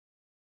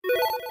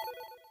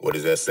What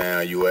does that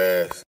sound, you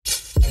ask?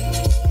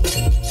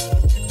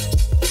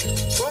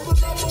 From the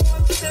number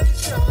one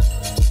station,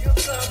 you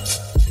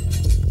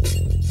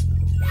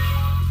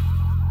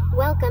come.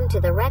 Welcome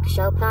to the Rec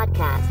Show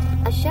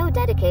podcast, a show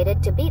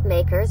dedicated to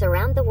beatmakers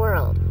around the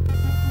world.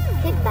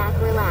 Kick back,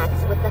 relax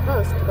with the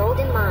host,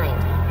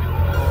 Gldnmnd.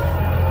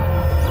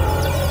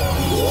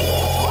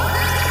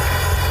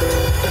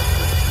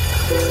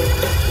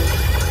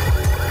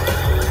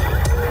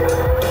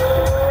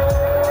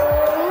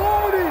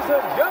 Ladies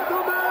and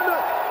gentlemen,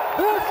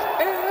 this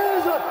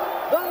is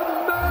the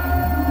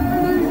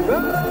main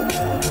event of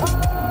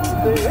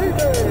the evening.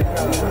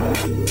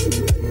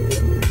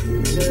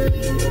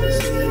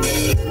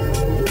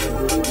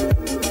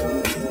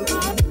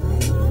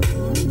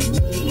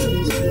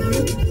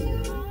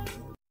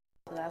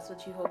 That's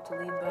what you hope to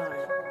leave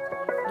behind.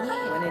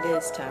 Yeah. When it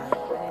is time.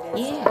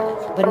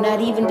 Yeah, but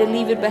not even to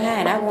leave it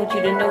behind. I want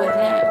you to know it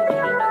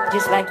now.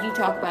 Just like you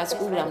talk about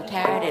school, I'm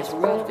tired, it's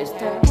rough, it's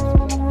tough.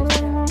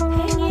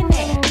 Hang in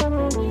there.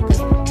 'Cause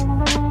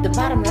the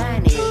bottom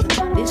line is,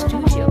 this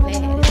too shall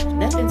pass.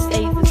 Nothing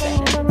stays the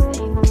same.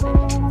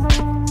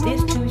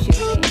 This too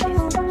shall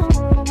pass.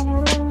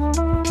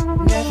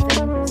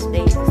 Nothing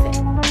stays the same.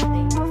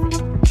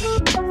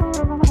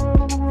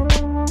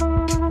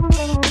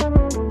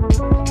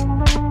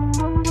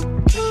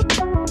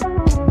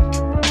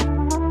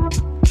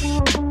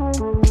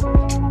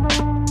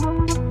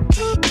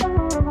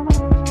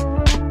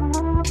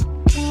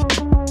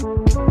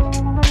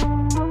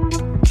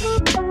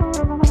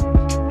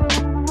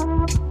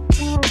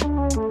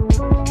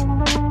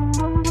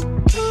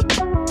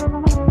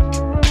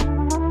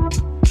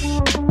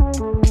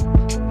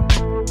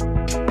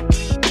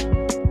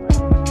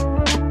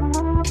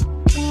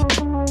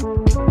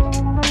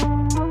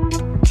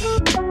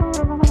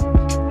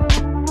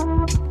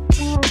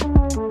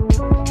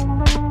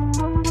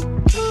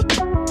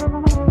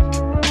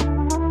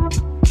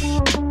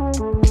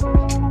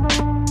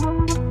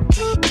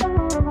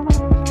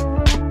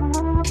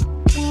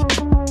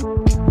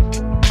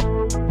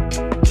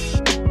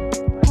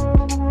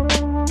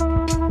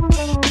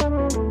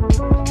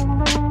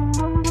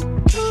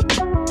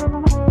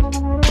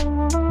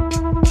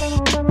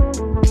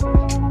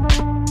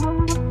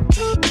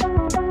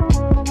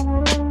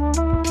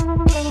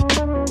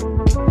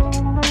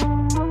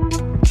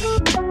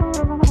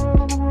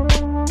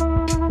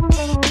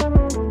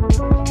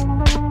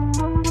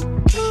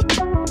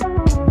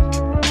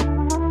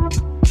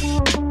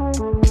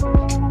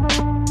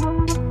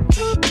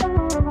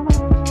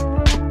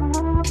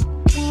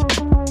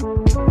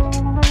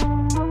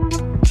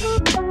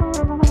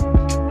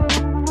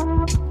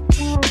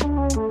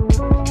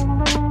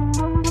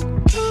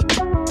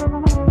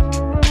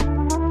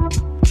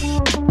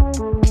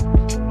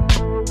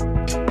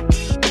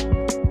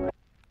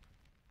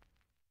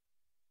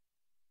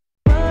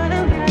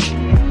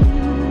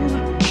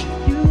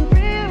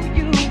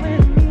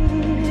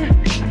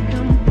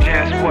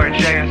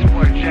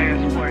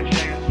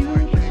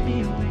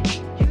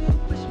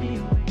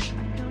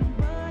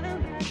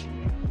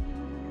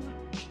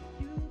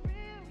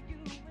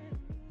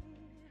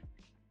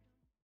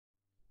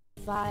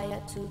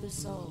 Fire to the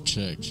soul.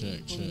 Check.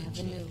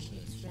 Never knew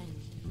his friend.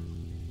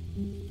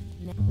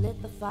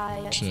 Lit the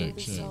fire to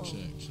the soul.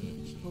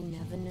 Who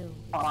never knew.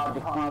 And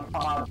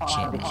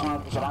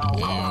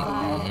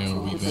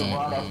we back. Lit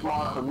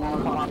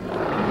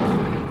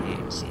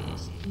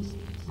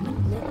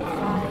the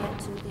fire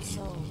to the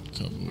soul.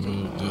 Couple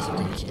little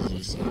difficulties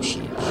with some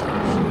shit.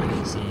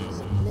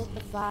 Lit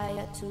the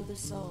fire to the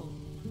soul.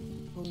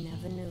 Who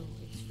never knew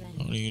his friend.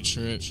 Only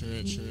trip. Lit the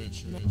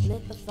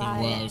Been a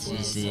fire while to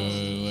the since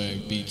soul.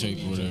 like beat tape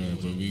or whatever,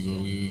 but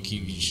we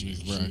keep these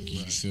shit rocky.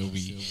 You feel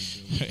me?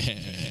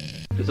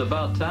 It's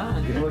about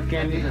time. What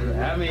can you do?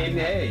 I mean,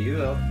 hey, you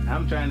know,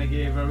 I'm trying to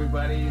give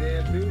everybody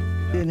there too.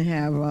 Didn't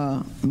have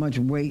much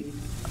weight,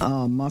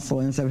 muscle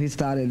and stuff. He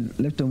started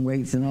lifting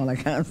weights and all that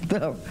kind of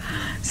stuff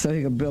so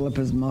he could build up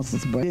his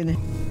muscles. But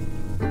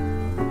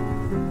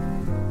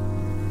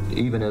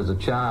even as a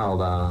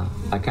child,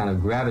 I kind of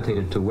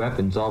gravitated to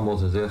weapons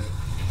almost as if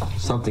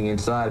something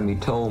inside me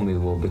told me,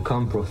 well,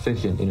 become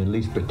proficient in at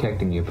least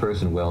protecting your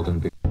person well.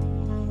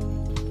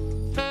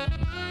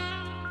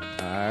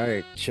 All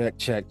right,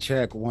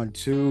 check. 1,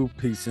 2.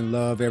 Peace and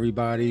love,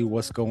 everybody.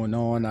 What's going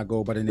on? I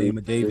go by the name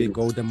of David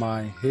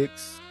Gldnmnd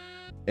Hicks,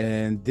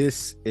 and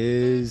this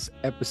is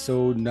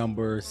episode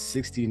number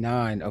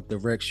 69 of the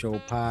Rec Show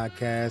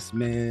podcast,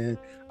 man.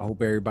 I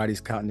hope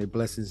everybody's counting their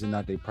blessings and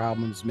not their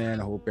problems,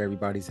 man. I hope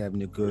everybody's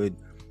having a good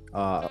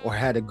or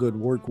had a good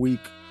work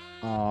week,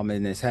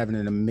 and is having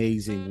an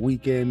amazing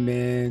weekend,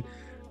 man.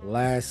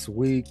 Last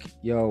week,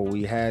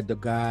 we had the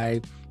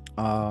guy,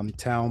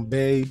 Tom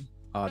Bay.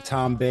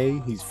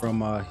 He's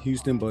from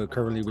Houston, but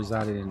currently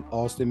residing in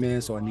Austin,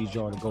 man. So I need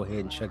y'all to go ahead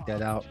and check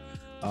that out.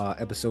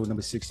 Episode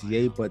number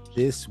 68. But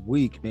this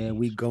week, man,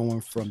 we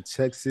going from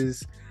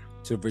Texas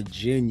to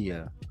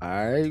Virginia.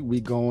 All right, we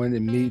going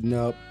and meeting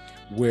up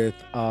with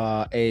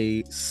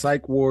a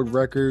Psychward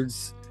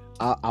Records.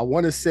 I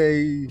want to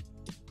say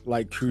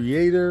like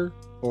creator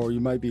or you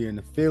might be an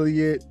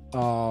affiliate.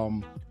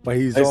 But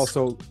he's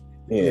also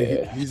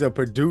he's a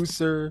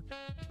producer.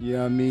 You know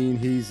what I mean?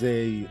 He's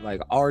a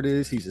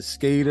artist. He's a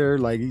skater.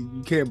 Like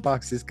you can't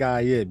box this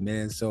guy in,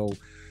 man. So,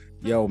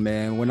 yo,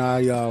 man, when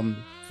I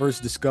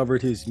first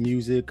discovered his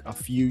music a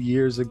few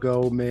years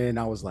ago, man,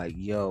 I was like,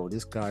 yo,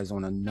 this guy's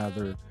on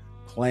another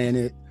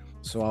planet.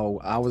 So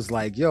I was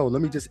like, yo,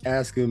 let me just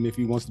ask him if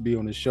he wants to be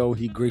on the show.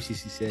 He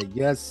graciously said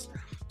yes.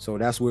 So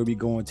that's where we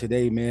going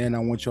today, man. I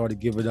want y'all to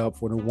give it up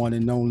for the one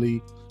and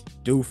only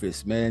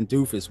DøoFus, man.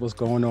 DøoFus, what's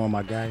going on,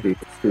 my guy?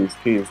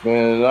 Peace,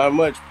 man. Not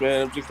much,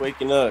 man. I'm just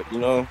waking up, you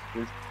know,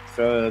 just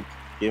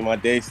getting my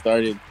day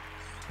started.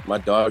 My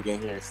dog in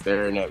here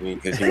staring at me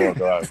because he won't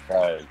go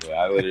outside.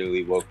 I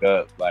literally woke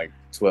up like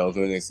 12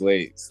 minutes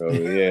late. So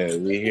yeah,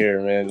 we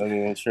here, man. Don't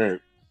even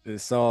trip.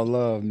 It's all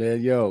love,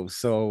 man.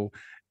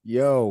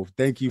 Yo,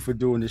 thank you for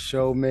doing the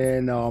show,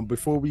 man.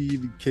 Before we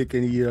even kick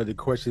any of the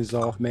questions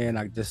off, man,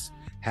 I just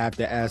have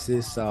to ask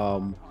this.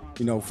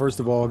 First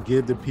of all,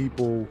 give the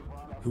people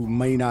who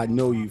may not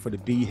know you, for the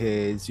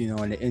B-heads,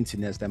 on the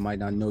internet that might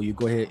not know you,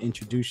 go ahead,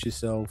 introduce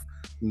yourself,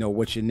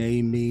 what your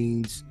name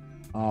means,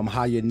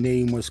 how your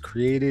name was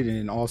created,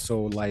 and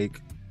also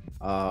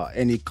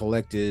any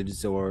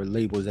collectives or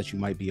labels that you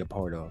might be a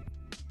part of.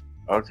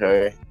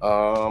 Okay.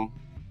 My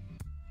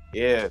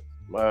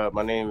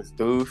name is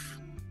DøoFus.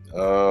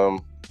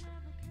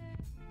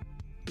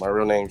 My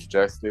real name's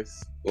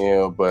Justice,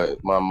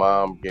 but my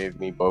mom gave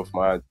me both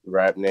my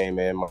rap name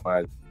and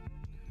my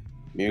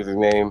music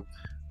name.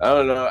 I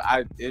don't know.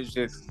 It's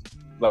just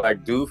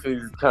like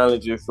DøoFus is kind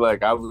of just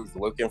like I was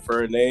looking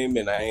for a name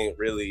and I ain't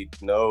really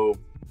know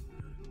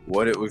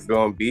what it was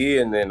gonna be,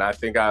 and then I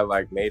think I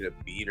made a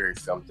beat or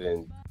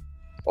something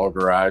on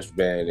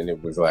GarageBand, and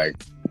it was I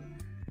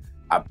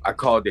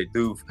called it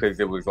Doof because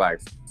it was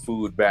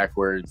food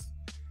backwards.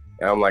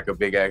 And I'm a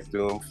big ass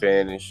Doom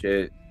fan and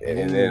shit.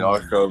 And then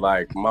also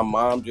my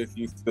mom just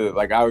used to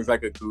I was a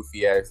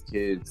goofy ass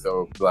kid.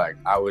 So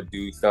I would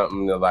do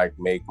something to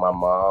make my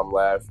mom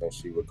laugh and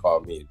she would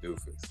call me a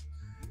doofus.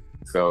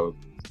 So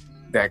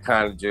that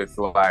kind of just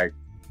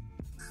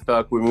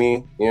stuck with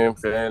me. You know what I'm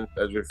saying?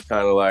 That's just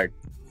kind of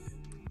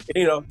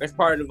that's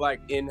part of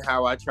in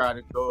how I try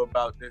to go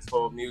about this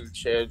whole music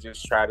shit.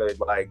 Just try to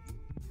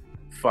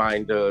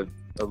find a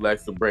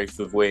less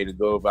abrasive way to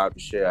go about the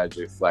shit. I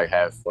just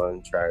have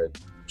fun,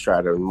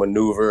 try to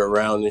maneuver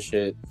around the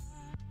shit.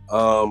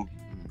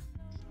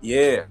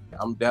 Yeah,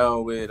 I'm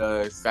down with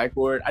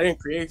Psychward. I didn't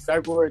create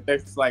Psychward.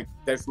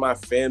 That's my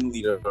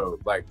family though.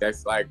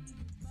 That's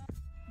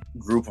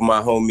group of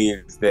my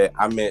homies that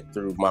I met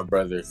through my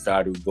brother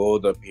Sadu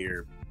Gold up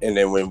here. And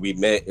then when we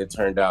met, it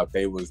turned out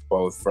they was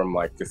both from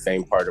the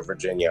same part of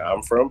Virginia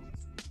I'm from.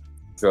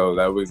 So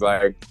that was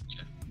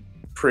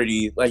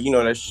pretty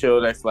that's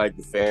chill. That's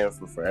the fam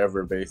for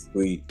forever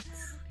basically.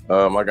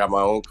 I got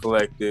my own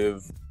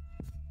collective,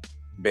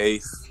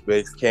 Bass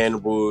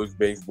Cannibals,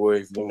 Bass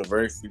Boys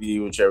University,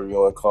 whichever you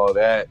want to call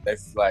that.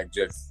 That's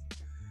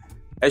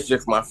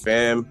just my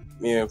fam,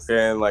 you know what I'm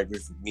saying?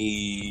 It's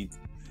me,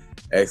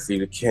 Exie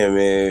the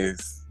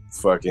Chemist,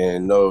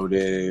 fucking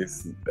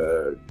Notice,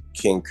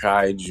 King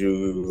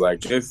Kaiju,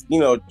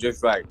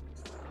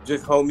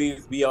 just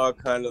homies. We all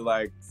kind of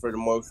for the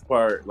most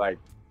part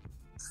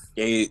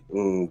skate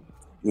and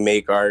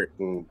make art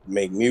and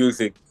make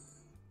music.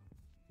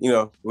 We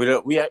don't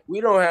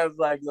have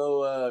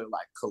no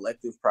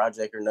collective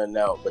project or nothing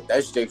out, but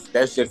that's just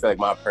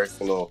my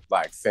personal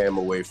fam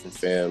away from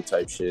fam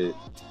type shit.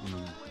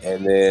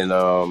 And then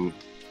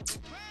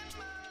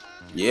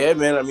yeah,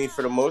 man, I mean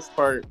for the most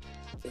part,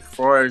 as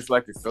far as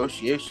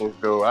associations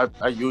go, I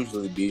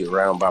usually be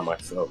around by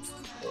myself.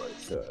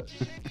 So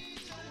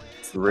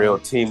it's a real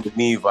team of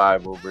me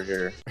vibe over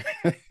here.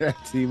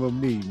 Team of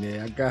me,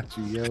 man. I got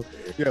you, yo.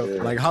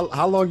 Yeah.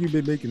 How long you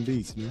been making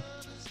beats, man?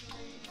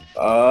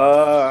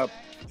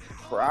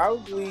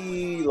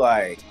 Probably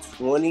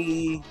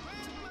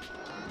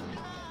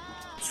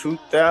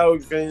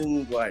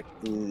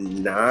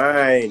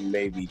 2009,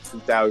 maybe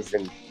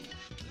 2000.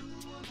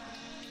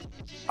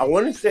 I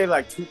want to say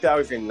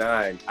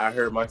 2009. I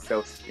heard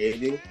myself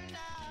skating,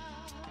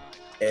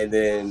 and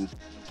then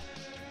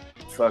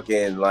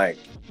fucking I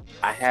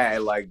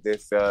had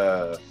this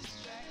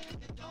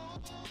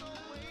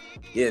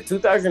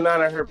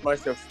 2009 I heard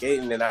myself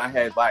skating, and I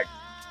had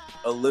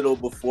a little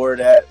before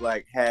that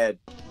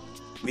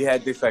we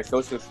had this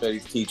social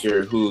studies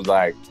teacher who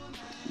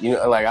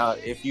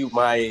if you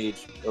my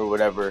age or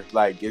whatever,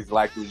 it's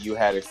likely you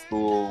had a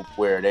school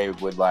where they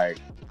would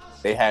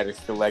they had a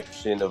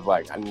selection of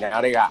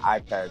now they got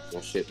iPads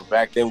and shit, but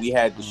back then we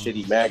had the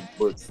shitty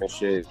MacBooks and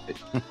shit.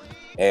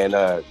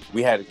 And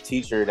we had a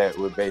teacher that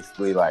would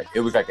basically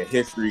it was a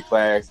history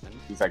class.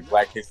 It was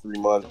Black History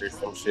Month or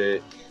some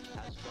shit.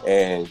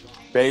 And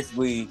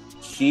basically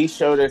she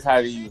showed us how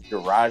to use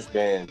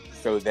GarageBand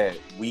so that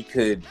we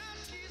could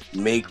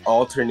make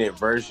alternate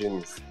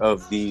versions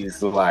of these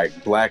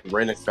Black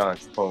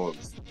Renaissance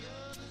poems.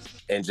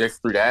 And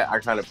just through that, I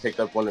kind of picked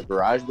up on the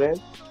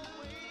GarageBand.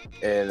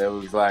 And it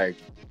was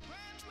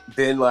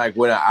then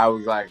when I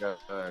was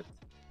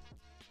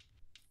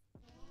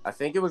I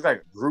think it was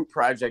like a group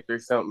project or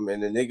something,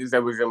 and the niggas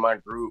that was in my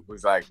group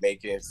was like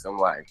making some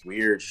like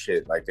weird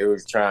shit. Like they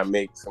was trying to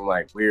make some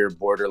like weird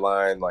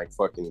borderline like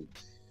fucking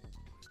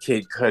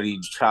Kid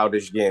Cudi,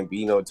 Childish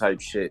Gambino type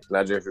shit, and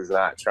I just was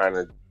not trying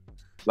to.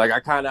 Like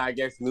I kind of, I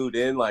guess, knew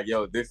then like,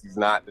 yo, this is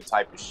not the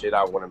type of shit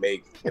I want to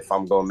make if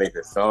I'm gonna make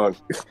a song.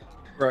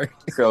 Right.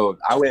 So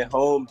I went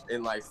home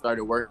and like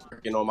started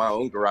working on my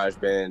own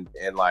GarageBand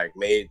and like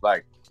made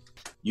like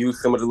used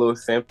some of the little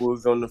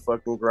samples on the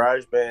fucking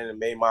GarageBand and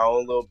made my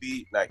own little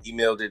beat. And I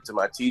emailed it to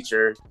my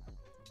teacher.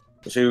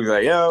 And she was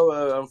like,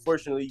 yo,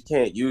 unfortunately you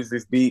can't use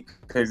this beat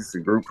because it's a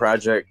group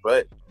project,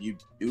 but you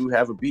do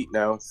have a beat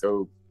now.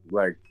 So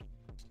like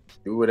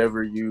do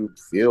whatever you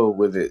feel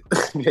with it,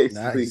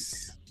 basically.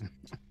 Nice.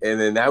 And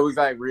then that was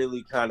like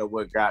really kind of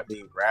what got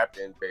me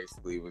rapping,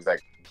 basically. It was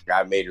like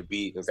I made a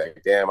beat and it was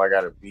like, damn, I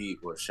got a beat.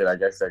 Well shit, I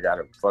guess I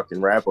gotta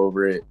fucking rap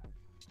over it.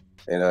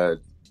 And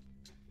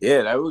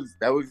yeah,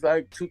 that was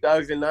like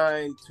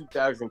 2009,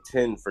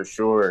 2010 for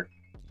sure.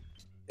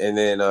 And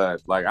then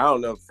like I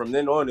don't know, from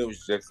then on it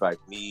was just like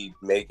me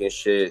making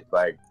shit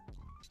like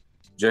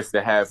just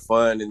to have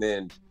fun. And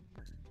then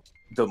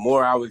the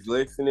more I was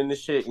listening to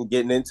shit and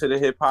getting into the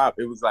hip hop,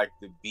 it was like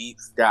the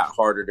beats got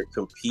harder to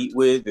compete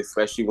with,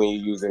 especially when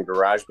you're using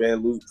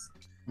GarageBand loops.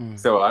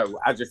 So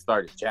I just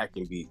started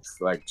jacking beats.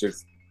 Like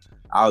just,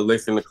 I'll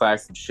listen to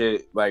classic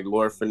shit, like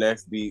Lord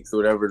Finesse beats,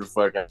 whatever the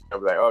fuck. I'll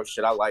be like, oh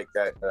shit, I like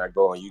that. And I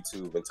go on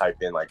YouTube and type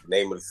in like the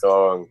name of the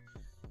song,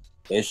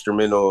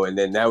 instrumental. And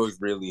then that was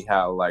really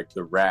how like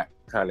the rap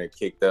kind of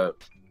kicked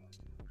up.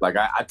 Like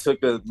I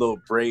took a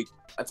little break.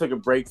 I took a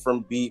break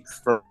from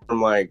beats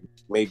from like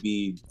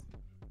maybe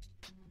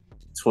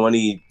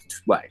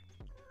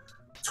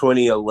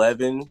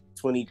 2011,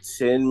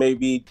 2010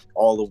 maybe,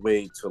 all the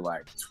way to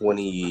like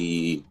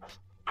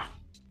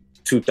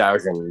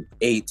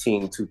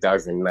 2018,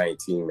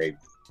 2019 maybe.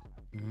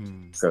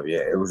 So yeah,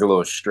 it was a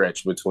little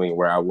stretch between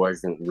where I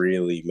wasn't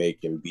really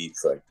making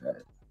beats like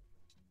that.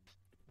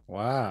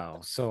 Wow.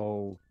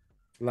 So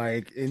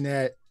like in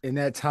that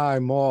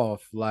time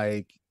off,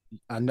 like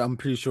I'm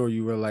pretty sure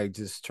you were like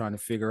just trying to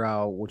figure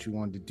out what you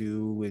wanted to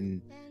do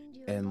and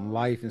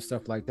life and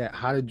stuff like that.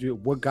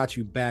 What got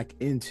you back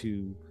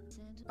into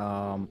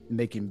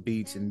making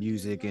beats and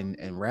music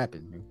and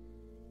rapping?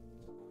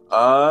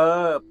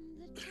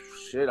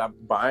 Shit, I'm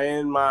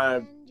buying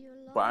my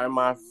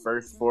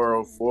first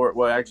 404.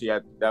 Well, actually,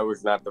 that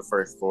was not the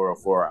first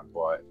 404 I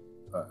bought.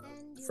 The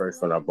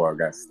first one I bought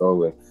got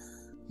stolen.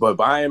 But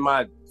buying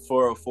my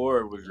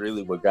 404 was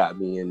really what got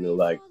me into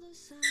like.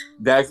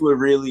 That's what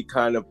really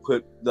kind of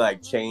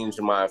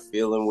changed my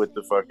feeling with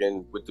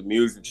the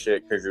music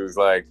shit, because it was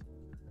like,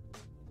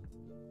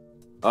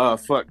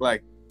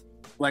 like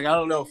I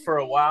don't know, for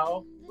a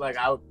while, like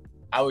I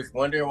was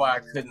wondering why I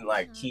couldn't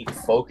like keep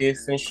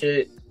focus and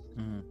shit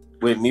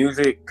with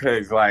music,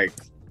 because like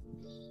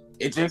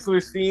it just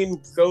would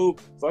seem so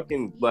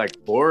fucking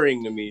like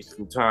boring to me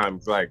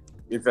sometimes. Like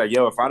it's like,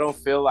 yo, if I don't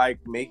feel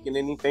like making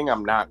anything,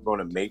 I'm not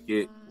gonna make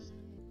it.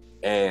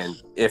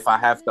 And if I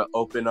have to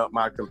open up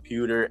my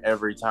computer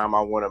every time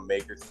I want to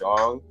make a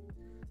song,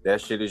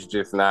 that shit is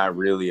just not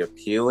really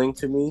appealing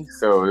to me.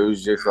 So it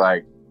was just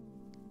like,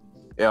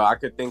 I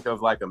could think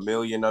of like a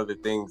million other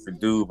things to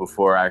do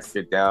before I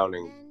sit down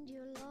and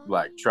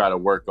like try to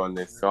work on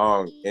this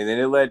song. And then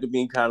it led to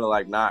me kind of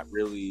like not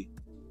really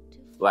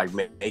like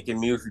making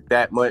music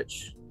that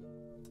much,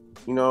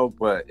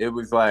 but it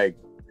was like,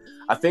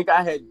 I think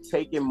I had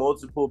taken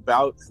multiple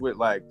bouts with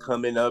like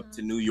coming up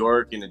to New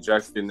York and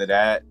adjusting to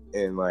that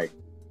and like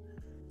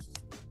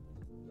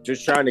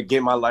just trying to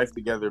get my life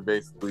together,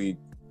 basically,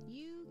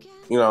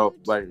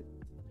 like,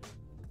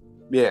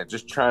 yeah,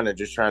 just trying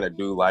to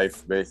do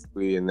life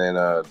basically. And then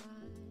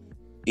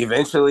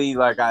eventually,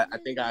 like I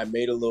think I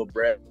made a little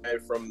bread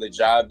from the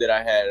job that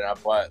I had, and I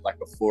bought like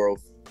a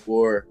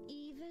 404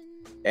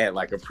 at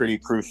like a pretty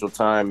crucial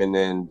time. And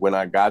then when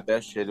I got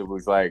that shit, it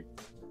was like,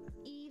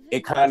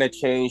 it kind of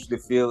changed the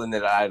feeling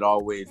that I had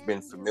always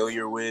been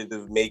familiar with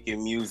of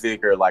making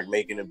music or like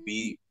making a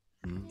beat.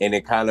 And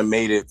it kind of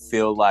made it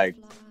feel like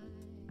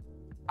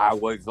I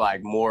was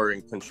like more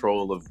in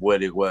control of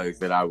what it was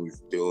that I was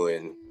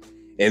doing.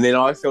 And then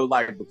also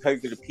like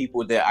because of the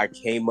people that I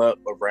came up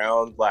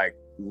around, like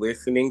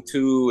listening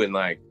to and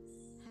like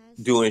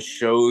doing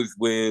shows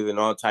with and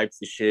all types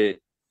of shit,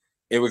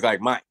 it was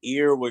like my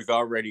ear was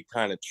already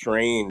kind of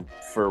trained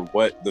for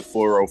what the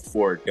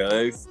 404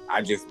 does.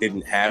 I just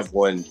didn't have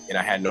one and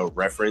I had no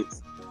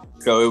reference.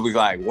 So it was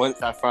like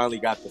once I finally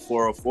got the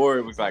 404,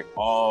 it was like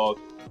all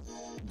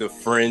the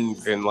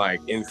friends and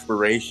like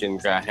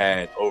inspirations I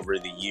had over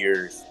the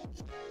years,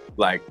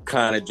 like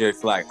kind of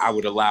just like I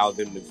would allow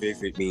them to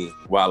visit me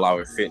while I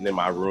was sitting in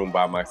my room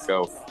by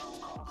myself.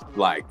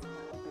 Like,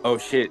 oh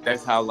shit,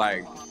 that's how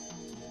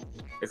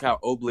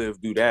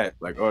Obliv do that.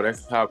 Like, oh,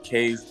 that's how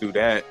K's do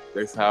that.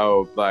 That's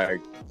how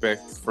like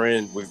Best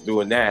Friend was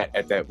doing that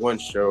at that one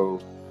show,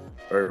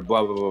 or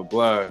blah blah blah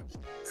blah.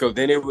 So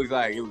then it was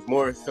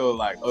more so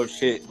like, oh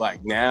shit,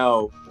 like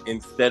now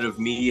instead of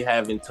me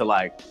having to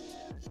like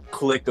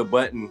click a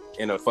button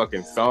and a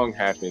fucking song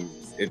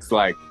happens, it's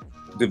like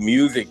the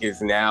music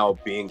is now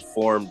being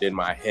formed in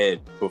my head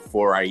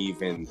before I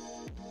even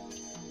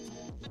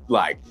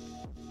like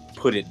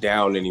put it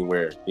down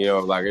anywhere. You know,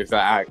 like it's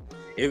like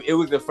it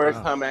was the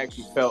first time I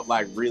actually felt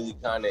like really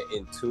kind of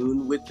in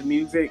tune with the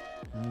music.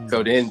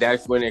 So then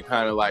that's when it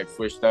kind of like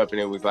switched up,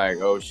 and it was like,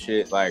 oh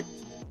shit, like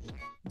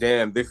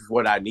damn, this is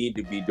what I need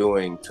to be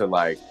doing to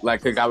like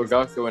because I was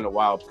also in a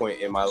wild point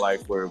in my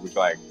life where it was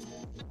like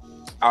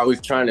I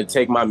was trying to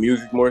take my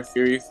music more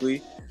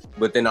seriously,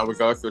 but then I was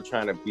also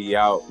trying to be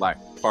out like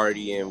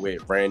partying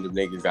with random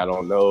niggas I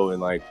don't know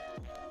and like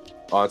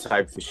all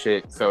types of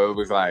shit. So it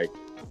was like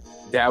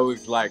that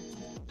was like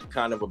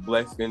kind of a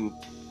blessing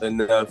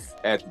enough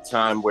at the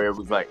time where it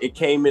was like it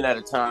came in at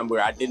a time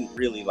where I didn't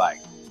really like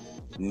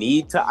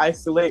need to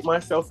isolate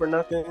myself or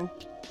nothing.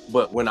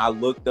 But when I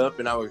looked up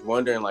and I was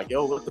wondering like,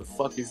 yo, what the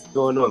fuck is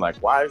going on? Like,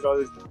 why is all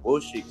this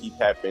bullshit keep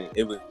happening?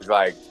 It was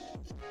like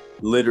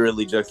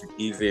literally just as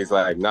easy as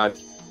like, nah,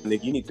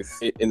 nigga, you need to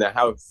sit in the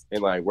house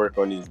and like work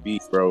on these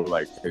beats, bro.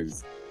 Like,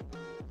 cause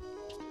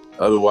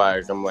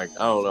otherwise I'm like,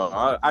 I don't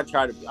know. I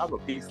try to be, I'm a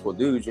peaceful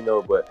dude, you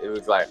know, but it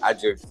was like,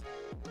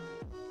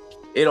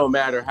 it don't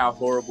matter how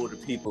horrible the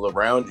people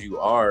around you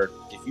are.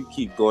 If you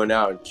keep going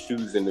out and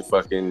choosing to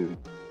fucking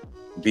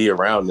be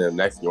around them,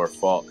 that's your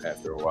fault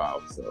after a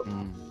while. So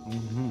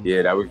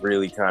yeah, that was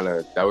really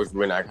that was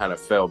when I kind of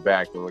fell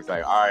back and was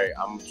like, all right,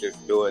 I'm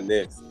just doing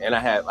this. And I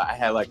had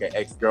like an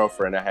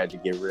ex-girlfriend I had to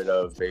get rid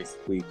of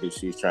basically because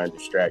she was trying to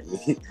distract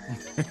me.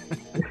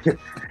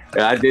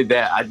 And I did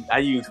that. I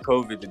used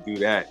COVID to do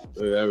that.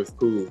 So that was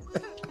cool.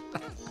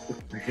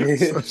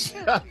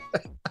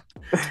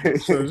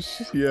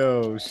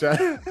 Yo, shout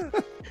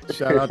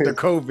out to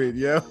COVID,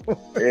 yo.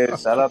 Yeah,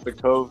 shout out to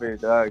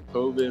COVID, dog.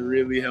 COVID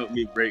really helped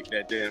me break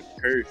that damn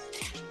curse.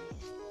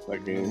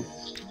 Fucking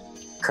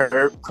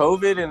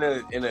COVID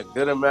and a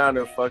good amount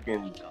of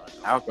fucking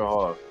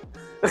alcohol.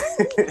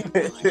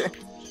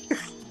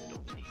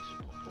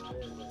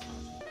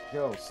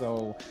 Yo,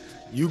 so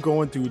you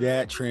going through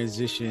that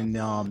transition,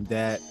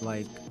 that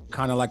like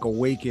kind of like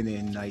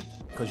awakening, like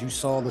because you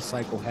saw the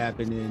cycle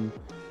happening.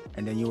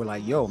 And then you were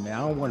like, yo, man, I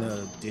don't want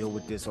to deal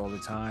with this all the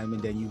time.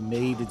 And then you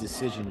made the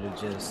decision to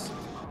just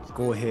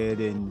go ahead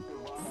and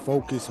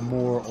focus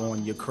more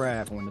on your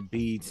craft, on the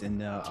beats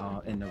and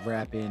the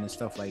rapping and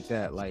stuff like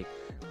that. Like,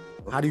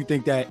 how do you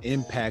think that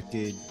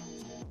impacted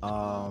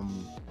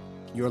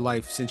your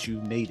life since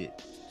you made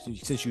it,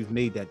 since you've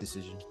made that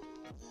decision?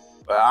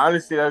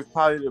 Honestly, that's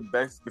probably the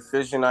best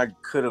decision I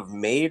could have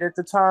made at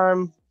the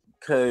time.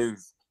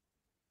 Because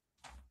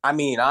I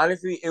mean,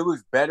 honestly, it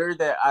was better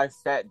that I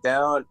sat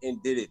down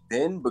and did it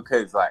then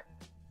because, like,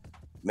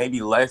 maybe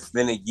less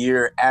than a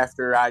year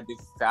after I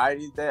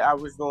decided that I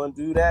was going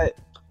to do that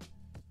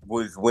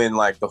was when,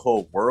 like, the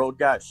whole world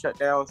got shut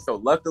down. So,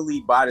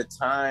 luckily, by the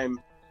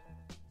time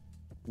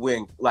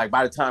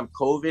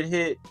COVID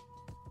hit,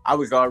 I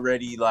was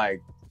already, like,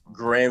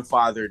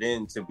 grandfathered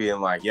into being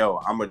like, yo,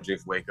 I'm going to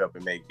just wake up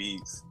and make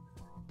beats.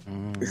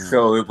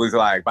 So, it was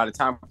like, by the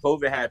time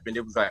COVID happened,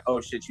 it was like, oh,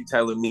 shit, you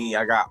telling me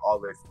I got all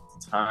this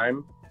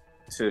time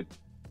to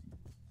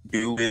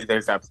do it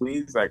as I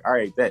please, like, all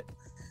right, bet.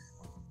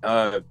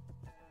 And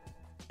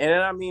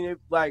then I mean,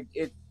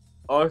 it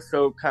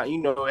also kind of, you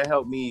know, it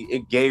helped me.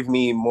 It gave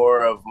me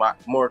more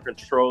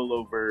control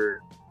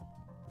over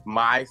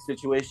my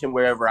situation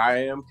wherever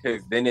I am,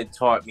 because then it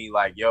taught me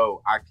like,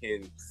 yo, I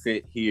can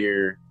sit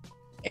here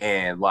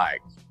and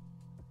like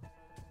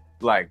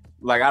I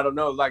don't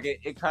know, like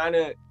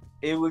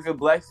it was a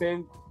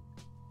blessing.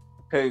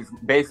 Because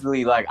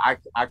basically, like, I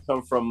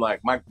come from, like,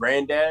 my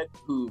granddad,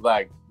 who,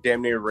 like,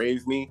 damn near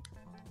raised me.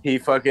 He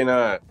fucking,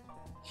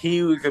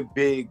 he was a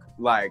big,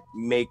 like,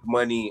 make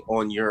money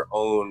on your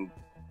own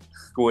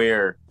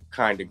square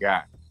kind of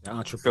guy.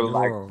 Entrepreneur. So,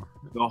 like,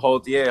 the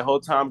whole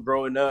time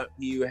growing up,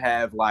 he would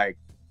have, like,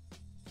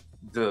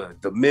 the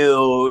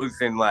mills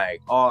and,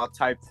 like, all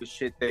types of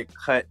shit that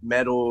cut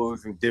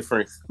metals and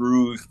different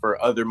screws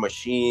for other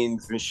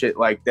machines and shit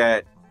like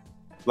that.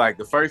 Like,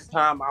 the first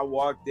time I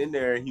walked in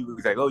there, he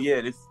was like, oh,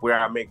 yeah, this is where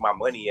I make my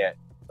money at.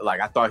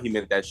 Like, I thought he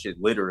meant that shit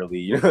literally,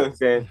 you know what I'm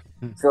saying?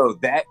 So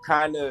that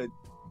kind of,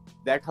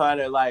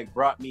 like,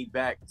 brought me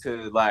back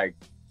to, like,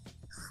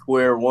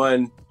 square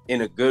one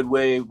in a good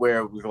way, where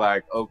it was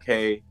like,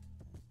 okay,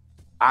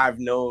 I've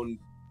known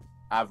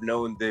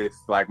this,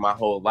 like, my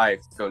whole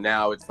life. So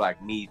now it's,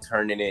 like, me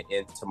turning it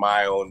into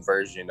my own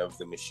version of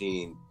the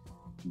machine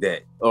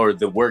or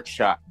the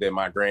workshop that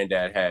my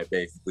granddad had,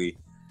 basically.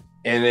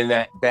 And then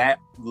that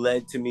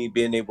led to me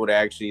being able to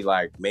actually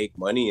like make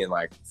money and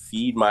like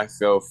feed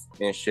myself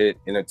and shit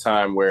in a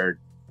time where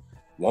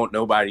won't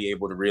nobody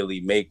able to really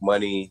make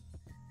money,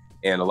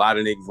 and a lot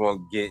of niggas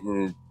won't get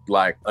in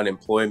like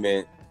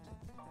unemployment,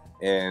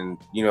 and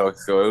you know,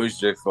 so it was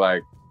just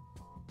like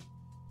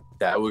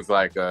that was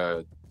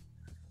probably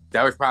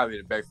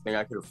the best thing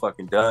I could have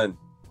fucking done.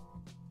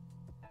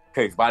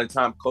 Because by the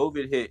time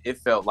COVID hit, it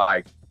felt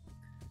like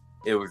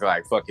it was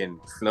like fucking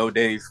snow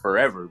days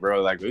forever,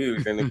 bro. Like we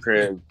was in the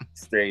crib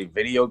straight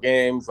video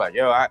games. Like,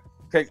 yo,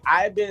 Because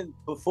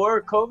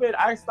before COVID,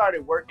 I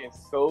started working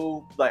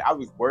I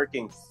was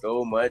working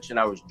so much and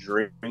I was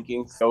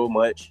drinking so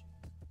much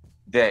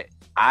that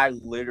I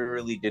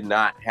literally did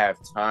not have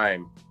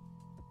time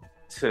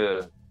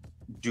to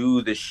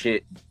do the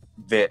shit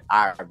that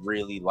I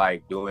really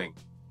like doing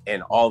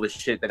and all the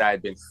shit that I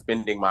had been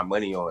spending my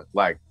money on.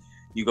 Like,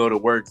 you go to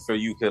work so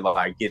you could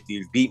like get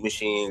these beat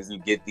machines, you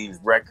get these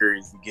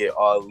records, you get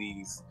all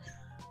these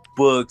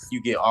books,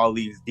 you get all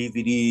these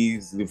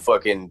DVDs, the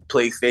fucking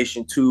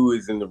PlayStation 2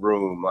 is in the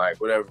room, like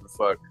whatever the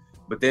fuck.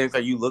 But then it's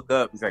like you look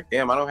up, it's like,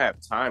 damn, I don't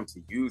have time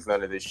to use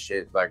none of this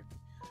shit. Like,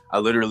 I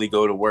literally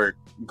go to work,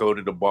 go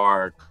to the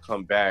bar,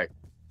 come back,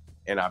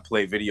 and I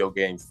play video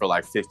games for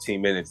like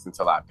 15 minutes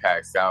until I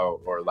pass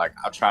out, or like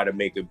I'll try to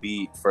make a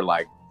beat for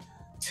like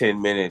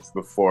 10 minutes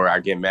before I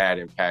get mad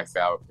and pass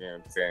out. You know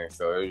what I'm saying?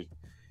 So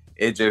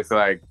it just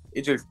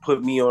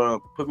put me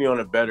on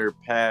a better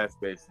path,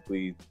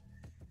 basically,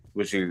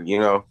 which is, you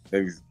know,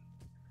 it's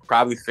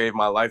probably saved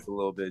my life a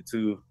little bit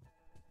too.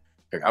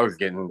 Like, I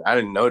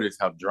didn't notice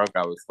how drunk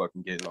I was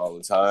fucking getting all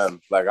the time.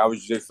 Like, I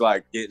was just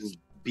like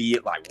be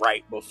it like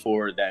right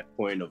before that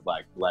point of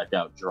like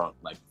blackout drunk,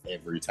 like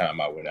every time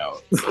I went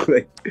out.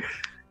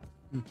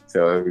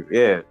 So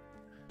yeah,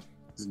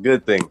 it's a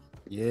good thing.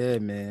 Yeah,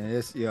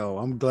 man.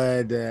 I'm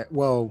glad that,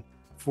 well,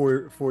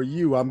 for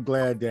you, I'm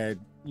glad that,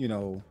 you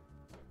know,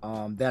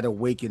 that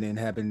awakening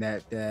happened,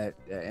 that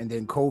and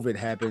then COVID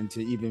happened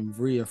to even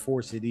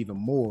reinforce it even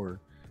more.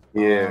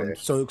 Yeah.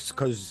 So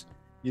because,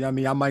 you know what I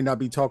mean, I might not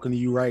be talking to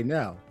you right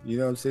now. You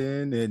know what I'm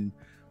saying? And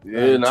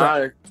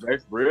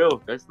that's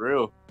real. That's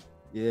real.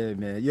 Yeah,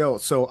 man. Yo,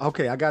 so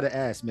okay, I gotta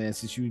ask, man,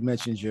 since you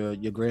mentioned your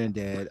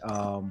granddad,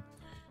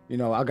 you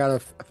know, I gotta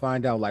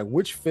find out, like,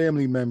 which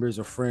family members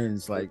or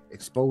friends like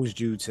exposed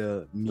you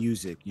to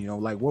music. You know,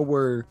 like what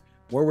were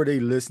they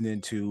listening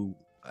to,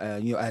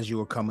 you know, as you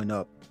were coming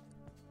up?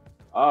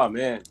 Oh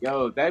man,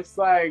 yo, that's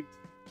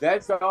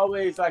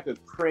always like a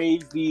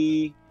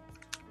crazy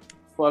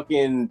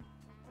fucking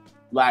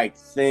like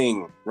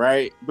thing,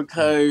 right?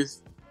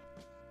 Because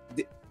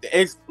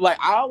it's like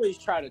I always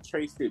try to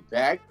trace it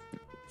back,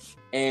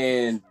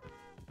 and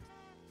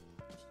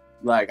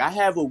like I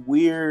have a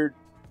weird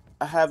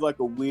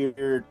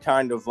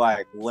kind of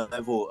like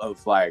level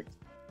of like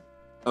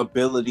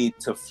ability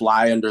to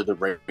fly under the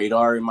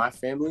radar in my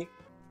family.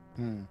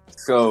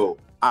 So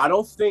I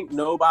don't think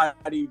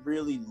nobody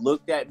really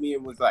looked at me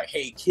and was like,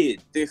 hey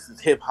kid, this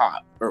is hip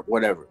hop or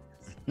whatever.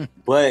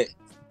 But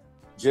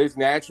just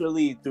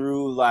naturally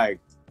through like,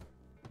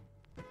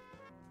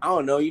 I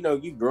don't know, you know,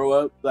 you grow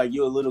up, like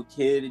you're a little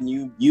kid and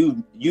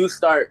you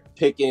start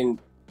picking,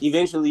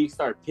 eventually you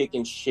start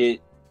picking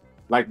shit.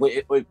 Like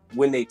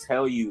when they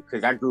tell you,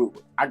 because I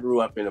grew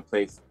up in a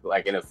place,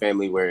 like in a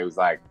family where it was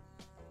like,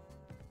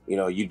 you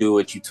know, you do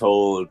what you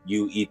told,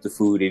 you eat the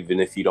food even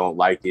if you don't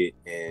like it,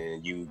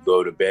 and you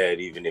go to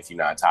bed even if you're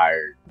not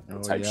tired.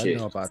 Type shit. I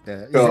know about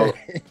that. So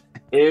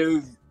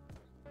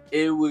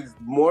it was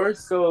more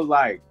so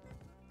like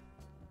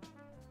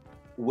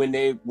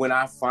when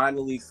I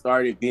finally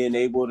started being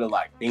able to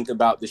like think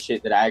about the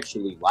shit that I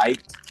actually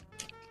liked,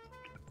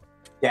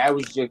 that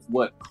was just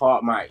what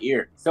caught my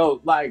ear. So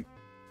like,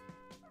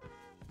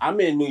 I'm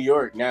in New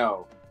York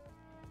now,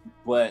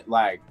 but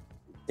like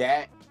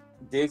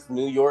this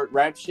New York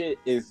rap shit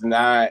is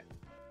not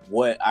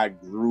what I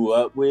grew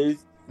up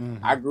with. Mm-hmm.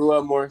 I grew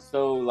up more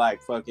so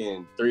like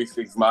fucking 3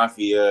 6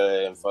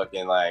 Mafia and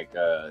fucking like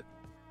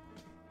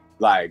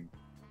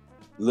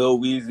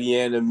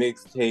Louisiana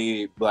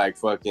mixtape, like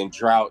fucking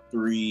Drought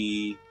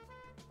 3,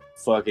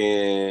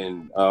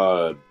 fucking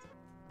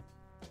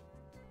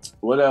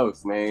what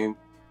else, man?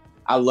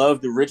 I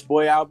love the Rich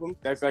Boy album.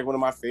 That's like one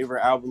of my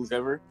favorite albums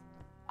ever.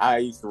 I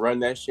used to run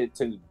that shit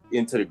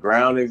into the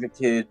ground as a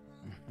kid.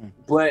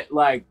 But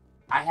like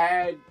I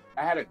had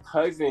a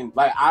cousin,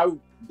 like I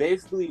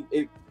basically,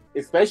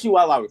 especially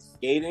while I was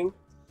skating,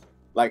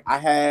 like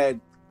I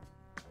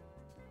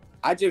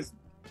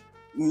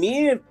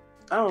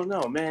don't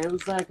know, man. It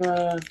was like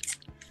all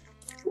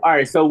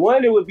right, so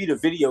one, it would be the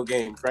video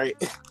games, right?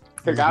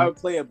 Because I would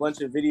play a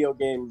bunch of video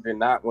games and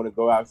not want to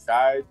go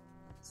outside.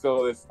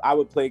 So if I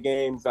would play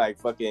games like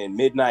fucking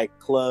Midnight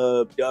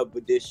Club, Dub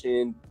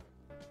Edition,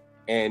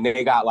 and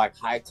they got like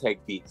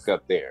high-tech beats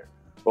up there.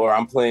 Or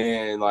I'm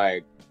playing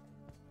like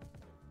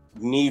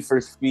Need for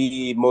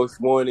Speed,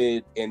 Most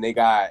Wanted, and they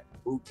got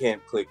Boot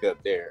Camp Click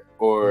up there.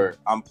 Or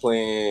I'm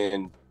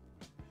playing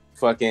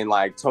fucking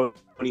like Tony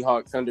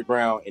Hawk's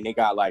Underground, and they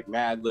got like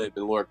Madlib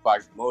and Lord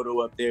Quasimodo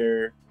up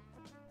there.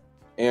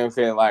 You know what I'm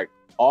saying? Like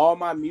all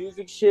my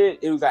music shit,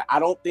 it was like I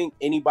don't think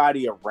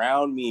anybody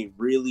around me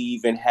really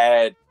even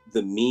had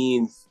the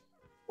means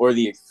or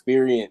the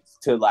experience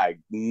to like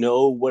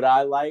know what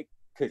I like,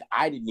 because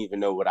I didn't even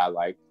know what I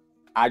liked.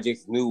 I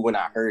just knew when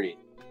I heard it.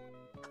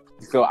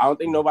 So I don't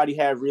think nobody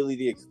had really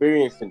the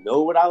experience to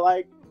know what I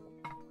like.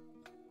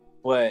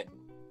 But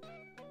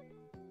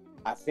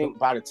I think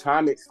by the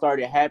time it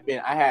started happening,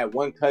 I had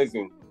one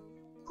cousin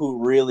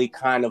who really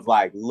kind of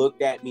like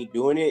looked at me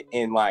doing it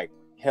and like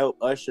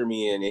helped usher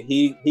me in. And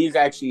he's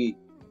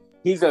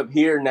up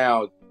here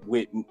now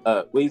with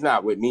he's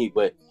not with me,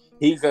 but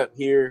he's up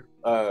here.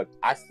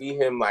 I see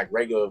him like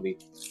regularly.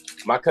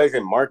 My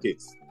cousin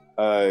Marcus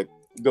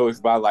goes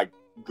by like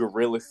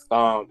Gorilla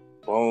Stomp,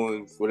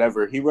 Bones,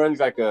 whatever. He runs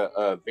like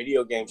a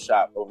video game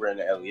shop over in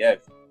the LES.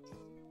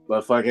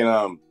 But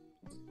fucking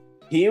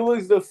he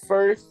was the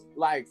first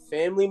like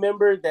family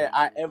member that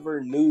I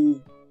ever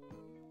knew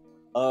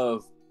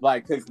of,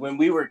 like, because when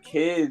we were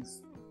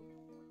kids,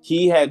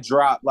 he had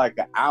dropped like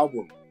an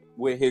album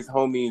with his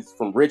homies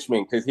from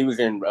Richmond, because he was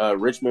in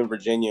Richmond,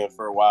 Virginia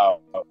for a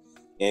while,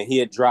 and he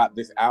had dropped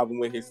this album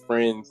with his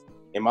friends.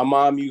 And my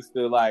mom used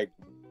to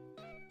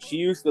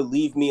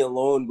leave me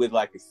alone with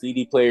like a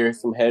CD player,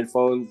 some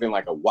headphones, and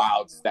like a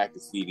wild stack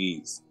of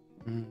CDs.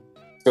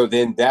 So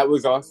then that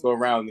was also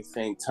around the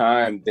same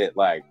time that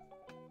like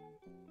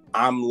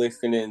I'm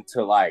listening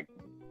to like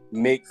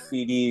mix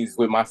CDs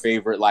with my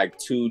favorite like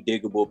 2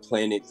 Diggable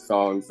Planet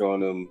songs on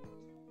them,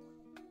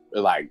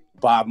 like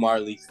Bob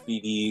Marley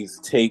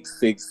CDs, Take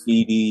 6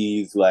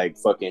 CDs, like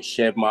fucking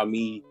Cheb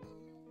Mami,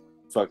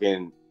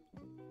 fucking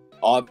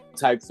all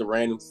types of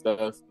random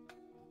stuff.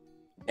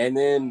 And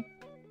then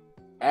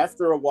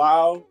after a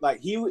while,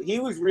 like he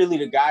was really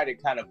the guy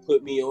that kind of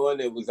put me on.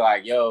 It was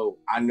like, yo,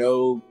 I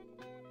know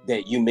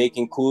that you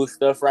making cool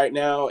stuff right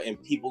now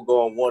and people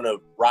gonna want to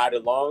ride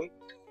along,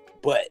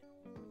 but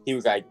he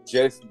was like,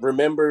 just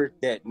remember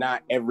that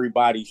not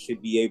everybody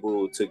should be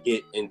able to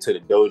get into the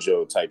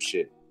dojo type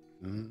shit.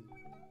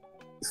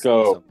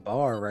 So that's a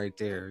bar right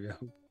there, yo.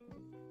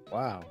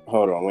 Wow.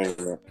 Hold on, wait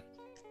a minute.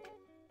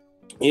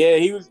 Yeah,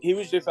 he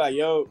was just like,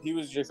 yo, he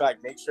was just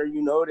like, make sure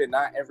you know that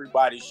not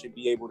everybody should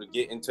be able to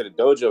get into the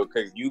dojo,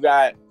 because he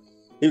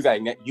was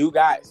like, you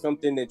got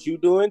something that you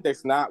doing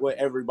that's not what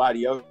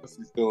everybody else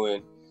is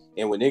doing.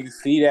 And when niggas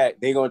see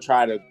that, they gonna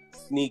try to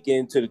sneak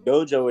into the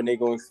dojo and they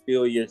gonna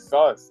steal your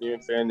sauce. You know what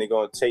I'm saying? They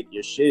gonna take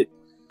your shit.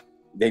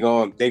 They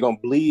gonna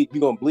bleed.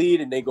 You gonna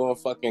bleed, and they gonna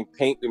fucking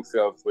paint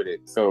themselves with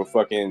it. So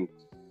fucking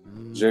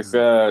just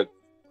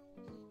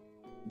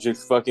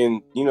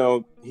fucking, you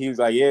know, he was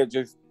like, yeah,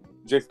 just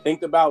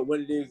think about what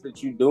it is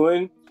that you're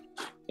doing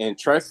and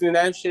trust in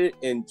that shit,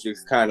 and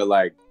just kind of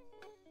like,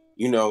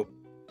 you know,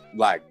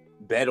 like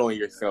bet on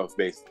yourself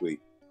basically.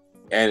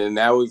 And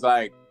that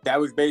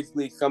was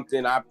basically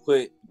something I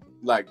put,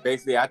 like,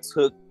 basically I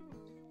took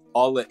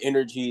all the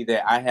energy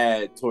that I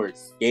had towards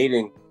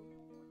skating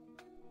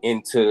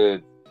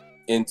into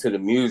the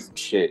music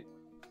shit.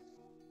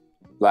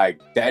 Like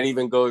that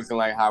even goes in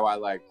like how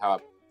I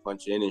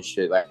punch in and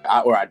shit. Like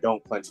I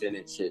don't punch in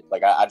and shit.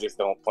 Like I just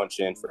don't punch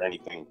in for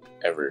anything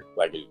ever.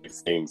 Like it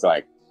seems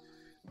like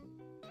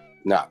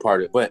not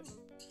part of it. But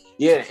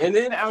yeah, and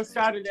then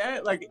outside of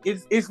that, like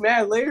it's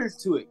mad layers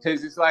to it,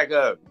 because it's like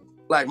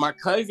my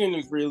cousin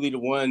is really the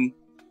one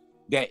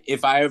that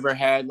if I ever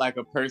had like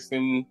a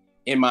person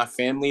in my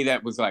family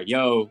that was like,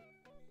 yo,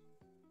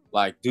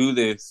 like do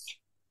this,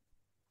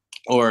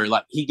 or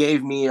like he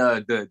gave me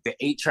the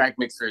 8-track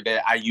mixer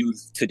that I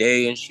use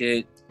today and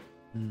shit.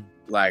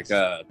 Like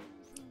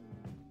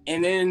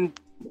and then,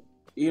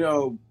 you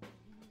know,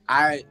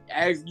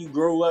 as you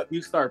grow up,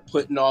 you start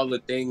putting all the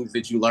things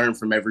that you learn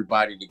from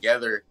everybody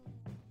together.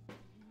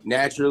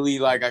 Naturally,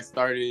 like I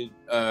started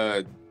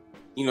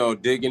you know,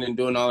 digging and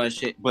doing all that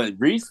shit. But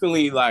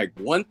recently, like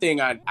one thing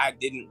I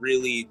didn't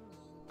really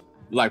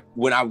like,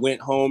 when I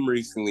went home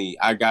recently,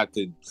 I got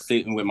to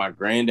sitting with my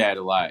granddad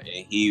a lot,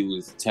 and he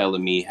was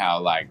telling me how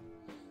like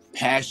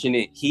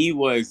passionate he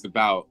was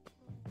about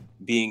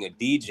being a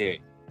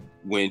DJ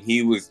when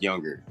he was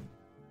younger,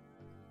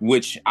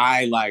 which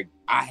I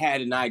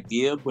had an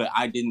idea, but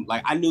I didn't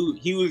like. I knew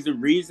he was the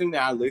reason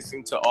that I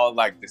listened to all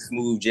like the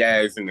smooth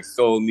jazz and the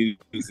soul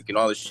music and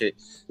all this shit.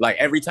 Like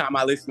every time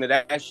I listen to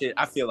that shit,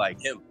 I feel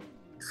like him.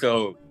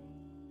 So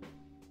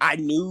I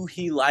knew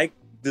he liked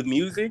the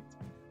music,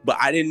 but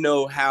I didn't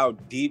know how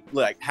deep,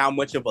 like how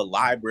much of a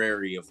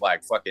library of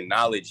like fucking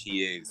knowledge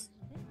he is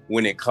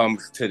when it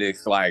comes to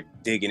this like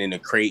digging in the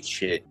crate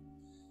shit.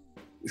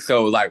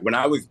 So like when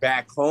I was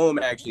back home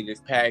actually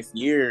this past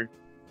year,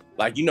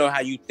 like, you know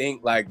how you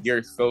think like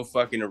you're so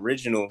fucking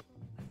original.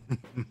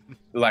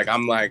 Like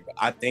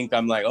I think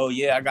I'm like, oh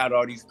yeah, I got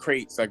all these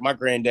crates. Like my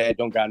granddad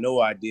don't got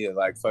no idea.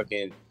 Like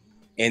fucking,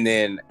 and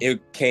then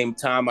it came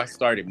time I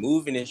started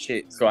moving and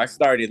shit. So I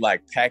started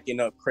like packing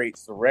up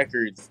crates of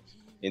records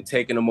and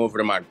taking them over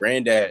to my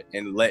granddad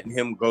and letting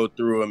him go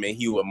through them, and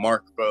he would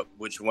mark up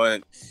which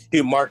ones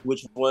he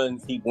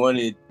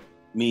wanted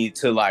me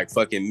to like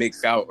fucking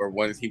mix out, or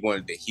ones he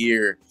wanted to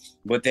hear.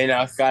 But then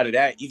outside of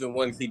that, even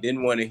ones he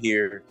didn't want to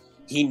hear,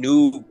 he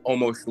knew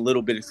almost a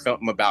little bit of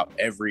something about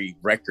every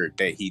record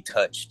that he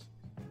touched.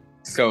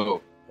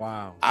 So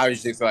wow, I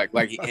was just like,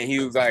 and he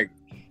was like,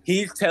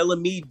 he's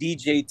telling me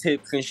DJ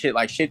tips and shit,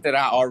 like shit that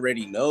I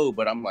already know,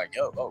 but I'm like,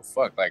 yo, oh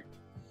fuck, like,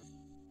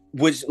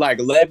 which like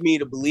led me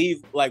to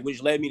believe, like,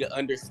 which led me to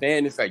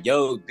understand, it's like,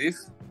 yo,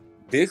 this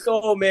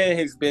old man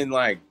has been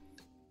like,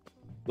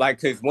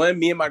 cause one,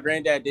 me and my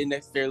granddad didn't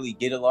necessarily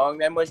get along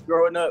that much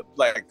growing up,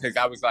 like, cause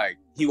I was like,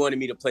 he wanted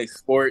me to play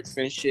sports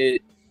and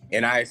shit,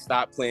 and I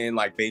stopped playing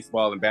like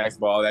baseball and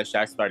basketball, all that shit.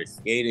 I started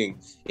skating.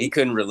 He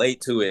couldn't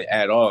relate to it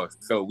at all.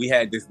 So we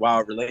had this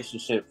wild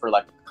relationship for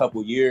like a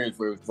couple years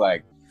where it was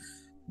like,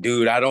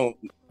 dude, I don't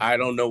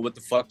know what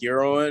the fuck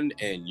you're on,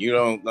 and you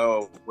don't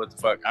know what the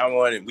fuck I'm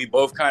on. And we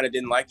both kind of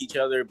didn't like each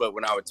other, but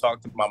when I would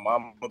talk to my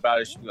mom about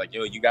it, she'd be like,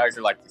 yo, you guys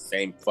are like the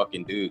same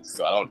fucking dudes,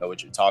 so I don't know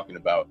what you're talking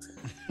about.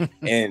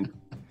 And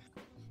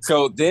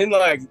so then,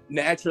 like,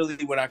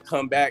 naturally, when I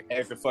come back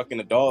as a fucking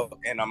adult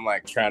and I'm,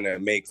 like, trying to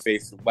make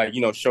face, like, you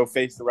know, show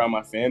face around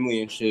my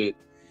family and shit,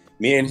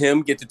 me and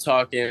him get to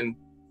talking.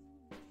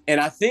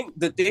 And I think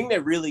the thing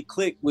that really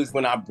clicked was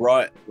when I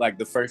brought, like,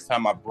 the first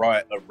time I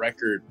brought a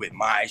record with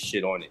my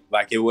shit on it.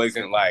 Like, it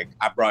wasn't like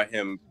I brought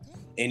him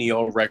any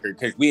old record,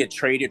 because we had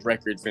traded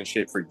records and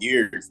shit for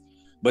years.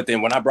 But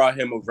then when I brought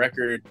him a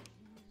record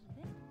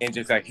and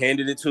just, like,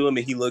 handed it to him,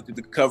 and he looked at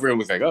the cover and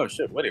was like, oh,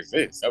 shit, what is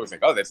this? I was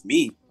like, oh, that's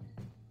me.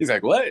 He's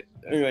like, what?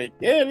 And I'm like,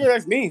 yeah,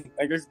 that's me.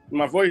 Like,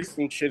 my voice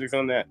and shit is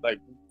on that. Like,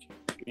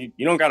 you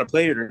don't got to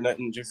play it or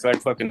nothing. Just,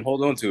 like, fucking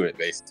hold on to it,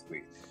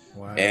 basically.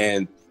 Wow.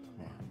 And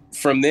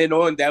from then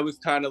on, that was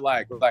kind of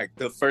like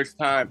the first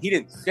time, he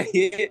didn't say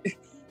it,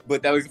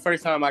 but that was the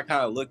first time I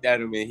kind of looked at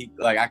him, and he,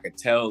 like, I could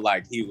tell,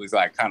 like, he was,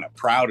 like, kind of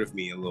proud of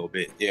me a little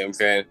bit. You know what I'm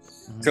saying?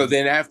 Mm-hmm. So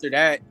then after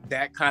that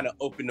kind of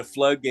opened the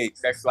floodgates.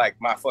 That's, like,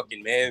 my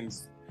fucking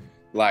man's,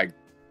 like,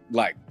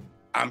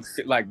 I'm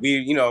like, we,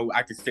 you know,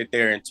 I could sit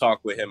there and talk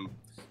with him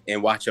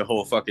and watch a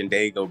whole fucking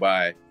day go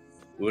by,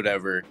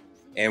 whatever.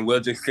 And we'll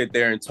just sit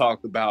there and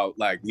talk about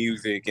like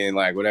music and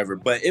like whatever.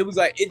 But it was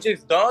like, it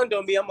just dawned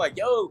on me. I'm like,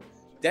 yo,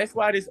 that's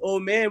why this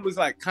old man was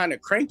like kind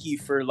of cranky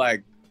for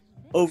like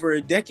over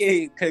a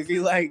decade. Cause he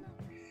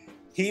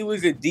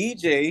was a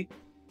DJ.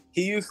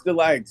 He used to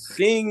like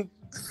sing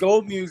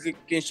soul music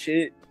and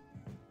shit.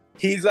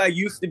 He's like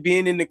used to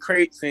being in the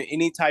crates and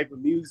any type of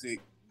music.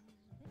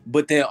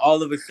 But then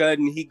all of a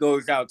sudden he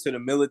goes out to the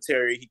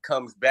military. He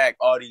comes back.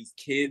 All these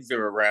kids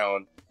are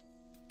around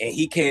and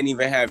he can't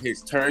even have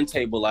his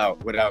turntable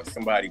out without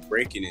somebody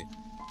breaking it.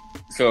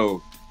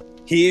 So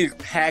he has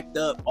packed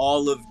up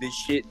all of the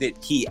shit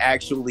that he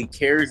actually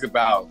cares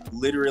about,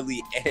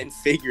 literally and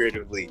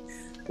figuratively.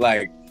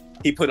 Like,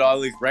 he put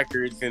all his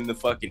records in the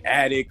fucking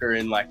attic or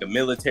in like a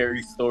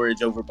military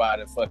storage over by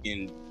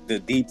the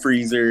deep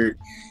freezer.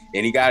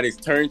 And he got his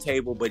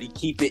turntable, but he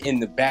keep it in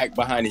the back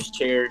behind his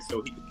chair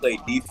so he could play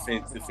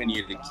defense if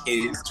any of the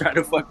kids try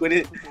to fuck with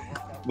it.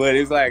 But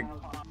it's like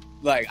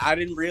I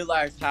didn't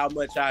realize how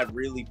much I'd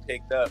really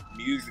picked up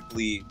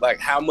musically, like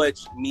how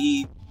much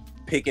me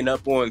picking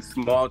up on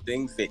small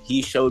things that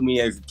he showed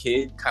me as a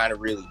kid kind of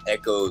really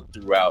echoed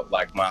throughout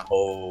like my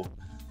whole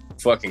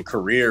fucking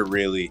career,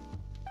 really.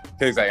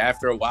 Because like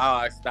after a while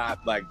I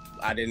stopped, like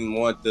I didn't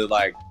want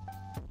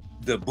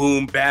the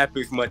boom bap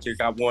as much as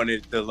I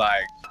wanted the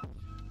like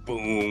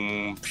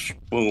boom,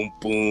 boom,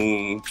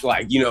 boom,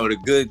 like, you know, the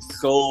good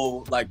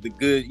soul, like the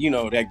good, you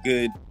know, that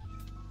good,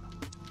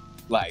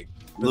 like,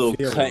 little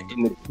cut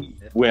in the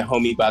teeth where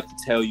homie about to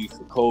tell you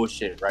some cold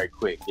shit right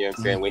quick, you know what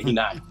I'm saying? When he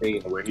not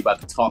saying, where he about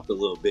to talk a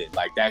little bit,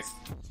 like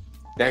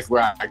that's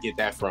where I get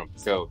that from.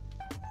 So,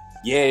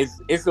 yeah,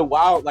 it's a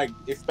wild, like,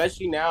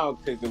 especially now,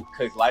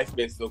 because life's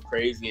been so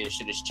crazy and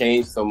shit has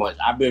changed so much.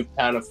 I've been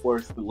kind of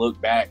forced to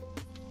look back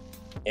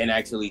and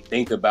actually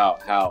think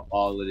about how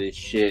all of this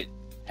shit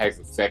has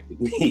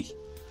affected me.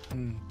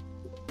 And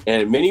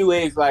in many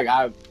ways, like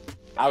I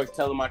was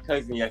telling my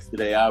cousin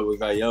yesterday, I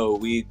was like, yo,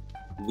 we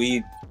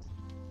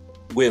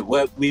with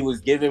what we was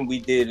given, we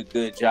did a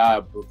good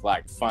job of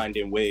like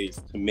finding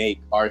ways to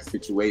make our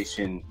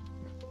situation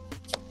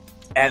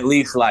at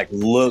least like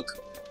look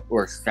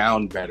or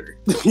sound better.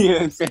 You know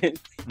what I'm saying?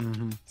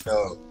 Mm-hmm.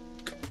 So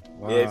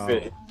wow.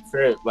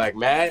 Yeah, like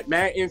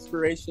mad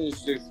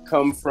inspirations just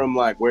come from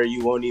like where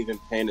you won't even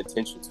paying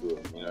attention to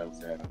it. You know what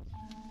I'm saying?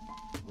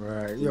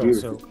 Right. Yo,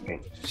 so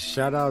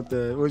shout out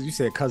what you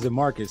said, cousin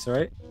Marcus,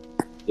 right?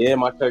 Yeah,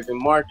 my cousin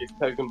Marcus,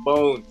 cousin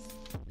Bones.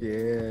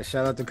 Yeah,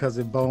 shout out to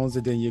cousin Bones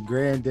and then your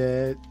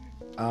granddad.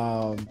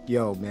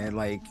 Yo, man,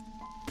 like,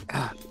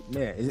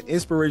 man, it's an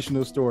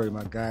inspirational story,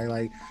 my guy.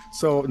 Like,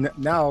 so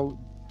now,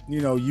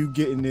 you know, you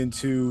getting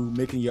into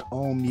making your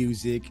own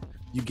music,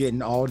 you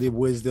getting all the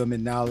wisdom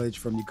and knowledge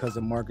from your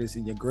cousin Marcus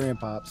and your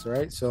grandpops,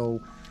 right?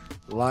 So,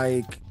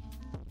 like,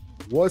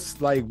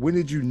 what's like, when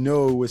did you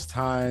know it was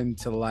time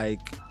to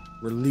like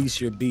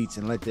release your beats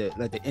and let the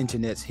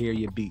internets hear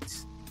your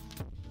beats?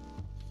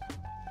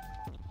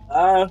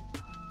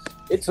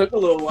 It took a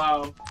little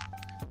while.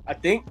 I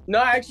think, no,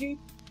 actually,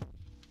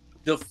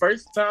 the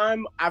first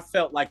time I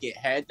felt like it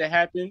had to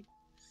happen,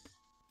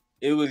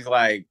 it was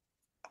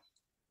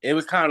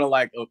kind of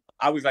like,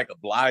 I was like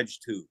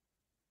obliged to,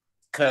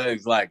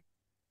 cause like,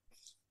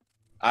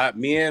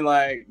 me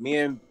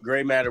and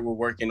Gray Matter were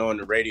working on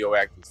the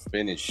radioactive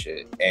spinach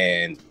shit,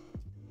 and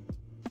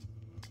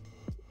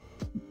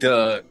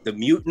the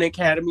Mutant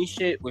Academy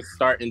shit was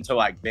starting to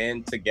like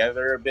band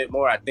together a bit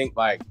more. I think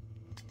like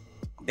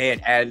they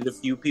had added a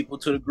few people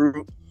to the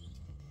group,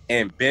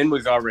 and Ben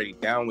was already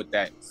down with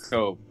that.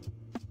 So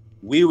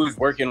we was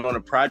working on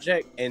a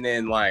project, and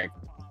then like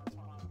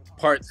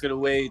parts of the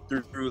way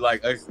through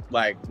like us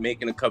like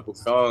making a couple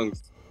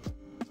songs,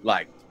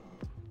 like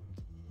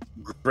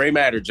Gray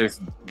Matter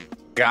just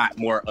got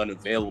more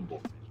unavailable.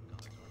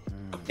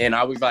 And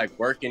I was like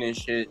working and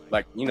shit.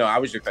 Like, you know, I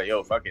was just like,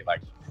 yo, fuck it.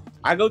 Like,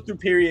 I go through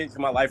periods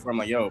in my life where I'm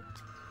like, yo,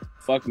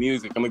 fuck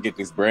music. I'm gonna get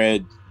this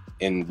bread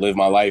and live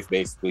my life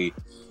basically.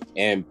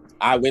 And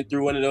I went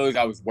through one of those.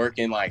 I was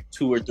working like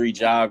 2 or 3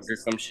 jobs or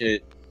some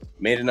shit,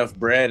 made enough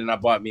bread, and I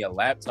bought me a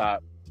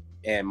laptop.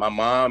 And my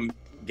mom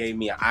gave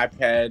me an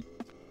iPad.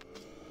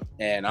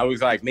 And I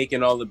was like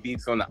making all the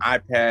beats on the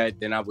iPad.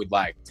 Then I would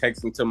like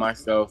text them to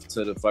myself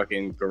to the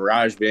fucking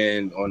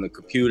GarageBand on the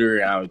computer.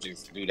 And I would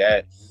just do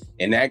that.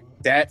 And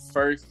that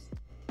first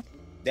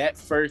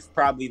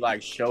probably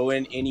like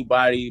showing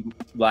anybody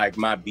like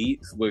my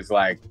beats was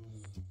like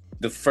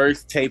the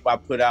first tape I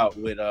put out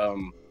with I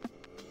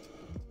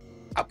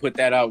put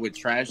that out with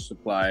Trash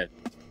Supply.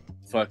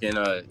 Fucking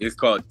it's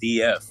called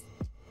DF.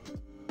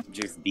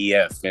 Just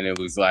DF. And it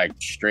was like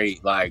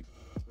straight like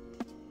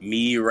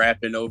me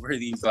rapping over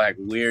these like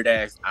weird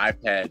ass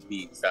iPad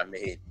beats I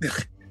made.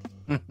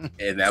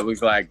 And that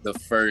was like the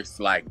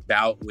first like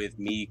bout with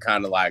me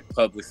kind of like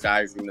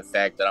publicizing the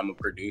fact that I'm a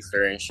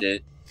producer and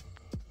shit.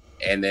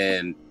 And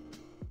then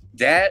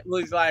that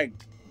was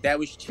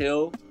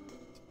chill.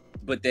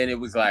 But then it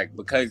was like,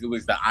 because it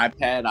was the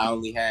iPad, I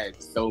only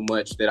had so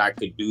much that I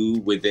could do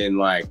within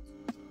like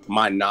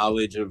my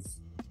knowledge of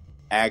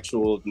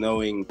actual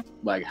knowing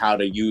like how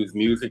to use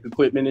music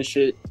equipment and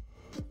shit.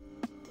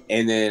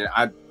 And then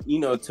I, you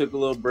know, took a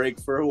little break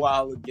for a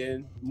while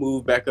again,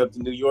 moved back up to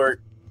New York.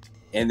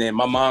 And then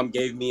my mom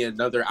gave me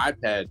another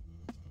iPad.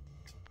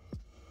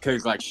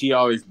 Cause like she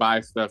always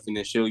buys stuff and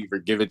then she'll either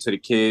give it to the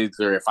kids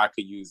or if I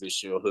could use it,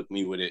 she'll hook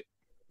me with it.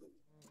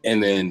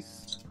 And then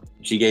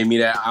she gave me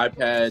that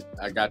iPad.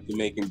 I got to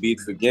making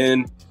beats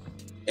again.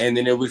 And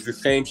then it was the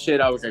same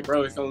shit. I was like,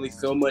 bro, it's only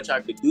so much I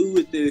could do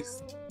with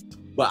this.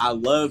 But I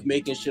love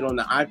making shit on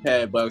the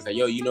iPad. But I was like,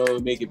 yo, you know what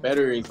would make it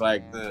better is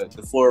like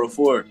the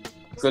 404.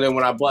 So then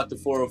when I bought the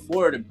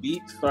 404, the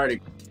beats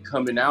started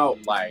coming out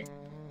like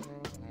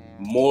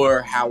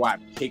more how I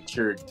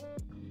pictured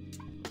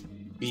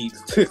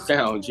beats to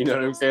sound, you know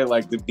what I'm saying?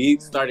 Like the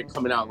beats started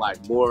coming out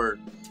like more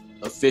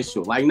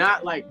official, like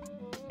not like,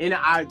 and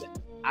I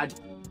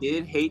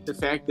did hate the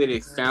fact that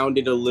it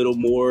sounded a little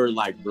more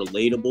like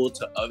relatable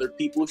to other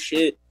people's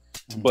shit,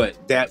 but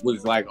that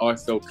was like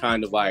also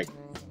kind of like,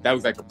 that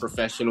was like a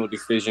professional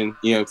decision,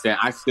 you know what I'm saying?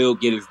 I still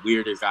get as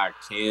weird as I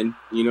can,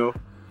 you know,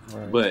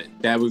 right. But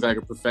that was like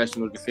a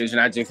professional decision.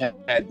 I just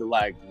had to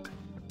like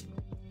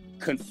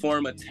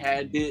conform a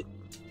tad bit.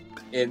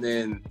 And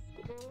then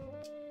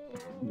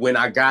when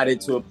I got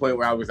it to a point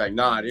where I was like,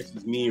 nah, this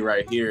is me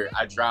right here,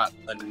 I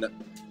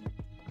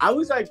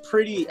was like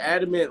pretty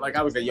adamant. Like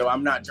I was like, yo,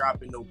 I'm not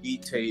dropping no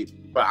beat tape,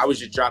 but I was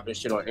just dropping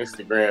shit on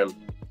Instagram.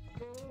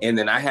 And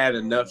then I had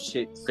enough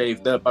shit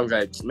saved up. I was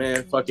like,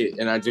 man, fuck it.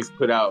 And I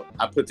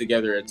put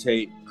together a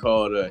tape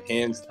called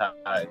Hands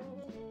Tied.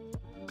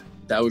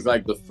 That was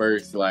like the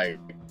first like,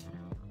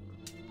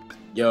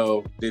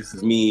 yo, this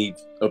is me,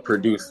 a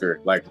producer.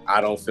 Like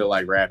I don't feel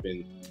like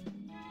rapping,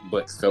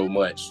 but so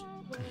much.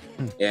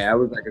 Yeah, that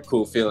was like a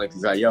cool feeling.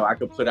 Cause like, yo, I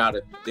could put out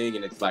a thing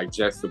and it's like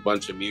just a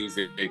bunch of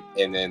music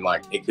and then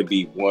like it could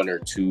be 1 or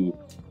 2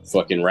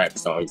 fucking rap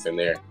songs in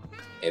there.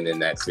 And then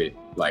that's it.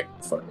 Like,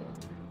 fuck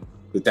it.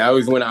 But that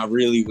was when I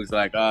really was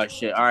like, oh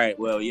shit, all right,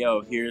 well,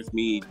 yo, here's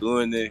me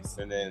doing this.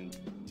 And then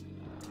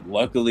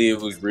luckily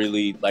it was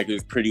really like, it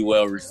was pretty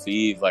well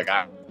received. Like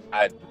I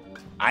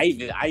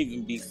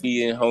even be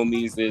seeing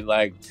homies that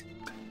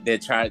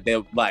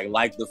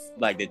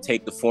they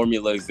take the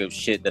formulas of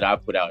shit that I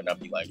put out and I'll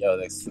be like, yo,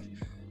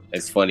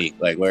 that's funny.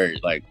 Like where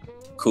like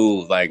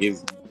cool. Like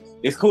it's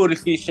cool to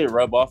see shit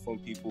rub off on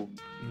people.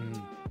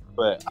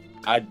 But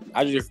I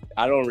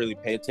don't really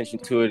pay attention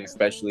to it,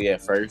 especially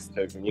at first,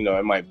 because you know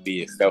it might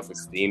be a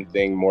self-esteem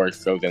thing more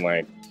so than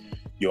like,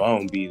 yo, I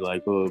don't be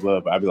like blah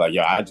blah. But I'd be like,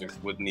 yo, I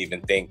just wouldn't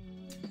even think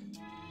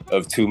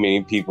of too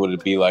many people to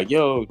be like,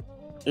 yo,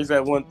 here's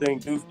that one thing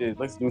Deuce did,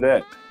 let's do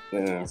that.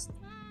 And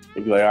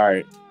they'd be like, all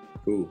right,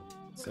 cool.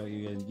 So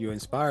you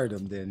inspired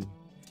them then?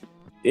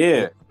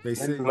 Yeah, they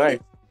say nice.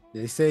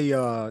 They say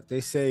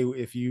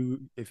if you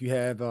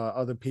have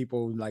other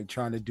people like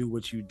trying to do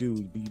what you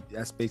do,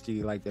 that's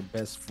basically like the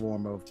best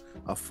form of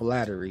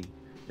flattery.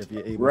 If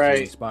you're able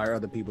to inspire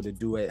other people to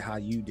do it how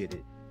you did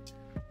it.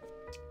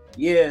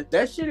 Yeah,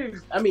 that shit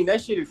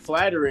is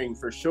flattering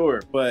for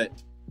sure.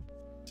 But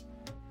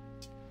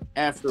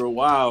after a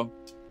while,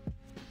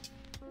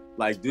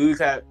 like dudes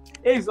have,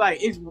 it's like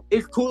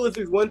it's cool if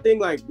it's one thing,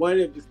 like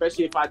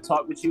especially if I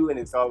talk with you and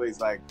it's always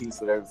like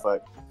peace, whatever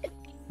fuck.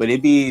 But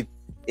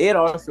it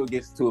also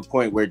gets to a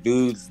point where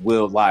dudes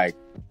will like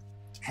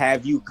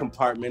have you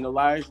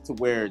compartmentalized to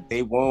where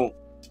they won't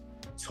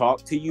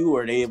talk to you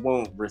or they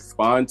won't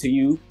respond to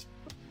you,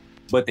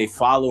 but they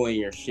following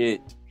your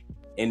shit.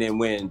 And then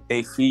when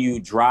they see you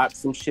drop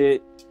some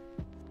shit,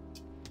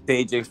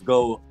 they just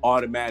go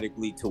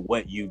automatically to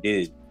what you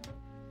did.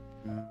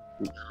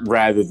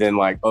 Rather than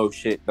like, oh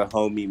shit, the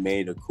homie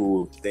made a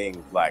cool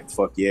thing. Like,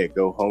 fuck yeah,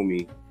 go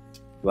homie.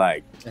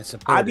 Like, That's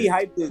I be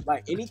hyped to,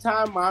 like,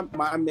 anytime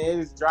my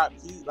man's drop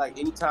heat, like,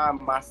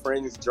 anytime my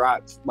friends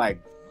drop,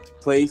 like,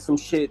 play some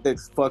shit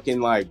that's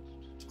fucking, like,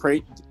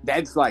 crazy,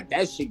 that's, like,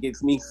 that shit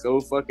gets me so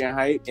fucking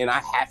hyped, and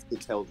I have to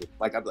tell them.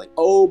 Like, I'm like,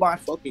 oh my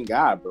fucking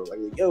God, bro. Like,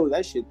 yo,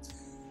 that shit,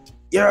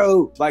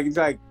 yo, like, it's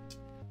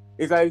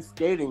like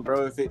skating,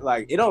 bro. If it,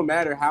 like, it don't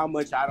matter how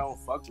much I don't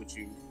fuck with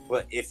you,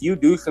 but if you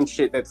do some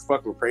shit that's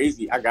fucking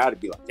crazy, I gotta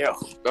be like, yo,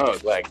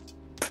 dog, like,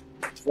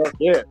 fuck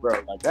yeah,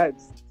 bro. Like,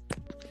 that's,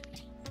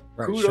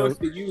 right, kudos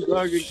to you,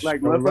 dog.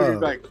 Like,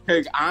 motherfuckers, like,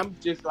 cause I'm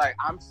just like,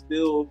 I'm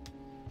still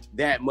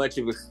that much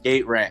of a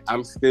skate rat.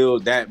 I'm still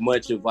that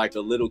much of like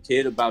a little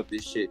kid about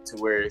this shit, to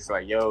where it's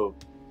like, yo,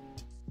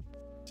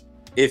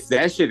 if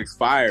that shit is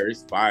fire,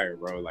 it's fire,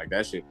 bro. Like,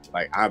 that shit,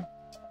 like,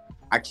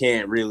 I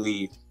can't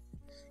really,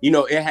 you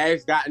know, it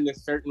has gotten a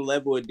certain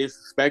level of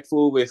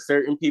disrespectful with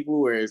certain people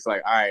where it's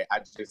like, all right, I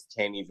just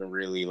can't even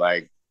really,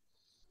 like,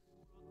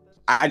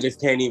 I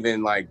just can't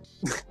even, like,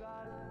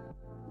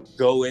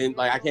 go in,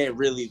 like, I can't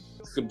really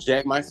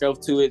subject myself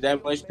to it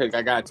that much because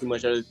I got too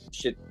much other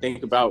shit to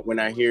think about when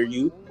I hear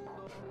you.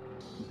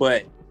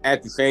 But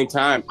at the same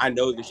time, I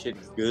know the shit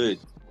is good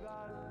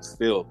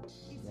still.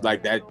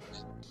 Like, that,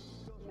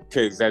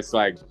 because that's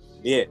like,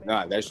 yeah,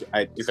 nah, that's,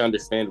 it's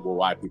understandable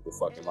why people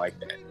fucking like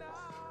that.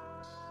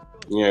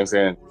 You know what I'm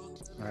saying?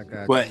 I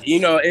got but you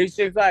know, it's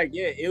just like,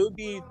 yeah, it'd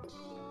be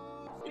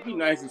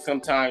nice if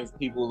sometimes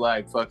people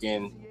like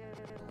fucking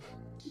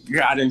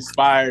got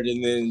inspired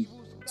and then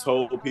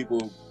told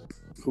people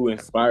who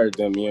inspired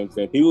them. You know what I'm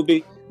saying? People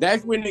be,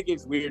 that's when it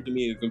gets weird to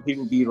me, is when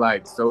people be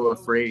like so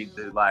afraid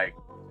to like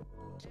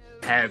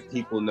have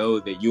people know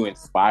that you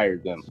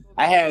inspired them.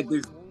 I had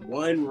this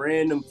one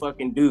random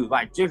fucking dude,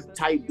 like just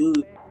type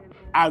dude,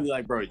 I'd be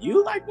like, bro,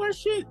 you like my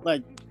shit?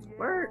 Like,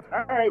 word,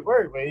 all right,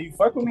 word, man. You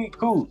fuck with me,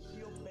 cool.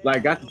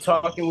 Like, got to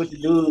talking with the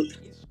dude,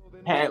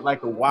 had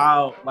like a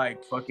wild,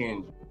 like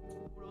fucking,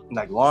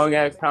 like long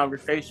ass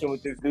conversation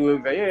with this dude. He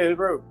was like, yeah,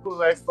 bro,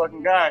 cool ass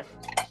fucking guy.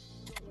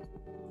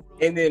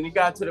 And then it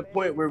got to the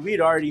point where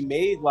we'd already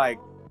made like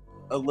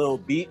a little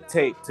beat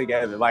tape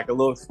together, like a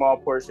little small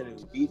portion of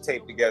the beat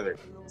tape together.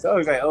 So I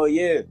was like, oh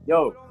yeah,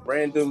 yo,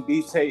 random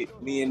beat tape,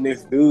 me and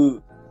this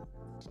dude.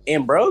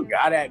 And bro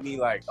got at me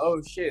like, oh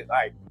shit,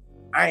 like,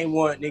 I ain't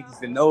want niggas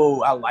to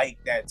know I like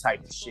that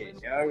type of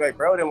shit. And I was like,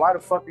 bro, then why the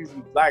fuck is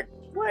you like,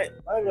 what?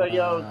 I was like,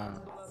 yo,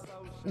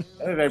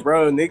 I was like,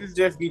 bro, niggas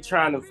just be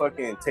trying to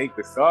fucking take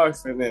the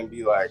sauce and then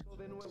be like,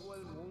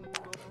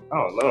 I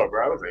don't know,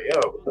 bro. I was like,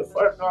 yo, what the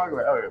fuck, dog?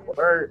 Like, oh,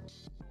 word.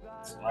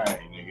 All right,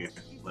 nigga.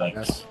 Like,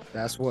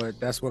 that's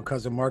what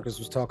cousin Marcus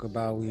was talking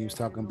about when he was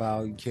talking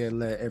about you can't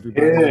let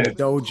everybody in the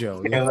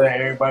dojo. Can't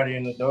let everybody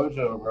in the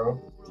dojo, bro.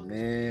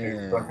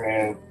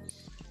 Man,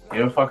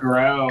 he'll fuck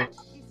around.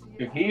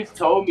 If he's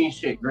told me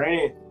shit,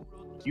 granted,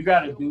 you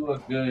gotta do a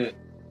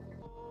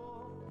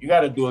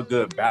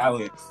good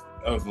balance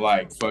of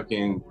like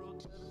fucking,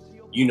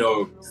 you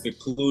know,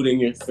 secluding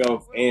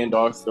yourself and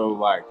also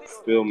like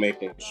still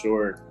making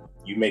sure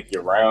you make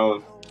your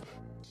rounds.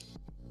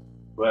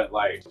 But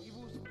like,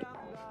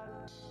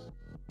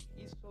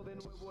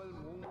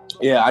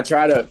 yeah, I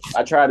try to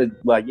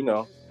like, you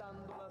know,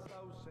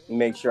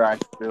 make sure I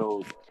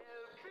still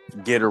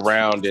get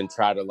around and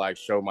try to like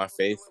show my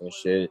face and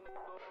shit.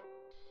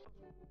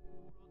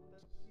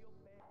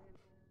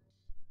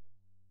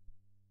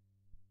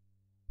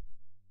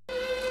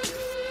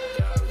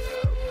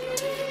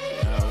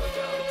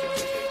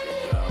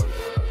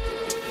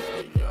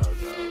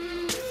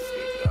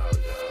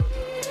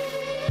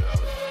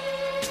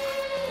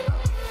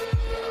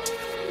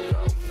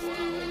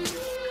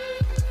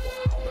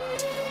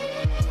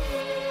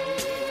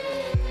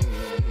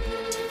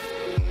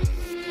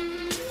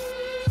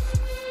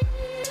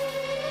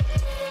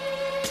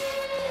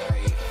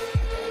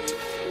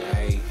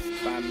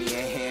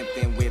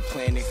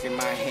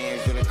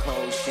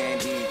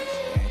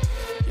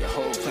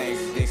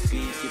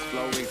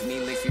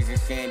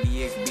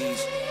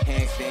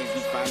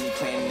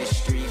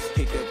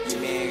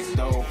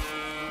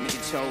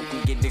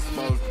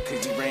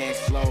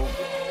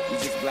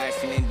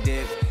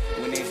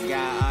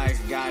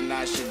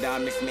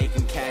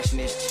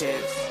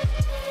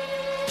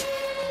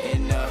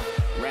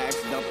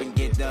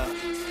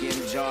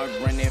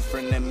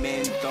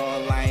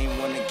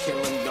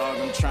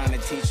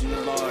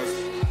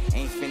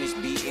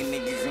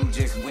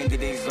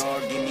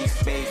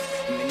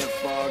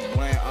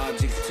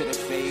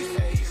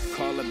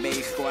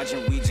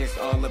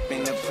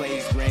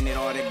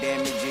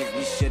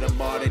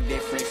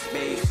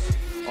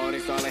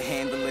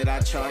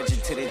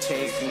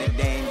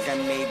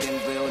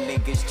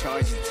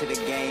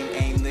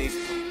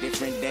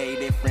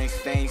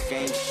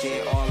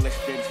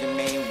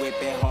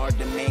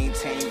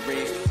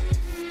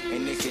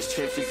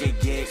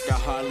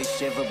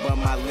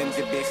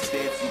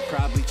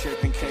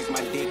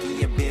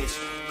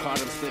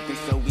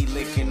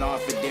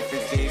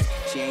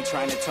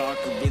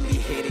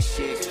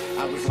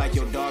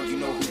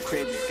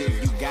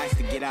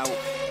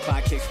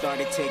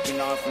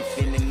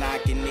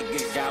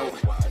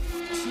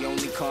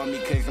 call me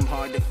cause I'm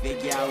hard to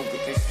figure out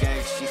with the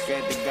sex. She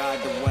said to God,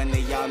 the one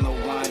that y'all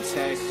know want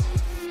test.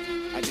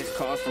 I just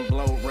caused some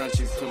blow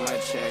wrenches to my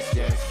chest,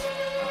 yes.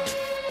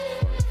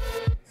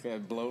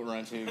 Said blow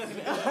wrenches.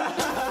 Dude,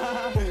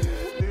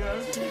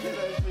 I'm speaking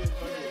that shit.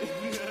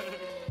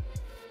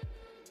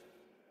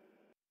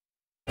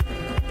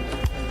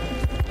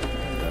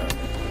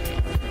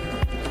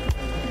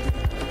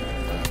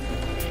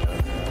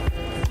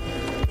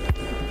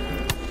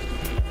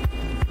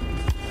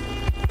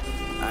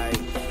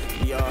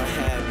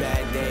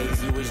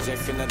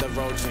 Just another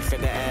roach into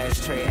the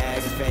ashtray,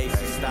 ass face.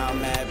 Style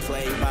mad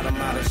play, bottom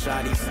out of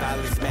shoddy,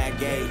 stylist mad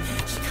gay.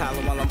 She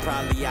callin' while I'm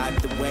probably out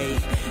the way.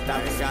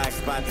 Doctor's eye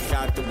spot is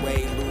out the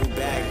way. Lube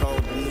back,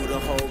 old knew the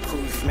whole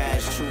crew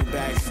smash. True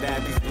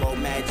backstabbies, blow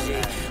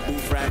magic.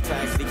 Booth rap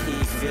plastic,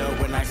 he still.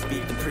 When I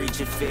speak, the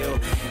preacher feel.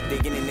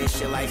 Digging in this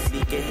shit like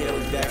Sneaker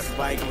Hills. That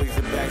spike was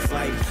the best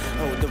life.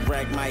 Hold the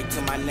wreck mic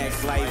to my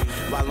next life.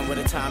 While I'm with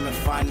a time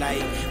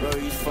infinite. Roll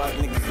these fuck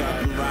niggas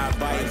up and ride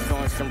bikes.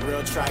 On some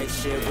real trite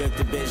shit with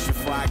the bitch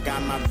before I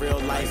got my real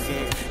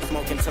license.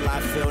 Smoking till I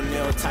feel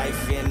Neil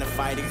Tyson. The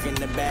fight is in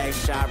the bag,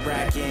 shot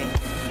racking.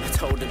 I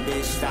told the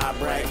bitch stop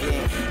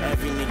bragging.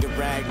 Every nigga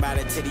rag by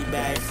the titty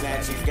bag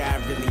snatches.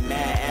 Got really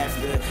mad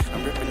after.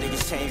 I'm ripping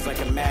niggas chains like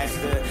a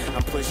master.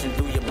 I'm pushing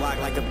through your block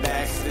like a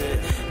bastard.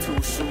 2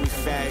 shoes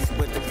fast,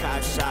 but the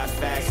cop shot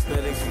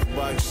faster. This is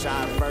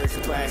buckshot,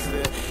 first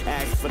plaster.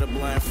 Ask for the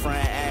blunt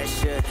front,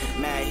 Asher.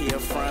 Mad here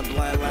front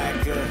blunt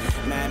lacquer.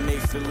 Mad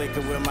mix the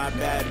liquor with my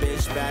bad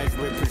bitch. Bags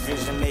with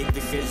precision, make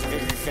decisions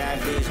as a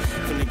savage.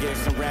 Finna get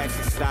some racks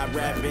and stop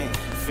rapping.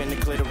 Finna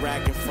clear the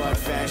rack and fuck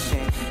fashion.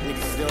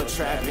 Niggas still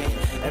trapping.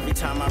 Every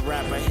time I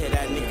rap, I hear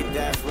that nigga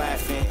death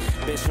laughing.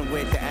 Bitchin'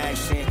 with the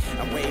action.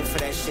 I'm waiting for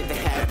that shit to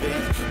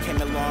happen.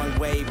 Came a long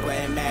way,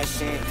 but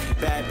mashing.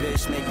 Bad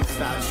bitch making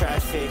stop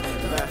traffic.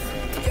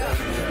 Left.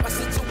 Yeah, my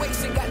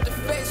situation got the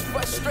feds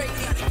frustrated.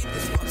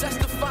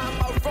 Justifying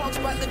my wrongs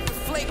by living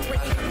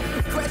flagrant.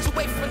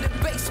 Graduate from the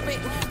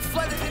basement,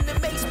 flooded in the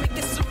basement,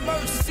 get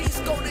submerged. Seas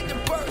go to the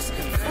burst.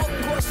 Full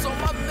course on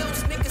my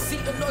mills, niggas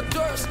eating hors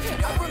d'oeuvres.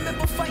 I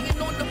remember fighting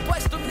on the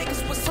bus, them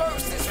niggas was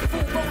hearses.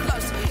 Food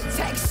roll-ups,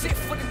 tax shit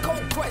for the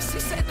cold crush. He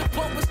said the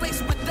blunt was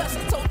laced with dust.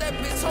 I told that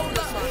bitch, hold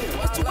up.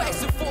 What you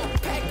asking for?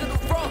 Pack of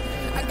the raw.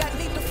 I got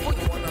neither for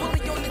you.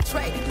 Bully on the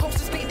track,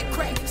 posters lean the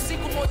crack.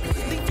 Single on you,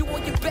 leave you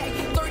on your back.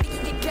 30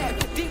 in your cab,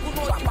 deagle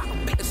on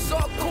you. It's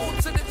all cool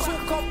till the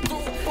truth come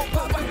through.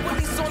 Pop my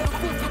willies on the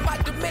roof with my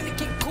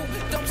Dominican cool.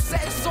 Dump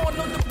sass on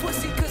the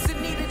pussy cause it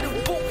needed a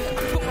boot.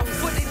 I put my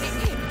foot in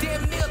it,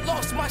 damn near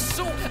lost my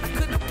shoe. I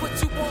could've put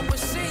you on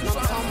machine,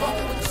 trying to fuck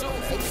with you.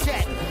 Hey,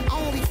 check, I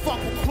only fuck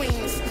with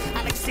queens.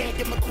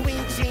 Alexander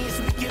McQueen jeans,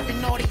 we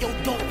giving audio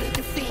dope.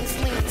 The fiends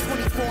lean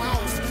 24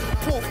 ounce.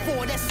 Pull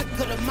 4, that's a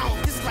good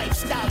amount. This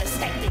lifestyle is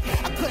hectic.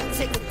 I couldn't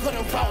take a good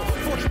road.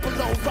 40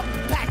 below,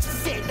 rubber patches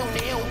sitting on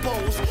the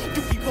elbows.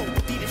 Doofy rope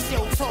with the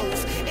shell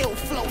toes. Ill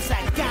flows,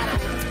 I got 'em.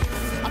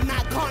 I'm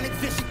not chronic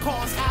vision,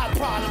 cause eye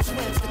problems.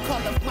 Rims the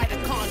color of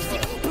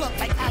mitochondria. Blood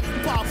like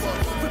Alibaba.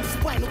 Rip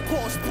spinal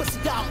cords, pussy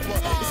aqua.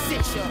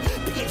 Essential.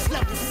 pH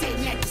level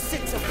sitting at the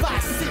center.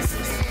 5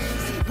 senses.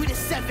 We the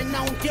 7,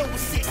 I don't deal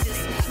with 6s.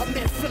 I'm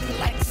in Philly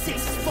like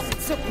 6s. Fucking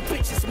simple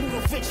bitches,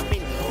 move to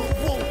Richmond.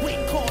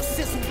 Warwick, call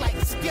sizzle like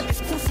skillets.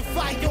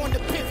 Crucify on the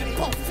pivot.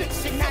 Pulp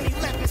Fiction,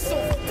 9/11,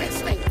 silver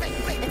piston.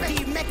 And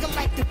DMecca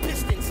like the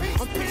Pistons.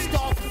 I'm pissed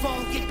off if I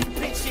don't get the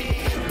picture.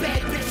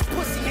 Bad bitch,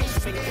 pussy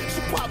henchman.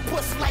 She pop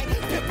pussy like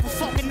pimples.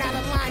 Talking out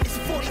of line, it's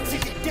 40 to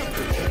the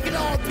dimple. It could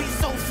all be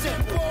so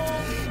simple.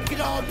 It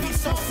could all be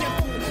so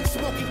simple.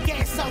 Smoking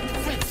gas out the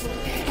rental.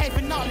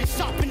 Having all this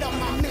sharpen up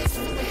my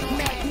mental.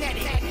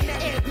 Magnetic.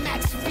 Air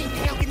Max feet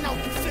hanging out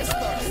the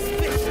fista.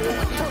 Bitch,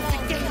 doing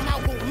perfect game, I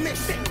won't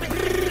miss it.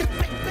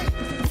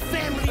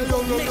 Family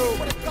won't miss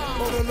it.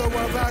 On the low,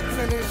 I rock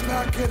finish,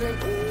 not kidding.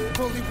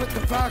 Bully with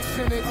the box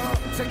in it.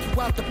 Take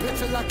you out the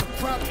picture like a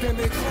cropped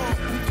image.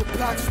 Leave the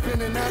block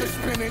spinning out of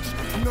spinach.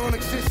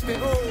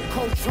 Non-existent.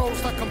 Coach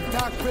Rose like I'm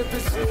Doc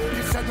Rivers.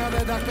 You said now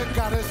that I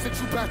got us, sit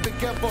you back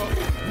together.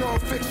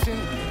 Non-fiction,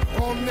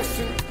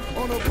 omniscient.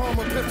 On a palm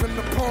of pippin'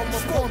 the palm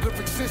of forms of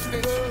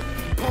existence.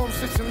 Palm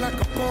sitting like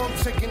a bomb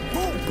ticking.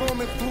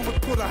 Bombing through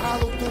it, put a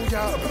hollow through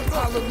ya.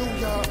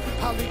 Hallelujah.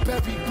 Holly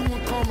Berry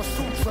doing Kama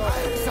Sutra.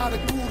 Side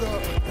of Buddha.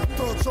 My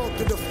thoughts off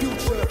to the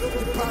future.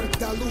 The product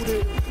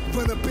diluted.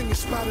 Run up in your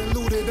spot and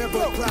looted.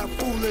 Ever apply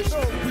foolish.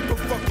 We put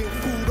fucking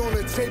food on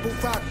the table.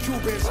 5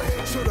 Cubans.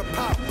 Should the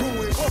pop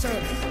ruins.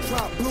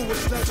 Drop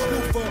bluish. Let's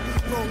Lufa.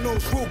 Long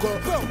nose Ruger.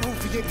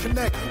 Peruvian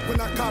connect. When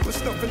I cop a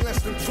stuff in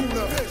less than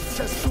tuna.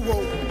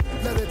 Tetsuo.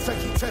 Let it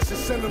take you test and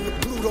send them to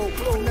Pluto.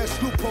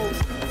 Finesse loopholes.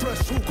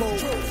 Fresh Hugo.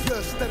 Yeah,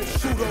 aesthetic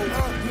pseudo.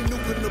 Me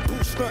new in the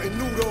boost, nothing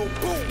new though.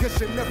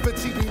 Guess it never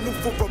TV new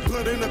for a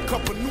blood and a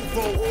cup of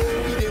nouveau.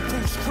 Eating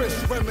Bruce Chris,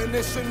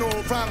 reminiscing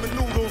on ramen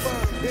noodles.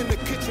 In the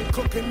kitchen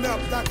cooking up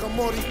like a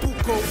Marty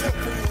Bucco.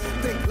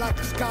 Think like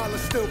a scholar,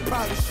 still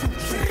probably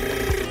shoot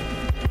you.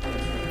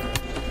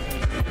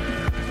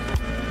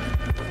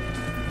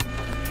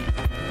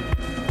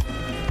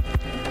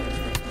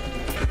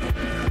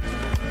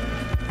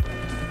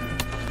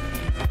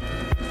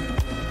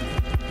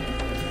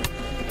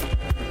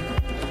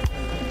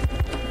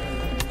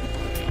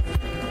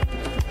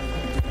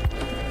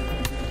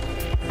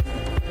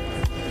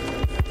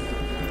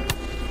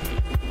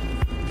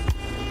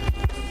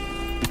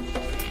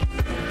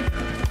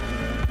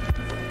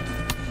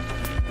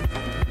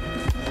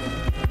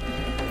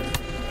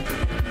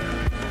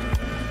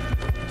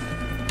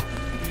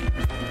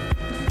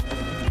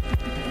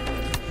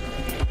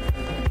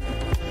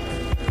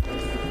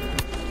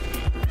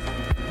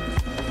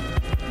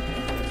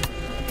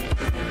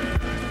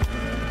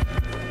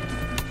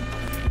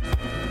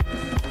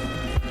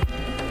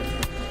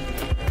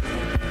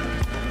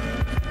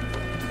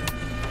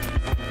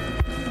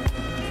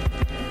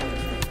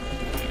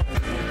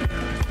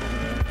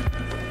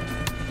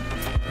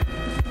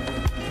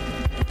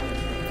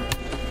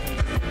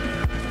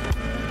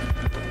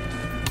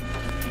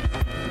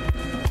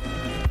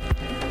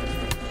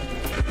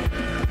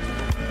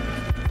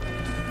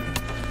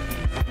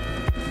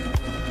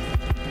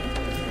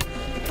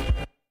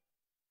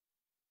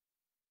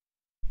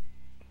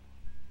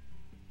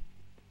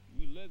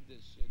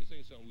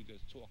 ain't something we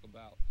just talk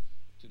about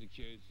to the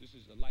kids. This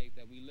is a life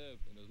that we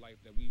live and a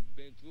life that we've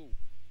been through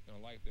and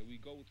a life that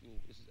we go through.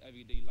 This is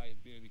everyday life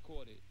being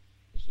recorded.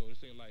 And so this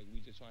ain't like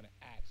we just trying to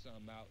act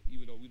something out,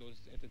 even though we know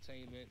this is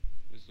entertainment.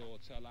 This is all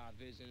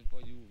television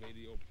for you,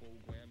 radio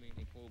programming,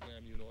 they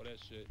program you and all that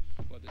shit.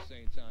 But at the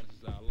same time,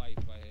 this is our life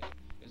right here.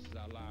 This is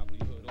our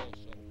livelihood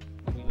also.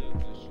 We live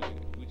this shit.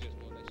 We just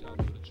want to let y'all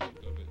know the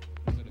truth of it.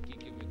 Instead of keep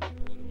giving all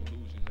them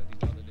illusions that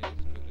these other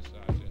niggas put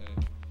inside your head.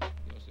 You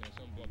know what I'm saying?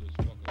 Some brothers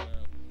fuck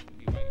around and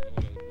be writing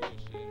all that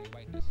bullshit and they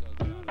write themselves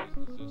out of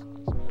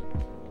existence, man.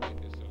 They write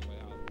themselves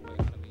out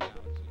of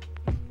reality.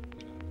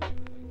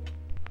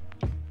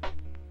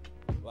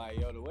 Like,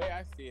 yo, the way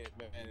I see it,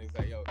 man, is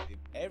like, yo, if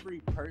every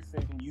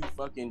person you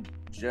fucking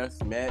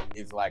just met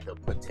is like a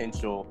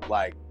potential,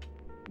 like,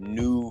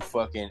 new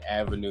fucking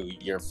avenue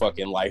your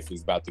fucking life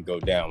is about to go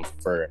down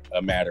for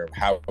a matter of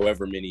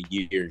however many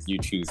years you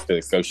choose to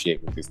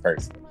associate with this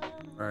person.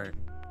 Right.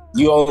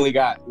 You only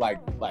got, like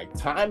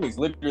time is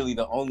literally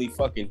the only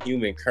fucking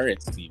human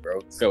currency, bro.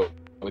 So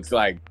it's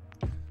like,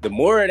 the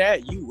more of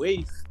that you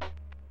waste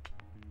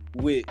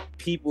with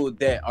people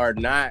that are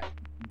not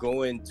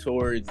going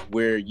towards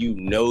where you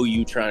know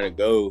you trying to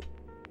go,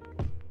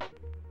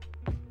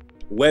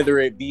 whether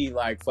it be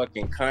like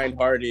fucking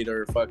kind-hearted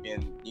or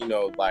fucking, you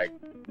know, like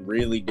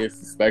really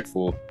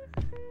disrespectful,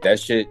 that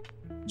shit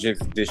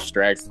just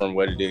distracts from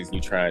what it is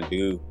you trying to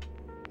do.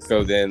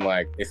 So then,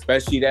 like,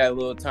 especially that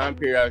little time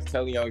period I was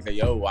telling you, I was like,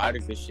 yo, why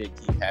does this shit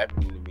keep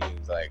happening to me? It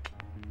was like,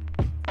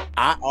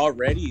 I've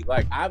already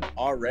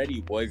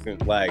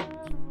wasn't like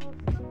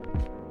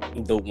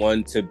the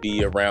one to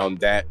be around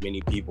that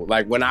many people.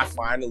 Like, when I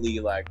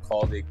finally like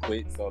called it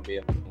quits on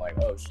being like,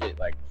 oh shit,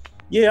 like,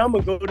 yeah, I'm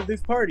gonna go to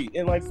this party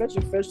and like such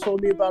and such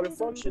told me about a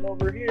function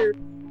over here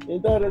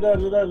and da da da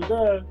da da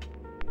da.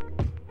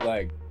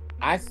 Like,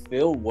 I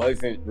still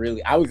wasn't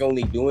really, I was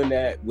only doing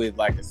that with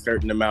like a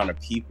certain amount of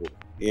people.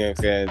 You know what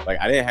I'm saying? Like,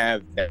 I didn't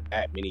have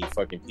that many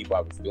fucking people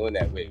I was doing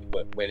that with,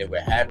 but when it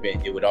would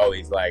happen, it would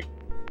always like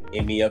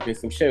end me up in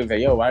some shit. It was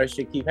like, yo, why does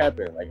shit keep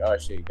happening? Like, oh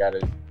shit, you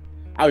gotta,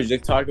 I was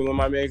just talking with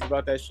my mates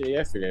about that shit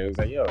yesterday. It was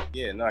like, yo,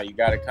 yeah, no, you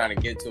gotta kind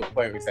of get to a point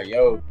where it's like,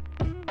 yo,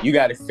 you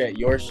gotta set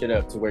your shit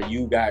up to where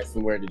you got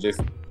somewhere to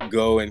just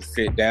go and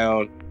sit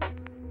down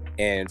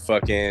and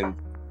fucking,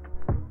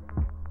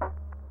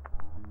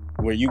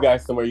 where you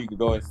got somewhere you could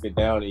go and sit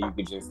down and you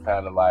could just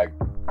kind of like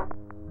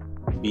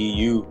be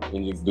you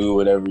and just do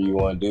whatever you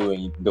want to do.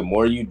 And the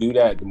more you do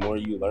that, the more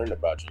you learn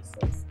about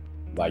yourself.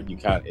 Like, you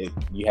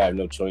have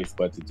no choice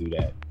but to do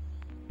that.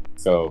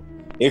 So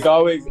it's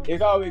always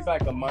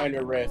like a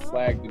minor red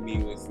flag to me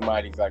when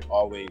somebody's like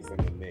always in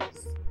the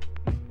mix.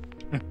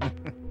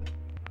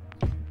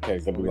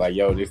 Because I'll be like,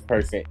 yo, this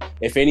person,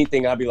 if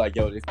anything, I'll be like,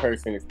 yo, this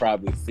person has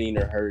probably seen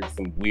or heard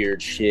some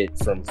weird shit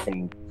from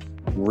some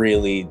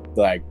really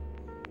like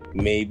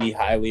maybe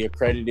highly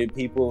accredited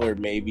people or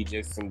maybe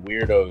just some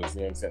weirdos.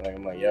 You know what I'm saying? Like,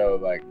 I'm like, yo,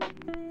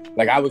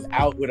 like I was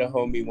out with a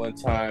homie one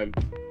time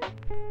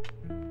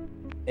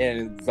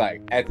and it's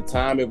like, at the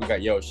time it was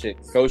like, yo,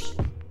 shit,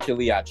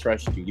 socially I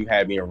trust you. You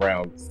had me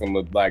around some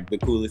of like the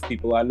coolest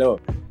people I know.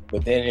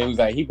 But then it was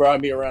like, he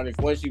brought me around this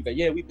one. She was like,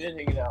 yeah, we've been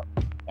hanging out.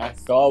 I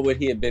saw what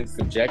he had been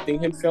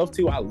subjecting himself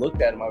to. I looked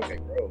at him. I was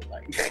like, bro,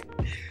 like,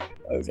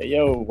 I was like,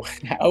 yo,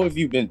 how have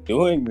you been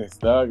doing this,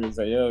 dog? I was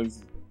like, yo,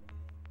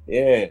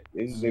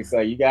 it's just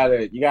like, you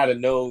gotta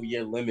know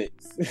your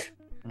limits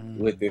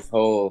with this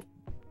whole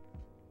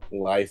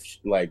life.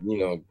 Like, you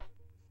know,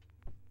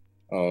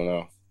 I don't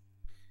know.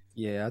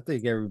 Yeah, I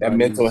think everybody. That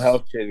mental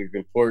health shit is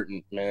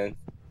important, man.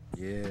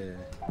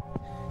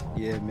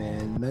 Yeah,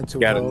 man. Mental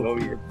you gotta health, know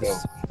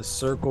yourself. The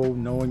circle,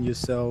 knowing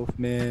yourself,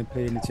 man.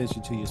 Paying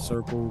attention to your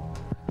circle.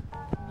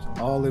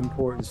 All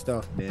important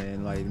stuff,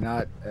 man. Like,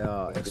 not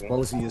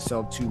exposing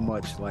yourself too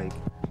much. Like,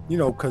 you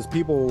know, because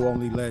people will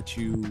only let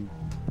you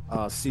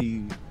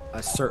see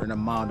a certain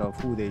amount of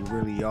who they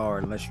really are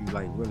unless you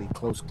like really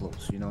close.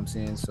 You know what I'm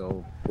saying?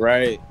 So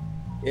right.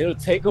 It'll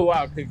take a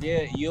while because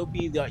you'll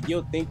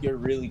think you're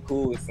really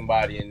cool with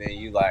somebody and then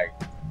you like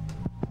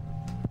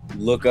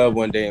look up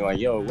one day and like,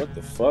 yo, what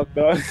the fuck,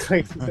 dog?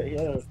 Like,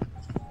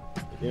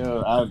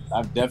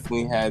 I've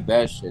definitely had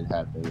that shit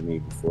happen to me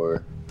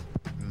before,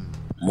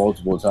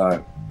 multiple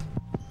times.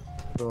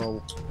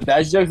 So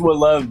that's just what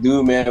love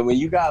do, man. When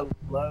you got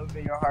love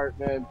in your heart,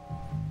 man,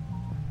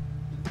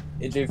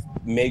 it just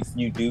makes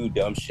you do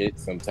dumb shit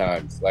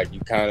sometimes. Like, you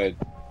kind of,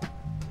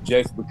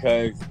 just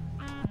because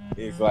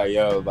it's like,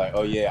 yo, like,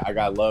 oh yeah, I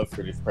got love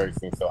for this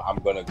person, so I'm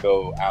gonna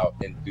go out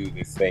and do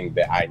this thing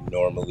that I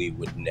normally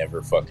would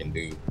never fucking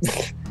do.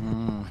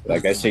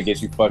 Like, that shit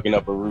gets you fucking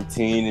up a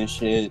routine and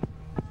shit.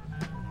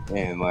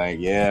 And like,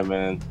 yeah,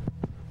 man.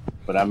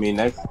 But I mean,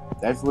 that's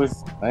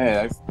what's,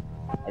 man,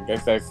 I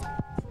guess that's,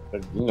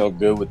 you know,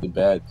 good with the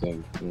bad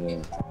thing.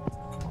 Yeah.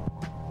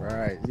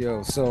 Right.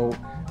 Yo, so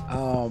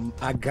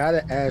I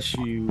gotta ask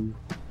you,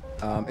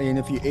 and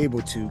if you're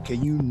able to,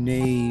 can you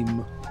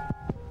name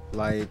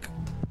like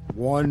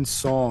one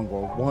song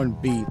or one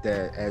beat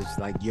that as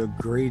like your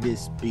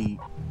greatest beat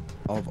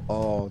of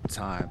all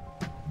time?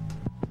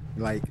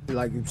 Like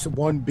it's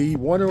one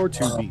or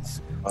two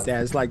beats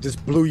that's like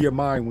just blew your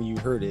mind when you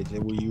heard it,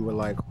 and where you were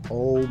like,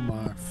 "Oh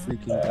my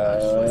freaking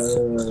gosh!"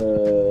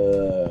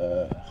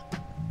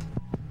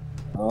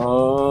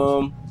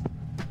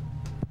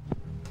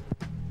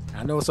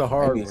 I know it's a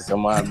hard one.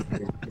 Somebody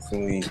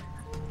recently,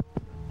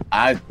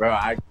 I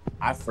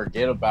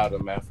forget about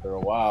them after a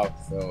while.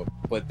 So,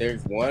 but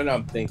there's one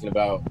I'm thinking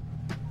about.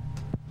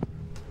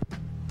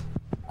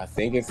 I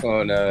think it's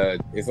on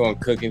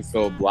Cooking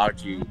Soul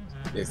Blocked You.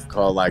 It's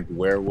called like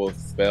Werewolf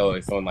Spell.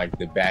 It's on like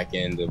the back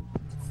end of,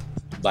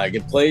 like,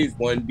 it plays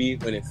one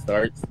beat when it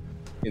starts,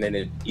 and then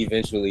it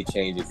eventually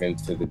changes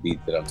into the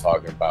beat that I'm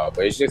talking about.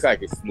 But it's just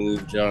like a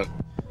smooth jump.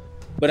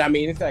 But I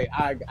mean, it's like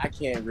I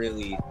can't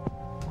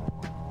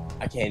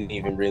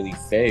even really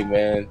say,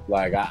 man.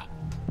 Like I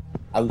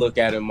look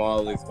at them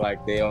all as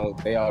like they all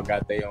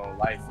got their own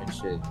life and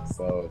shit.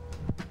 So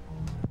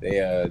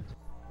they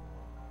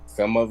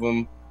some of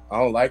them I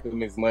don't like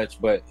them as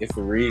much, but it's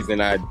the reason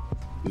I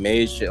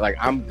made shit. Like,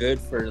 I'm good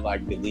for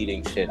like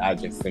deleting shit I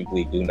just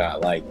simply do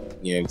not like.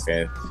 You know what I'm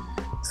saying?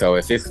 So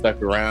if it's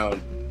stuck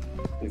around,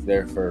 it's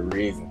there for a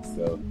reason.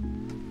 So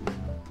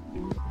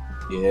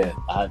yeah,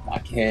 I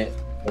can't.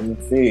 Let me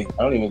see.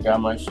 I don't even got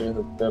my shit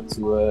hooked up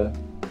to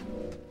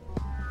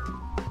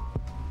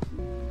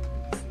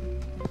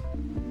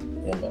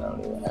yeah, man, I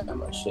don't even have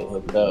my shit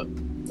hooked up.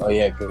 Oh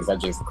yeah, because I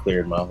just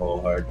cleared my whole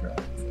hard drive.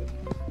 So.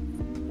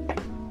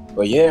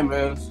 But yeah,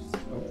 man, okay.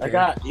 I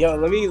got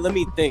let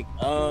me think.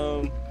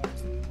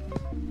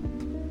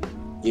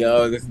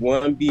 This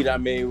one beat I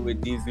made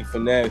with DZ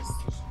Finesse.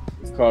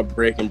 It's called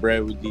Breaking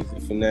Bread with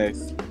DZ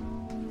Finesse.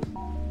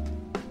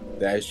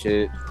 That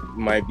shit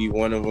might be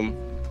one of them.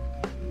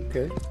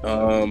 Okay.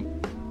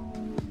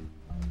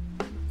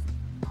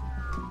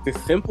 The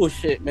simple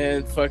shit,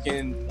 man.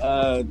 Fucking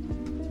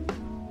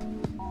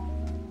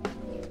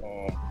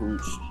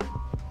Hooch.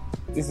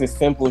 This is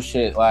simple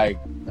shit. Like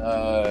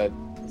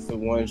it's the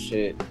one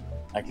shit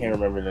I can't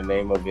remember the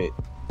name of it.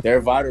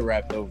 They're vital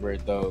rapped over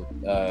it though.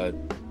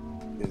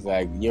 It's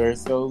like, you're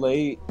so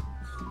late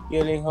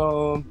getting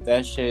home.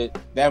 That shit.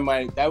 That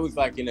was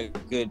like in a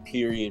good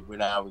period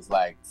when I was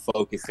like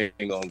focusing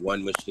on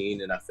one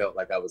machine and I felt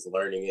like I was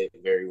learning it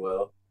very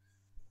well.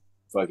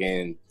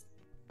 Fucking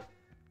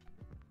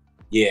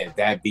yeah,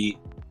 that beat.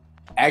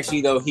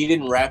 Actually though, he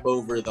didn't rap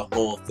over the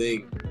whole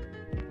thing.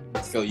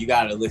 So you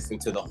gotta listen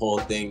to the whole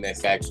thing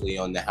that's actually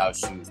on the House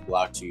Shoes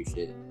Blocked You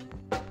shit.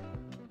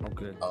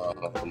 Okay.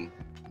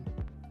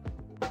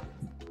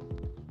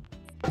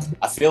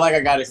 I feel like I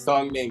got a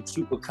song named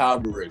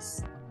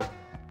Chupacabras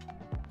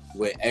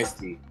with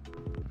Emcee,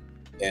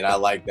 and I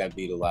like that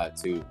beat a lot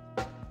too.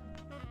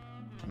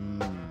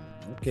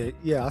 Okay,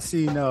 yeah, I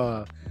don't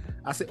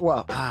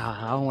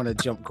want to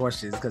jump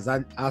questions because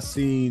I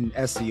seen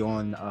Emcee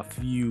on a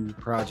few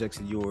projects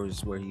of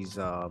yours where he's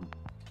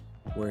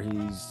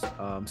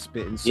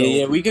spitting. So,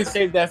 yeah, we can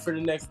save that for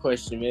the next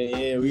question, man.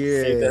 Can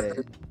save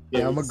that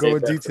yeah, I'm gonna go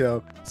in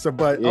detail. So,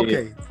 but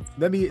okay,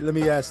 let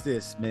me ask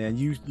this, man.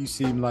 You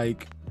seem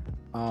like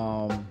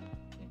you're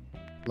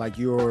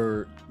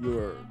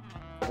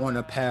on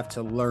a path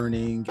to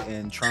learning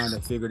and trying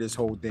to figure this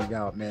whole thing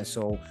out, man.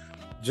 So,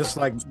 just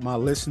like my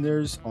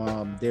listeners,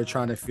 they're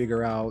trying to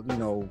figure out, you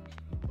know,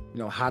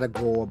 how to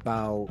go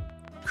about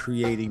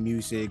creating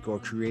music or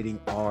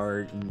creating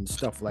art and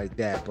stuff like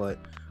that. But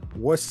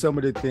what's some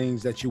of the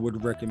things that you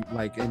would recommend,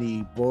 like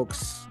any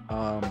books,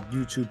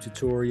 YouTube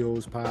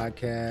tutorials,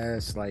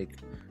 podcasts, like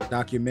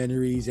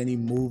documentaries, any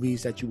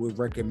movies that you would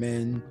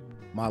recommend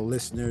my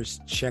listeners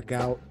check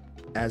out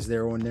as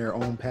they're on their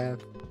own path?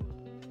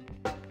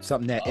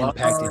 Something that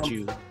impacted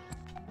you.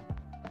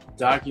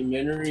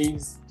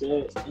 Documentaries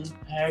that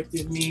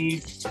impacted me.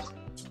 Stop.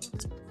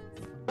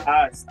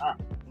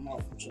 Come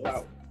on, chill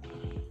out.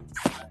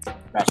 I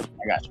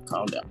got you.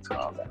 Calm down.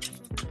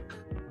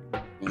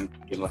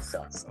 Get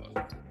myself some.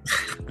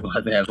 I'm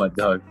about to have my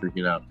dog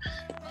freaking out.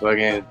 So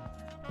again,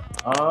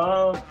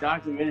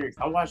 documentaries.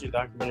 I'm watching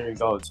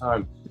documentaries all the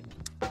time.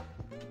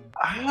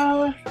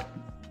 I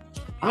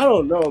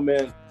don't know,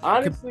 man.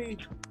 Honestly,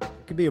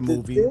 it could be a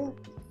movie.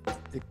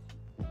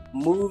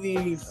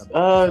 Movies.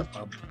 I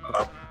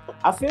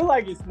feel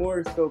like it's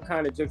more so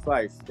kind of just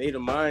like state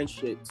of mind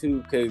shit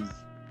too, because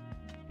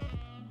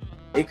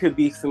it could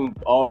be some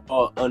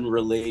all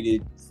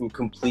unrelated, some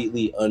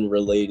completely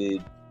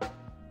unrelated.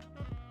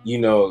 You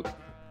know,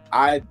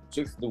 I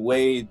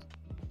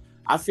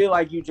feel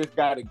like you just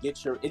gotta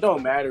get it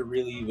don't matter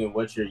really even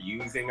what you're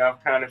using,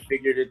 I've kind of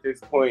figured at this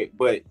point,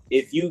 but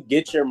if you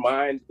get your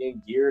mind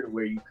in gear to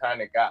where you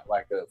kind of got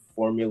like a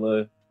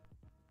formula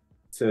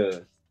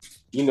to,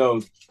 you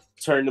know,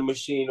 turn the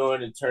machine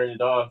on and turn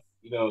it off,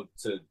 you know,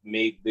 to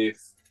make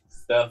this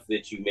stuff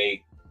that you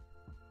make,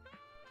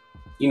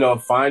 you know,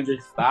 find your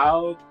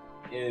style.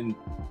 And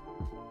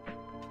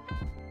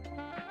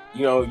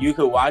you know, you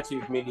could watch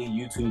as many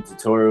YouTube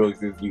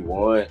tutorials as you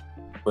want,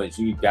 but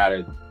you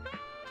gotta.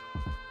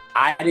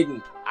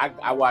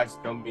 I watched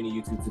so many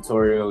YouTube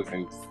tutorials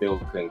and still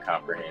couldn't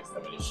comprehend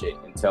some of the shit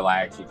until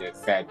I actually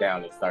just sat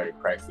down and started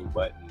pressing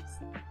buttons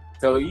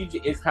So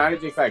it's kind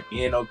of just like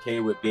being okay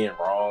with being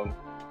wrong,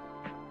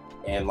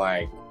 and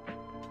like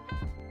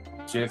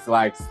just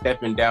like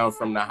stepping down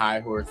from the high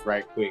horse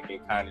right quick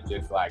and kind of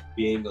just like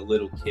being a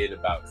little kid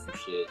about some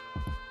shit.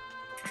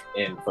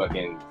 And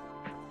fucking,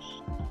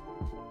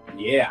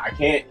 yeah, I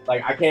can't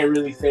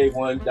really say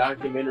one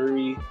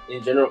documentary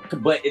in general,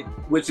 but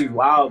which is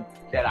wild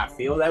that I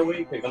feel that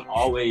way, because I'm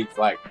always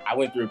like, I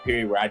went through a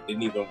period where I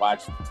didn't even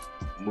watch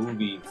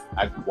movies.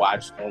 I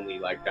watched only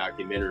like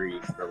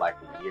documentaries for like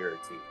a year or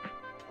two.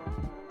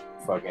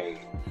 Fucking,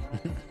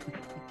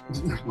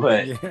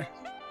 but yeah.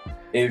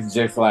 It's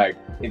just like,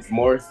 it's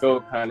more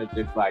so kind of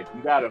just like,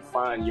 you gotta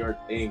find your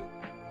thing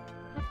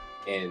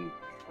and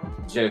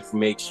just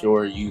make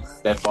sure you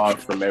step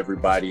off from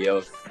everybody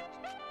else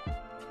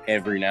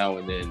every now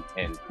and then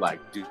and like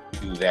do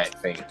that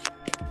thing.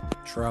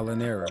 Trial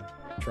and error.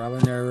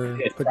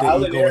 Yeah, put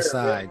the ego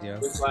aside. Yeah.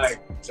 Just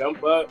like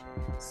jump up,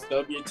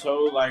 stub your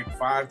toe like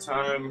 5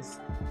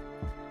 times,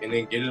 and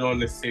then get it on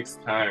the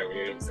 6th time. You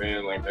know what I'm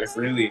saying? Like, that's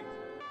really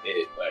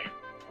it. Like,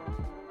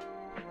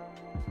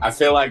 I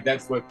feel like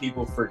that's what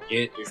people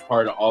forget is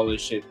part of all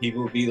this shit.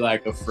 People be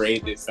like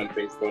afraid that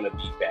something's gonna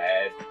be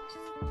bad,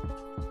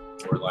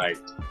 or like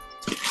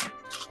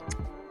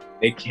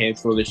they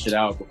cancel the shit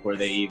out before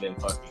they even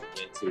fucking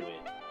get to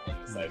it. And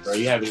it's like, bro,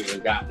 you haven't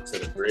even gotten to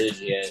the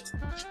bridge yet.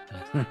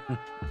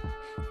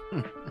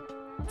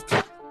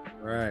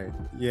 Right.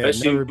 Yeah.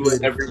 Especially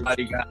when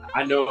everybody got.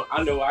 I know.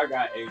 I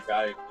got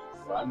anxiety.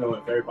 So I know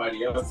if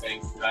everybody else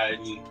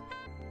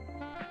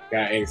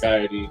got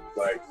anxiety,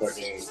 like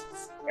fucking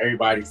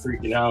everybody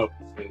freaking out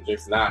and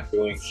just not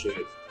doing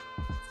shit.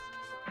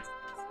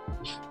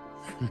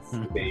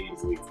 They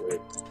easily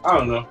quit. I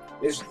don't know.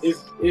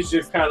 It's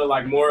just kind of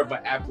like more of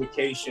an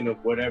application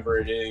of whatever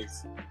it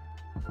is.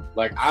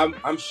 Like I'm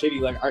shitty.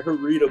 Like I could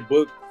read a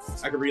book.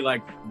 I could read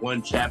like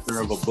one chapter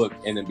of a book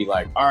and then be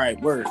like, all right,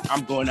 word,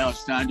 I'm going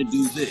outside to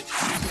do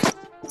this.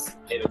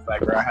 And it's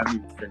like, bro, I haven't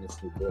even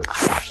finished the book. But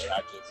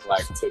I just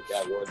like took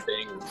that one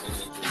thing and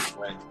then just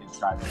went and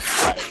tried to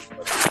apply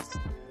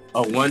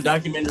it. One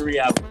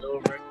documentary I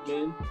will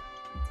recommend.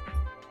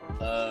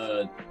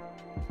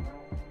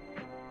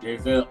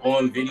 There's an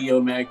On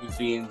Video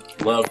magazine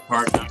Love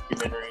Park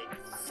documentary.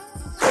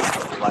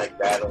 I like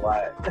that a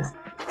lot.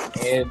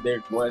 And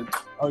there's one,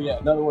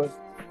 another one.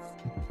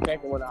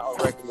 Second one I'll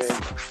recommend.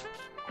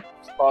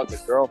 It's called The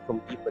Girl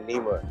from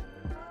Ipanema.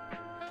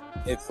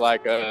 It's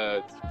like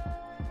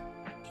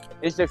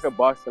it's just a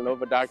Bossa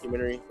Nova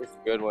documentary. It's a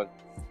good one.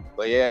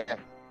 But yeah,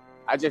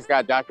 I just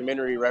got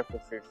documentary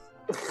references.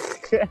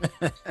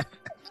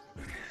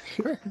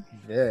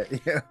 Yeah.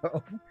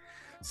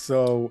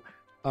 So,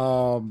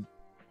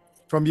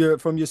 from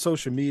your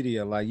social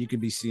media, like you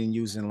could be seen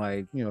using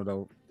like, you know,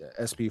 the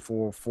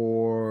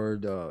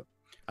SP404,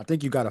 I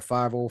think you got a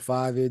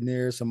 505 in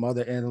there, some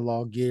other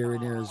analog gear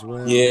in there as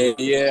well.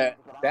 Yeah.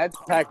 That's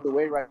packed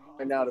away right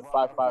now, the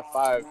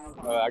 555.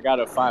 I got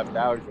a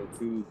 5000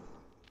 too.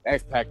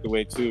 That's packed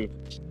away too.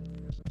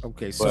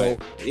 Okay, so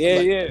but,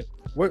 yeah.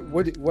 What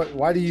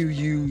why do you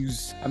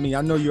use, I mean,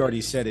 I know you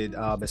already said it,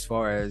 as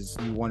far as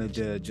you wanted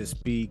to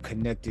just be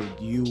connected,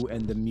 you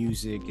and the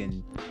music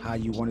and how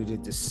you wanted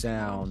it to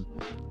sound.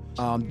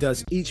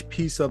 Does each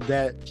piece of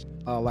that,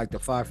 like the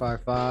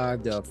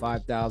 555, the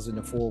 5000,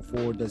 the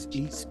 404, does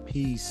each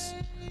piece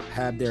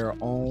have their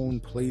own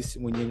place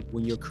when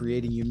you're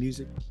creating your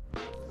music?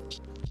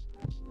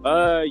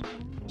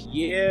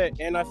 Yeah,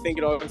 and I think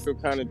it also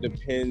kind of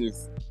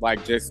depends,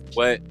 like just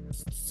what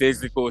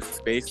physical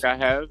space I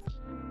have.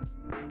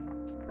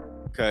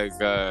 Cause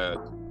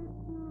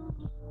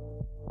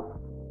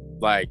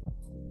like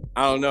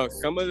I don't know,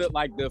 some of the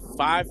like the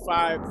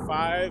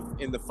 555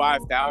 and the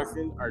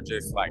 5000 are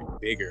just like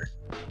bigger.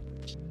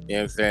 You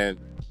know what I'm saying?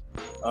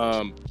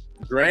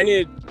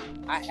 Granted,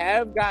 I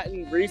have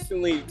gotten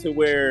recently to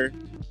where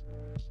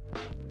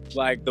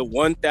like the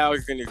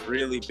 1000 has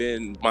really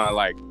been my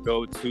like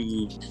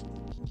go-to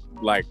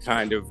like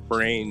kind of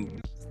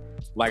brain.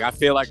 Like I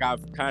feel like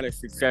I've kind of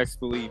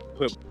successfully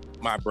put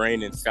my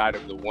brain inside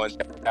of the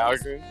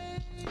 1000.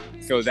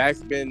 So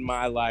that's been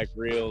my like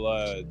real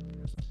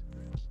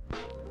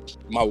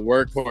my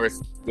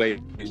workhorse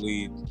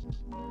lately.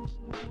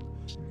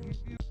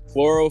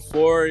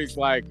 404 is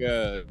like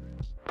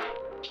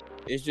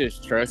it's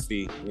just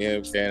trusty, you know what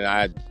I'm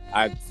saying?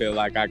 I feel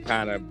like I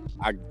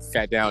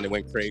sat down and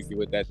went crazy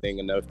with that thing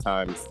enough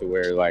times to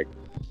where like,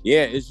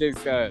 yeah, it's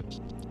just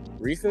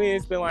recently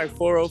it's been like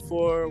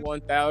 404,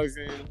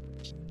 1000.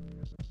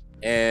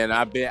 And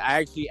I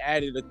actually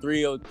added a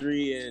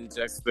 303 in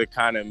just to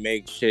kind of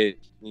make shit,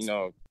 you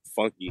know,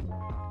 funky.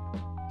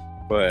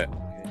 But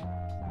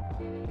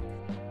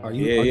are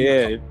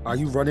you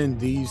running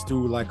these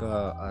through like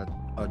a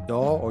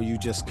DAW, or you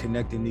just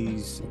connecting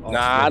these?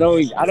 Nah, I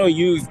don't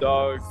use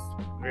DAWs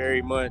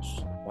very much.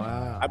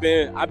 Wow. I've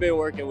been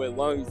working with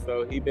Lungs,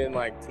 so he been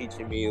like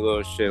teaching me a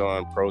little shit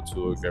on Pro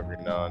Tools every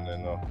now and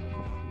then.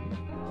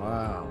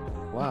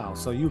 Wow.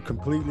 So you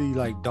completely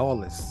like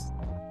DAWless?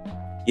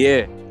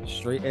 Yeah.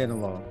 Straight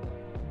analog.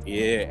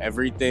 Yeah,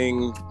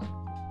 everything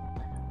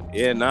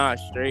Yeah, nah,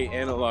 straight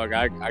analog.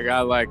 I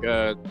got like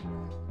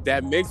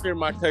that mixer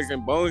my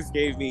cousin Bones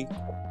gave me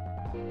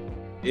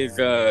is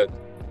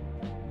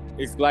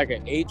it's like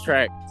an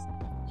 8-track,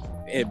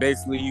 and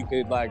basically you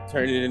could like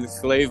turn it into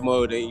slave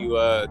mode, and you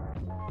it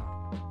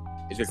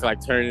just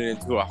like turn it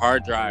into a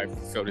hard drive,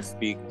 so to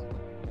speak.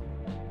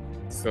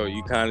 So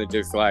you kind of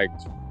just like,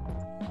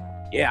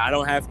 yeah, I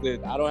don't have to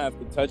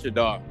touch a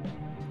DAW.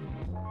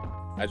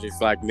 I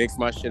just like mix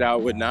my shit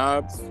out with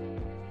knobs,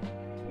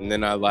 and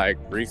then I like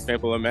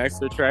resample a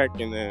master track,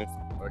 and then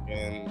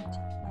fucking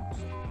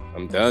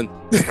I'm done.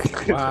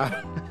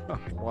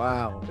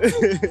 Wow.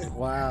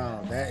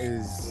 Wow. That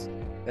is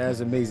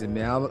amazing,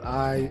 man.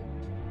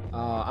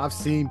 I've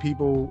seen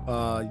people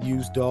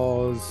use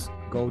DAWs,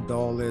 go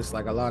DAWless.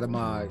 Like a lot of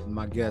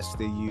my guests,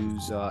 they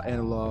use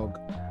analog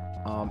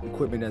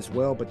equipment as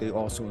well, but they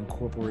also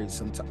incorporate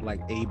some like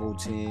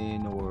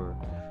Ableton or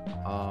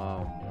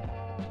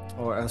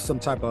some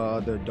type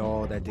of other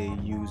DAW that they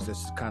use to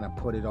kind of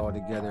put it all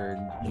together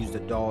and use the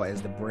DAW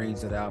as the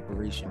brains of the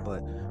operation. But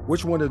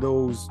which one of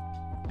those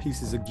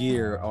pieces of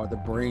gear are the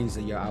brains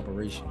of your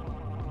operation?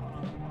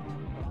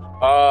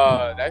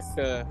 That's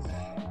that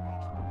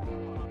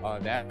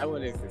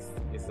one is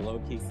it's a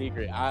low-key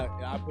secret.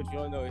 I'll put you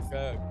on though. It's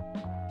the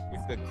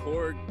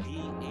Korg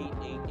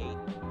D888.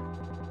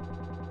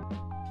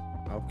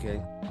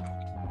 Okay.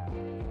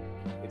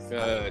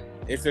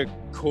 It's a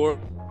Korg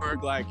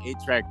like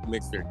 8-track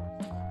mixer.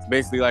 It's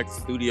basically like a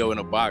studio in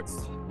a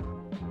box.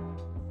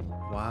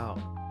 Wow.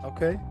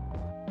 Okay.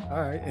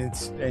 All right. And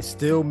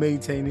still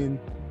maintaining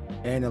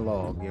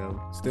analog, yo.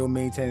 Still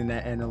maintaining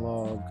that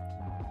analog.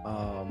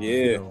 Yeah.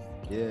 You know,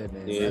 yeah,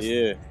 man.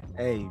 Yeah.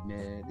 Hey,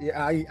 man.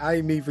 Yeah, I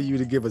ain't mean for you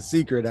to give a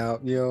secret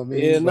out. You know what I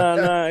mean? Yeah,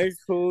 nah.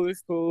 It's cool.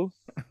 It's cool.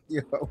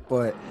 You know,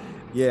 but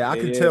yeah, I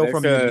can tell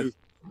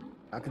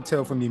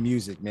from your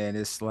music, man.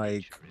 It's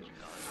like,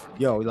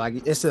 yo,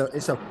 like it's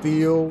a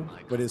feel,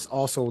 but it's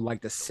also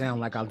like the sound.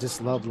 Like I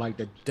just love like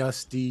the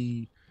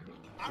dusty,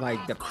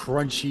 like the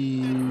crunchy,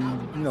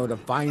 you know, the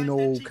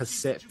vinyl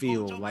cassette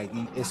feel. Like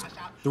it's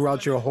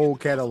throughout your whole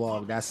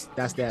catalog. That's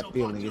that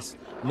feeling. It's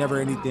never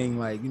anything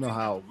like, you know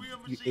how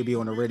it be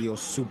on the radio,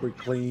 super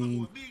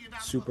clean,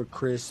 super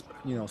crisp,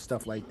 you know,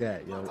 stuff like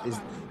that. You know,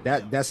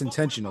 that's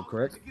intentional,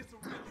 correct?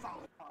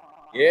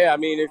 Yeah, I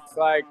mean, it's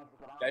like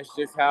that's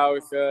just how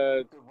it's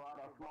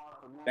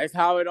that's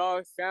how it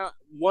all sounds.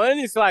 One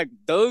is like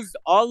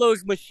all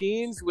those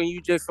machines, when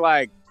you just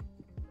like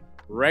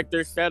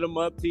Rector set them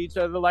up to each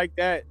other like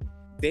that,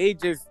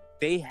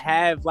 they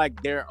have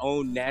like their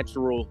own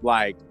natural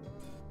like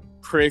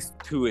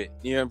crisp to it.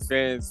 You know what I'm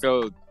saying?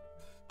 So,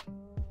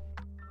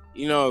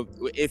 you know,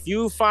 if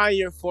you find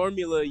your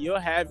formula, you'll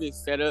have it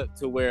set up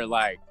to where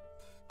like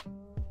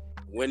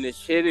when the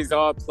shit is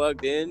all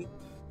plugged in,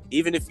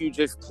 even if you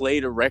just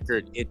play the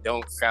record, it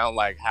don't sound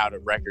like how the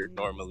record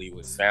normally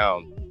would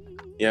sound.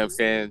 You know what I'm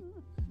saying?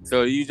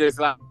 So you just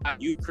like,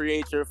 you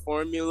create your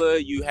formula,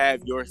 you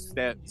have your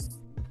steps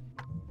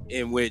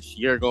in which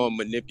you're going to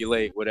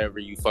manipulate whatever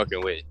you fucking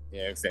with. You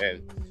know what I'm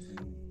saying?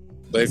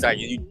 But it's like,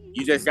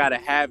 you just got to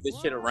have this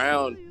shit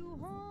around.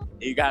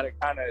 You got to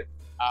kind of,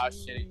 oh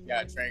shit, you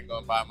got a train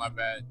going by, my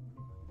bad.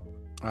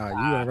 You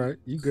all right?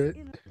 You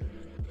good?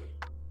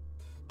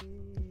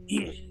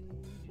 Yeah.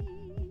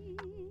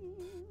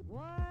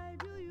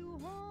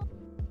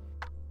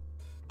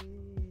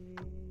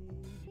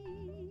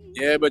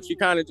 Yeah, but you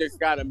kind of just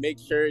got to make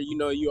sure, you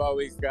know, you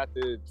always got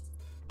the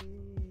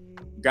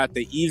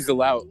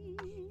easel out.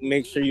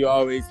 Make sure you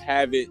always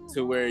have it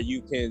to where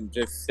you can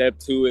just step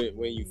to it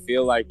when you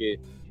feel like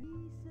it.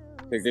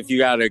 Because if you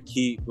got to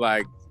keep,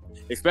 like,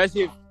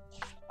 especially if,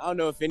 I don't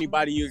know if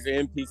anybody uses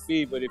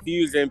MPC, but if you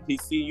use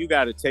MPC, you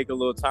got to take a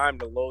little time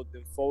to load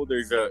the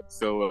folders up.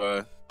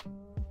 So,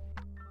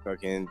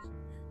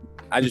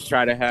 I just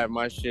try to have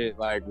my shit,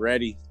 like,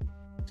 ready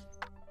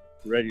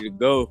to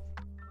go.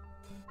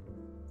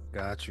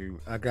 Got you.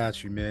 I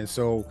got you, man.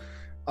 So,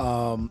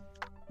 now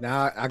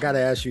I gotta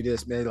ask you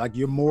this, man. Like,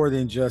 you're more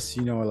than just,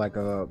 you know, like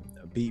a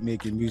beat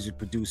making music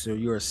producer.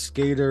 You're a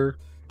skater,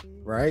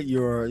 right?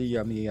 You're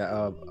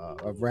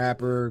a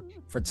rapper,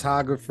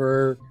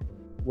 photographer.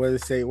 What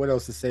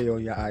else to say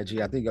on your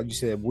IG? I think you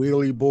said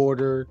wheelie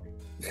boarder.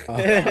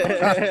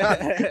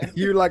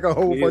 You're like a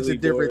whole bunch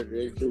of different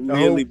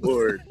wheelie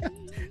board.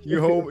 You're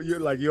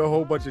a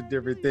whole bunch of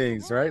different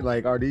things, right?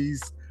 Like, are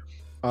these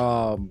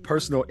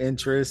personal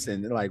interests,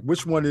 and like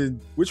which one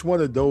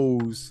of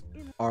those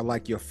are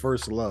like your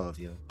first love?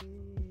 Yeah.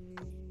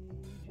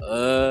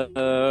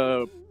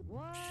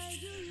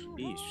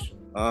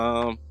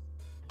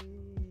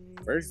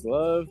 First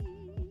love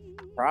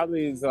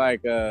probably is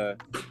like well,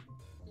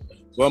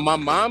 my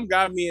mom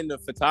got me into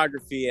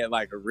photography at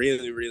like a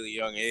really, really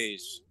young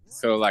age.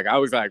 So like I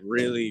was like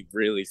really,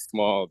 really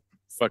small,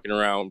 fucking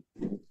around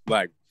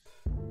like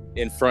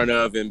in front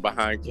of and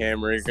behind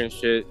cameras and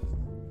shit.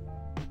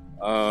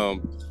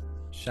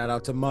 Shout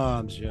out to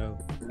moms, yo.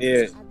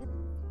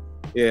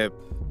 Yeah.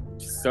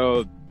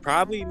 So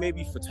probably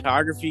maybe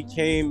photography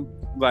came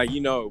like,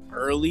 you know,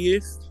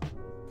 earliest.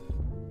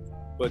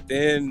 But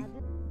then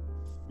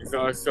It's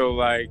also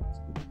like,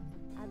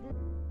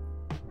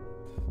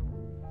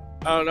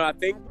 I don't know, I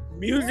think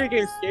music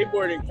and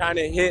skateboarding kind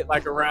of hit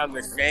like around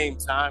the same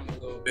time a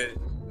little bit.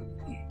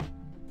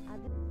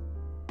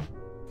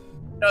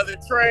 Another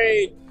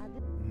train.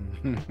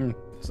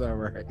 It's all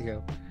right,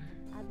 yo.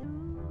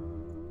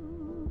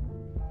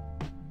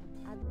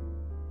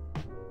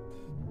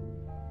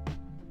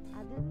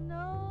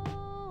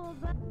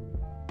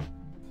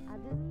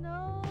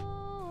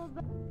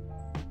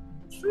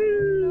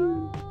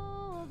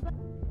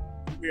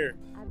 Here.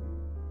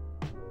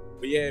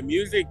 But yeah,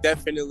 music and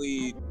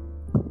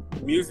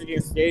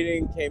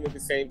skating came at the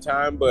same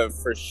time, but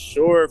for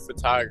sure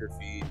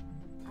photography.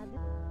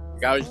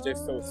 I was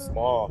just so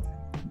small.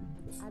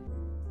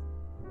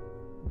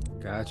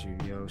 Got you,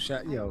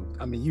 yo.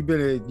 I mean, you've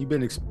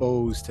been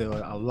exposed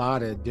to a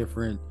lot of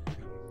different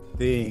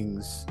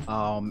things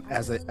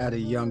at a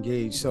young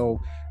age.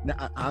 So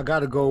now I got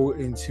to go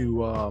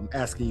into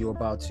asking you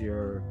about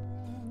your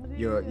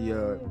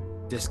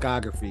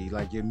discography,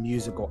 like your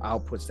musical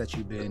outputs that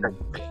you've been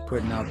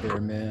putting out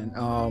there, man.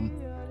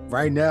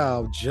 Right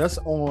now, just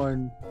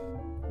on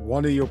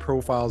one of your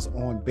profiles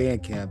on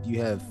Bandcamp,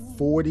 you have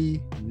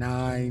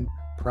 49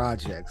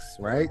 projects,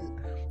 right?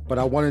 But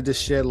I wanted to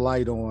shed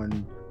light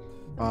on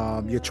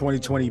your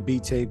 2020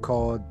 beat tape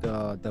called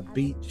the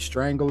Beat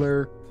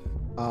Strangler,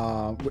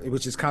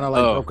 which is kind of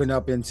like broken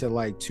up into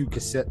like 2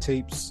 cassette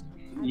tapes.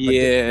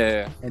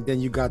 Yeah. And then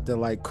you got the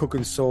like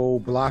Cooking Soul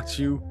Blocked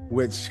You,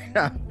 which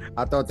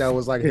I thought that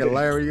was like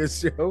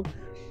hilarious, yo.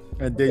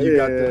 And then you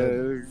got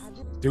the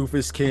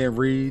DøoFus Can't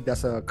Read.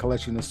 That's a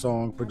collection of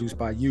songs produced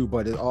by you,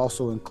 but it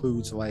also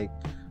includes like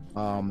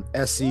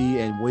Emcee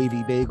and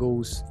Wavy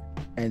Bagels.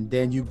 And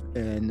then you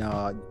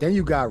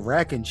got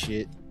Rack and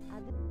Shit,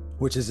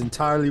 which is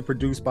entirely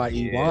produced by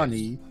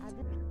Iwani,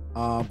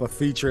 but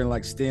featuring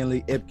like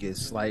Stanley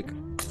Ipkiss. Like,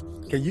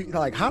 can you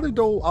like how did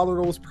all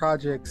of those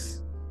projects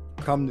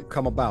come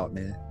about,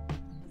 man?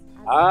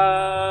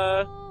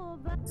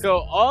 So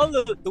all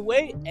of the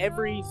way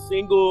every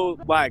single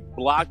like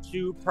Blocked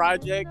You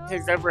project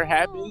has ever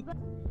happened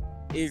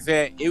is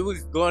that it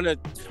was gonna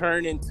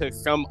turn into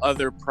some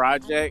other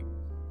project,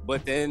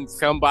 but then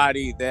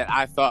somebody that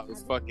I thought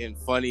was fucking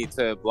funny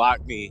to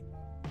blocks me,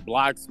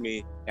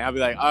 and I'll be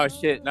like, oh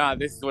shit, nah,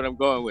 this is what I'm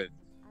going with.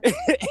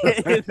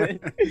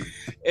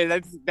 and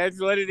that's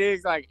what it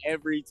is like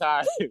every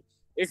time.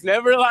 It's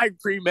never like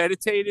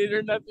premeditated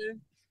or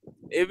nothing.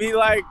 It'd be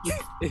like,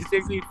 it's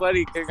just be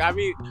funny because I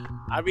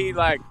mean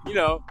like, you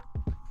know,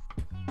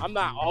 I'm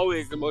not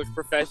always the most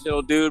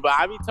professional dude, but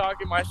I be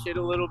talking my shit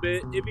a little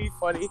bit. It'd be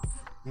funny.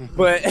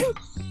 But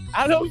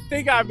I don't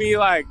think I be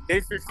like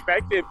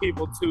disrespecting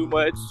people too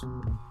much.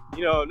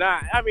 You know,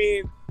 I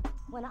mean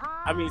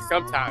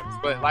sometimes,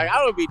 but like I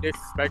don't be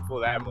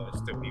disrespectful that much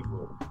to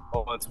people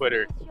on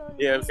Twitter.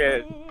 You know what I'm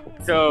saying?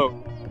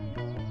 So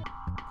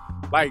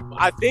like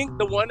I think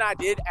the one I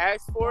did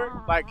ask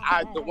for,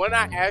 the one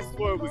I asked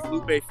for was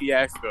Lupe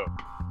Fiasco.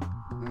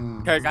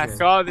 Because I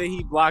saw that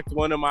he blocked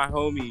one of my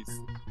homies.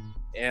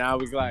 And I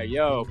was like,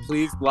 yo,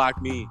 please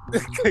block me.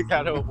 Because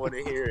I don't want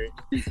to hear it.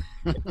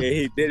 And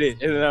he did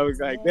it. And then I was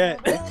like,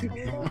 that.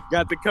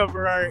 Got the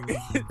cover art.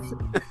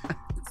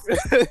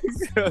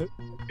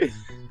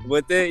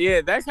 But then,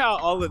 yeah, that's how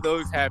all of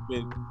those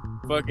happened.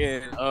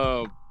 Fucking,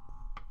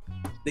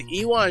 the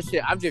Ewan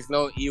shit, I've just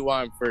known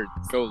Ewan for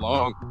so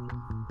long.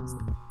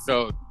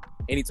 So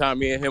anytime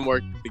me and him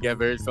work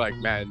together, it's like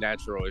mad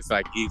natural. It's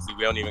like easy.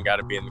 We don't even got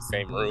to be in the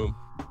same room.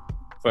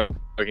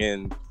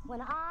 Fucking,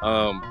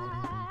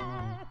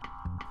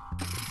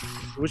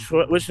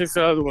 which is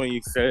the other one you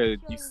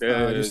said? You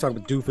said just talking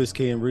about DøoFus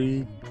Can't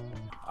Read.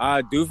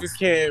 DøoFus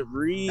Can't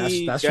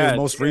Read. That's your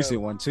most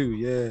recent one too.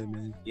 Yeah,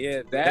 man.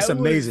 Yeah, that's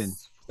amazing.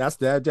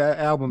 That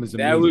album is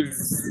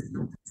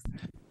amazing.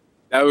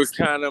 That was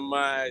kind of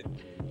my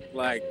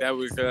that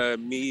was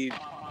me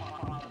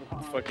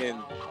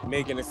fucking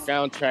making a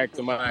soundtrack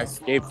to my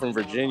escape from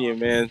Virginia,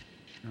 man.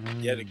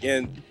 Yet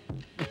again,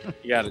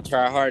 you gotta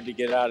try hard to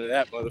get out of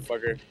that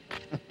motherfucker.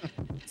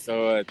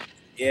 So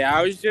yeah,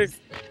 I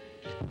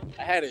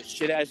had a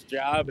shit ass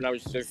job, and I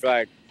was just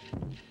like,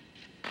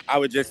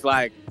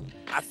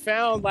 I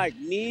found like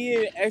me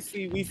and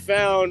Emcee, we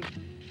found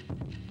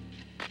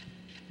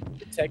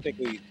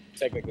technically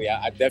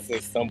I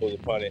definitely stumbled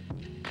upon it,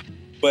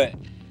 but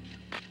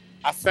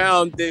I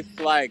found this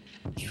like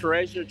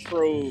treasure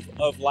trove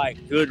of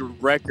like good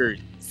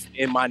records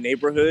in my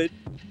neighborhood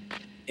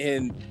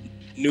in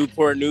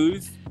Newport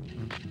News,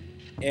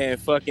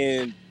 and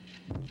fucking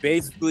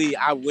basically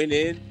I went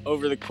in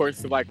over the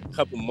course of like a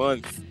couple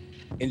months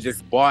and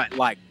just bought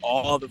like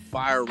all the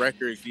fire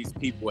records these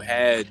people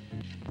had,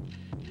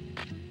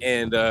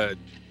 and I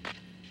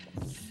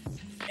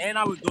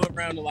would go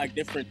around to like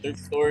different thrift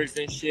stores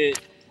and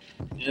shit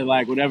and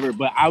like whatever,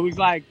 but I was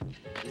like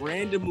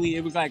randomly,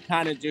 it was like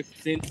kind of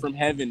just sent from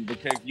heaven,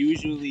 because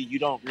usually you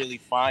don't really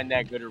find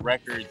that good of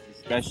records,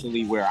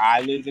 especially where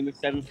I live in the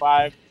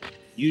 7-5.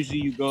 Usually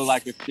you go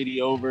like a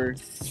city over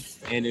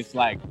and it's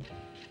like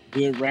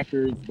good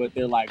records, but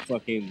they're like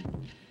fucking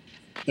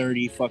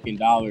 $30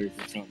 or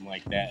something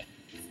like that.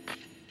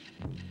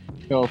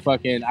 So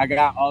fucking, I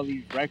got all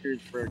these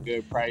records for a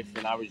good price,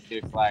 and I was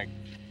just like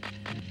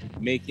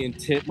making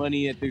tip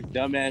money at this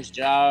dumbass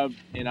job,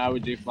 and I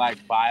would just like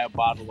buy a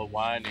bottle of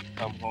wine and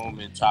come home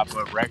and chop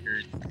up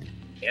records,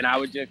 and I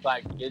would just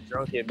like get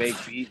drunk and make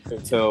beats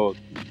until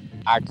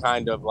I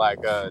kind of like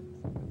I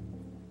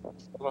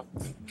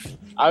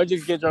would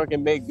just get drunk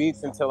and make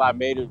beats until I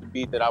made a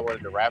beat that I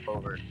wanted to rap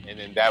over, and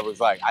then that was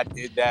like I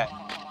did that.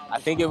 I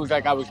think it was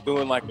like I was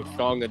doing like a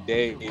song a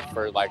day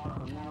for like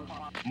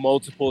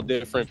multiple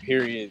different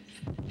periods.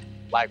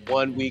 Like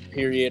 1 week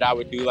period, I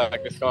would do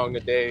like a song a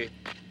day.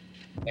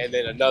 And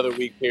then another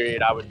week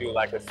period, I would do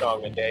like a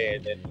song a day.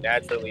 And then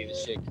naturally, the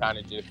shit kind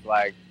of just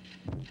like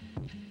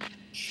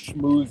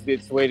schmoozed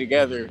its way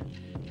together.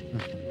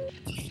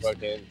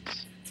 Fucking,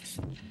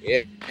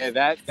 yeah,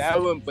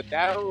 that one. But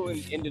that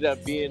one ended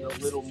up being a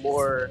little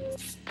more,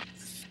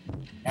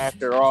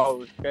 after all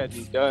was said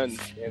and done,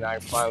 and I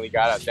finally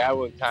got out. That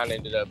one kind of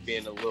ended up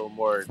being a little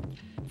more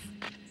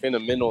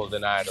sentimental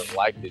than I'd have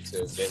liked it to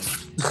have been.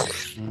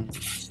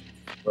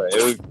 But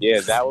it was,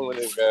 yeah, that one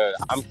was good.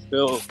 I'm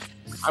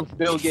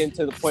still getting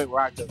to the point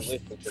where I can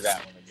listen to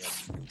that one again.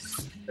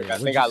 Like, I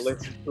think I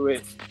listened to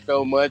it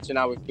so much, and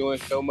I was doing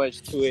so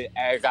much to it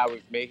as I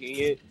was making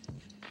it.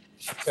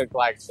 Cause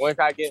like once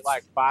I get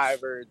like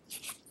 5 or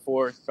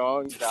 4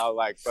 songs, I'll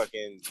like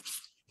fucking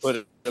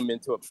put them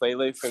into a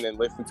playlist and then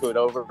listen to it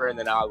over, and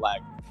then I'll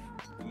like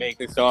make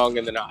a song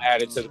and then I'll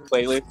add it to the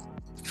playlist.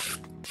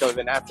 So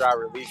then after I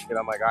release it,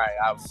 I'm like, all right,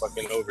 I'm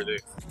fucking over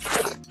this.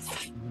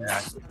 And I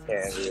just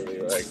can't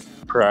really like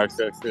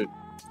process it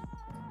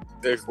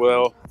as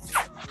well.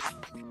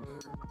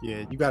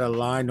 Yeah, you got a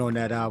line on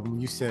that album.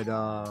 You said,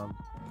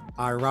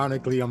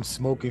 ironically, I'm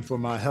smoking for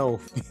my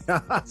health.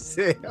 I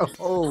said,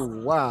 oh,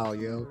 wow,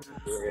 yo.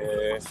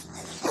 Yeah.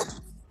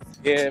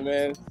 Yeah,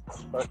 man.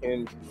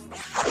 Fucking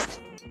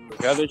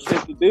there's other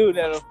shit to do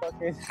that'll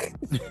fucking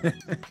other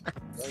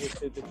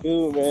shit to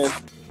do, man.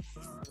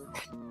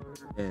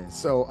 Yeah,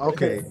 so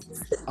okay.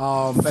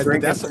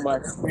 That's my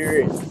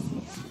spirit.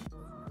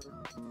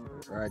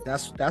 Right,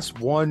 that's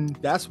one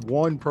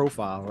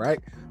profile, right?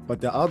 But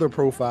the other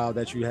profile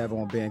that you have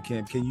on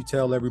Bandcamp, can you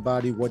tell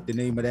everybody what the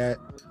name of that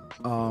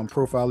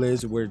profile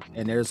is?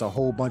 And there's a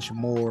whole bunch of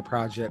more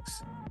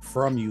projects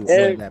from you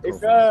on that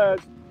profile.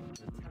 It's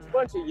a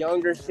bunch of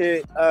younger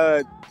shit.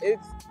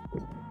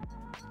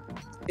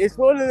 It's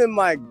one of them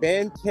like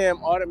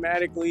Bandcamp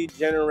automatically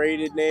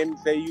generated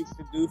names they used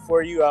to do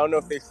for you. I don't know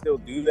if they still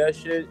do that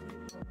shit,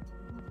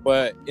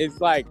 but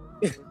it's like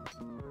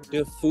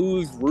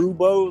DøoFus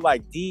Rubo,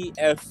 like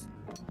DFOOVRUBOE,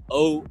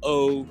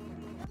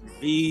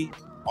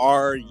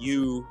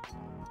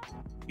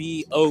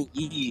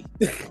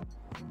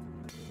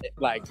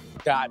 like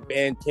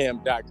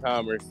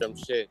 .bandcamp.com or some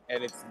shit,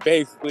 and it's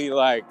basically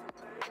like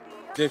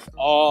just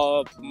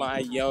all my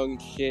young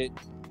shit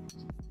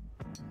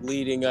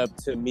leading up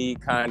to me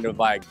kind of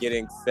like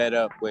getting set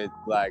up with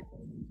like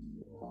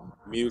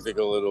music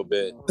a little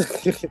bit.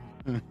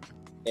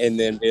 And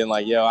then being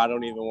like, yo, I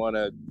don't even want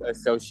to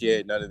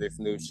associate none of this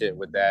new shit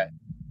with that.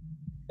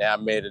 And I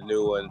made a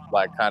new one,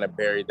 like kind of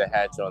buried the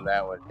hatch on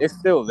that one. It's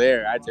still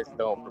there, I just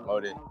don't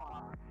promote it.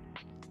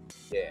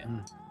 Yeah.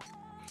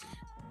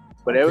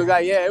 But it was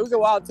like, yeah, it was a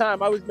wild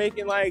time. I was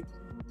making like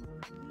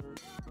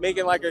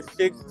a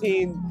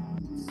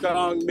 16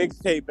 song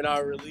mixtape, and I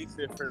released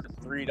it for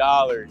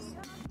 $3.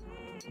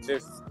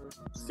 Just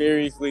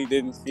seriously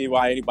didn't see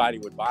why anybody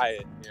would buy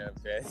it. You know what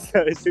I'm saying?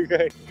 So it's just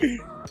like,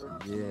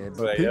 yeah,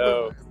 but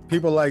like,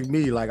 people like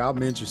me, like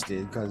I'm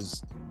interested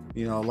because,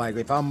 you know, like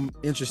if I'm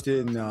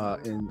interested in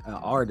an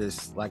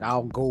artist, like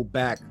I'll go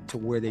back to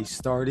where they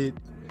started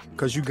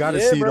because you got to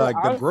see, bro, like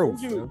the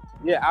growth.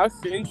 I'll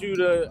send you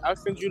the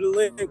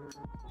link.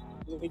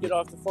 Let me get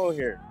off the phone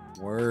here.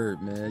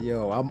 Word, man.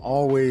 Yo, I'm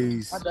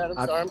always.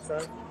 I'm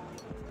sorry.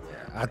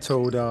 I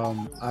told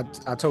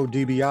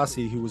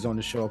DiBiase, he was on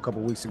the show a couple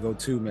weeks ago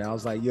too, man. I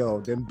was like, yo,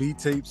 them beat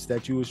tapes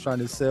that you was trying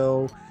to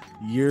sell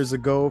years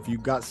ago, if you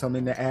got some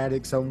in the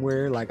attic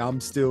somewhere, like I'll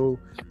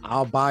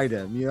buy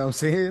them. You know what I'm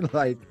saying?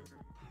 Like,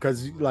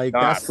 cause like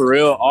that's for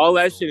real. All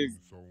that shit is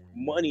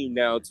money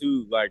now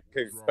too. Like,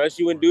 cause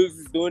especially when dudes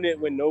is doing it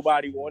when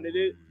nobody wanted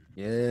it.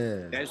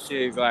 Yeah. That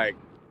shit is like,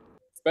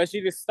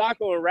 especially the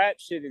Stockholm rap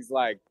shit is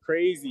like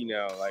crazy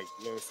now. Like,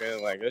 you know what I'm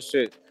saying? Like that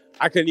shit,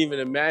 I couldn't even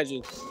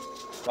imagine.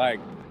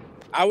 Like,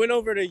 I went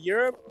over to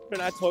Europe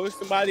and I told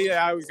somebody that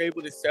I was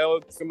able to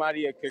sell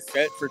somebody a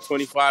cassette for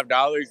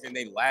 $25, and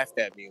they laughed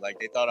at me like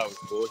they thought I was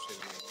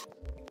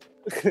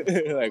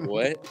bullshitting. Like,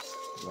 what?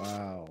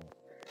 Wow.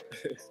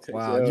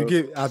 Wow. You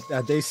get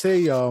they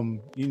say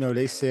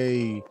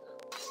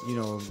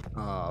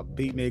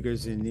beat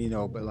makers and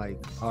but like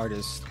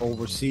artists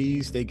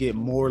overseas, they get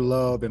more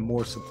love and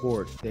more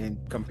support than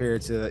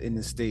compared to in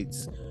the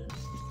States,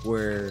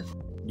 where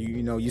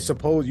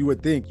you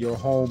would think your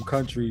home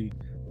country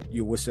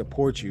would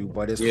support you,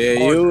 but it's harder.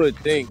 You would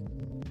think.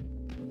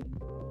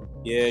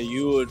 Yeah,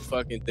 you would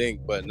fucking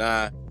think, but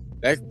nah.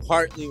 That's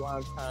partly why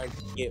I'm trying to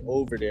get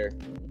over there.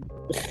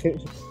 I'm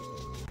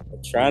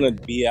trying to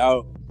be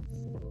out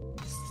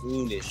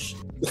soonish.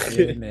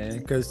 Yeah, man.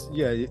 Because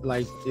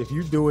like if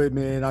you do it,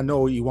 man, I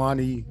know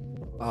Iwani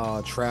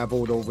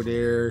traveled over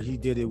there. He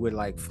did it with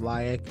like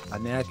Fly.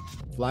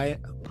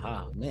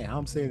 Ah, man, how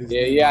I'm saying this.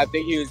 Yeah. I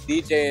think he was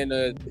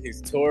DJing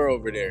his tour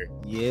over there.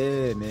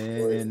 Yeah,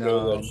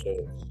 man.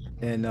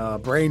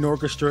 And Brain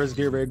Orchestra is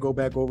getting ready to go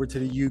back over to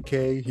the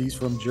UK. He's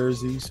from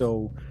Jersey,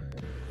 so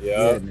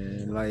yeah,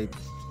 man. Like,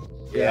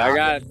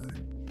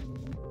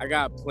 I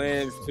got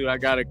plans too. I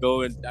gotta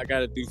go and I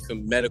gotta do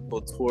some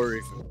medical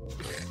tourism.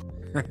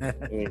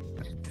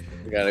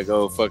 I gotta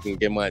go fucking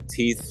get my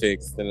teeth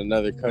fixed in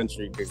another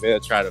country because they'll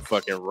try to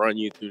fucking run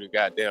you through the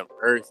goddamn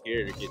earth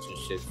here to get your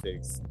shit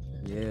fixed.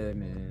 Yeah,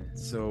 man.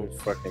 So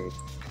fucking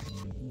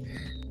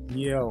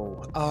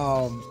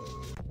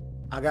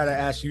I gotta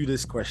ask you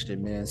this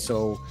question, man.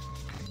 So,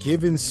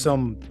 given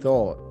some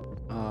thought,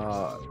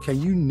 can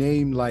you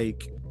name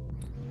like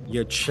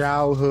your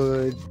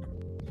childhood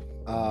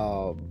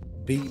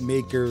beat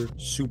maker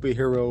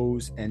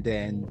superheroes? And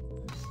then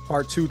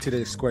part 2 to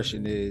this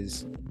question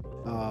is,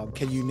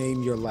 can you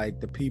name your like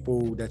the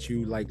people that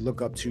you like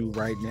look up to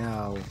right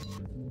now,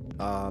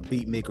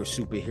 beat maker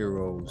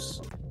superheroes?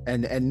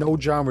 And no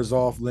genres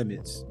off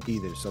limits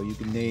either, so you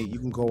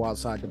can go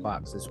outside the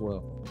box as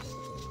well.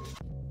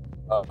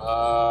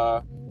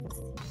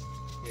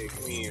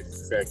 Give me a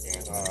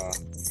second.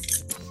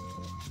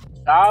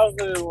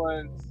 Childhood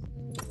ones,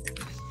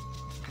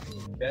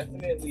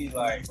 definitely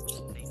like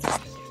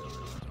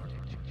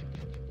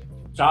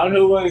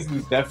childhood ones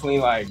was definitely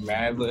like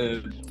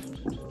Madlib,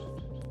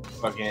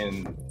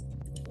 fucking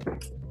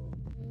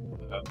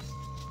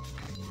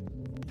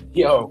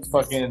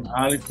fucking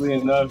honestly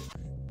enough,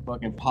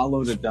 fucking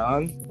Paulo the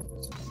Don.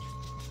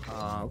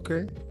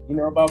 Okay. You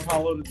know about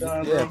Paulo the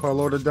Don? Yeah,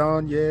 Paulo the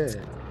Don. Yeah,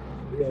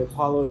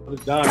 Paulo the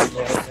Don. Man.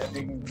 That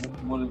nigga was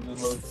one of the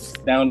most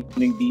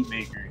astounding beat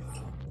makers,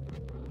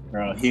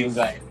 bro. He was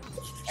like,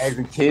 as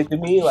a kid to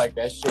me, like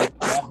that shit.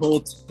 That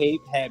whole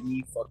tape had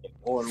me fucking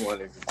on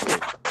one as a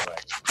kid.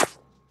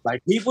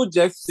 Like people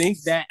just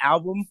think that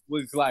album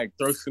was like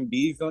throw some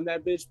beats on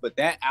that bitch, but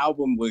that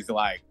album was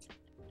like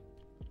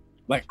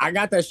I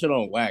got that shit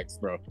on wax,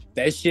 bro.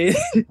 That shit,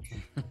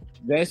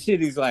 that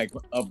shit is like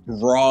a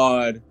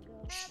broad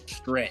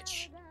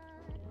stretch.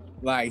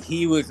 Like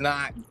he was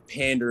not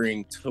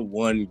pandering to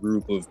one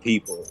group of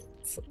people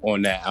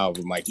on that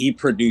album. Like he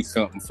produced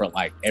something for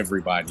like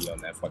everybody on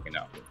that fucking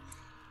album.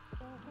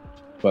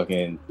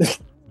 Fucking.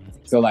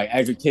 So like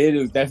as a kid, it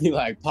was definitely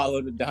like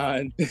Paulo the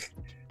Don.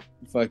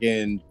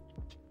 Fucking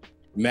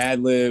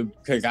Madlib,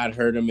 because I'd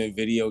heard him in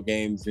video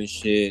games and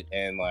shit,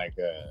 and like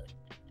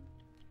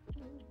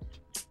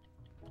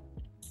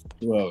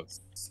who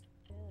else?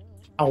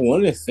 I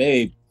want to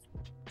say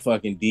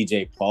fucking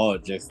DJ Paul,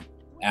 just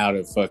out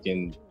of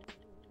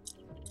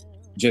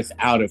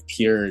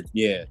pure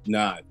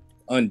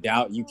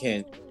undoubt. You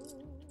can't,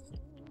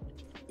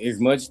 as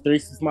much 3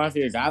 6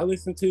 Mafia as I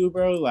listen to,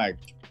 bro, like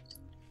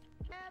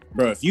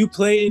bro,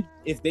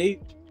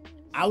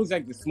 I was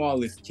like the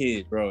smallest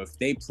kid, bro. If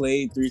they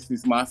played 3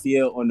 6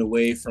 Mafia on the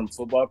way from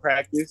football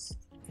practice,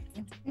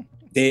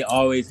 they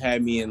always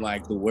had me in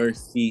like the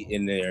worst seat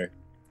in there.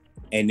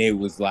 And it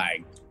was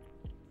like,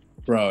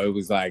 bro, it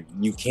was like,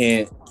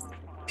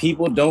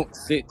 people don't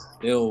sit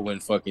still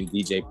when fucking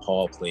DJ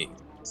Paul plays.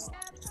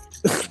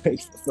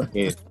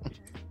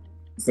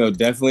 So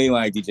definitely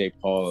like DJ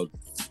Paul,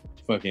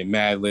 fucking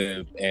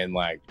Madlib, and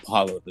like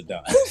Paulo the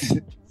Don.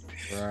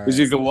 Right. Which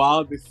is a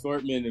wild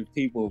assortment of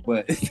people,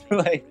 but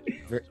like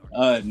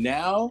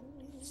now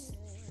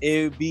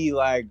it would be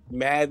like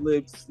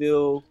Madlib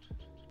still,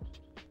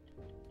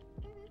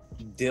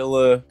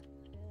 Dilla.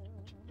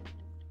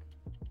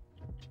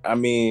 I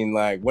mean,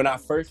 like when I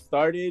first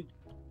started,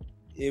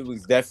 it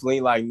was definitely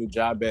like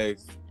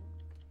Nujabes,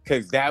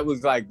 because that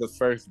was like the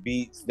first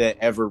beats that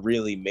ever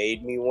really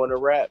made me want to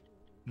rap.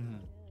 Mm-hmm.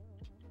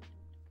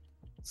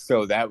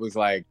 So that was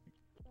like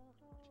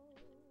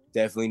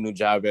definitely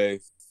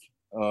Nujabes.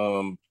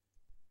 I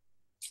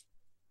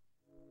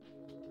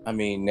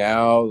mean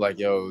now, like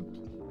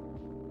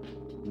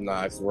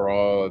Nas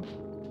Raw,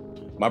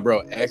 my bro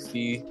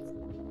Exie's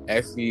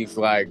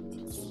like,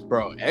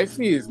 bro,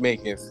 Exie is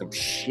making some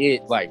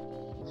shit, like,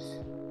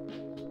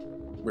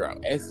 bro,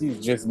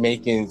 Exie's just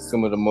making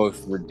some of the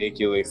most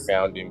ridiculous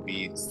sounding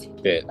beats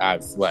that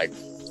I've like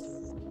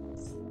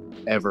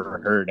ever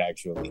heard,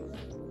 actually.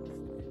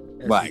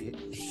 Like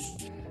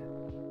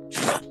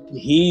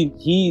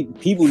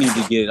people need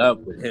to get up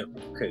with him,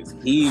 because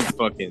he's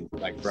fucking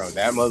like, bro,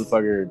 that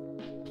motherfucker,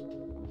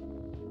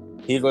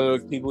 he's one of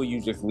those people you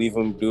just leave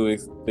him do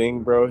his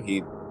thing, bro.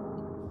 He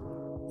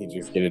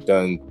just get it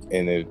done,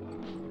 and it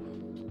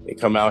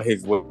come out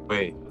his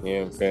way. You know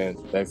what I'm saying?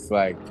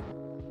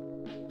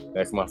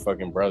 That's my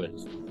fucking brother.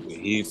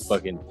 He's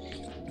fucking,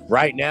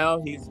 right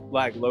now, he's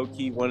like low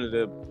key one of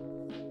the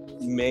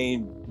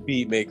main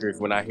beat makers.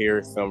 When I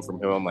hear something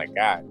from him, I'm like,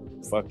 God,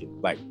 fuck it.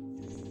 Like,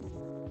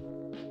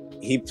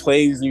 he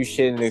plays you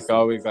shit, and it's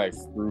always like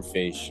screw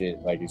face shit.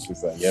 Like, it's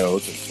just like, yo,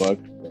 what the fuck?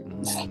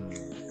 Like,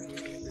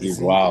 he's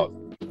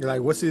wild. You're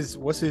like, what's his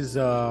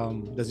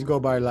does he go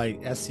by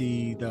like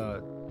SE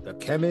the the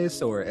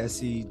Chemist or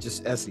Essie,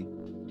 just Essie?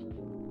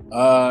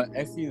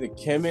 Essie the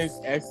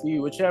Chemist, Essie,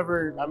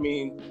 whichever. I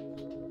mean,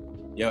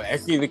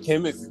 Essie the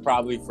Chemist is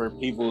probably for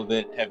people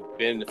that have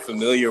been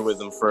familiar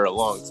with him for a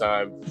long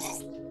time.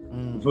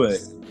 But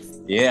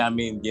yeah, I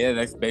mean,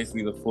 that's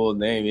basically the full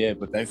name. Yeah,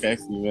 but that's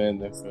Essie, man.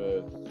 That's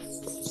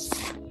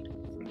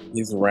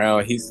he's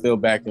around. He's still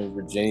back in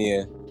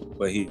Virginia,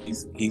 but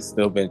he's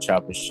still been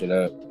chopping shit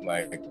up,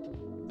 like,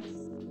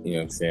 you know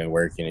what I'm saying,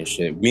 working and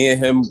shit. Me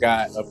and him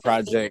got a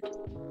project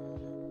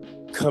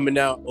coming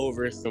out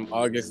over some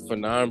August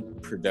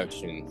Phenom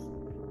production.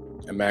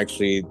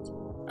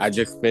 I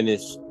just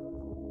finished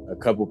a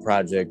couple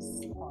projects,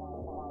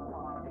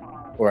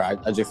 or I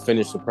just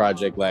finished a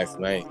project last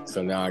night.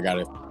 So now I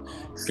gotta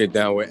sit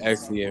down with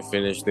Essie and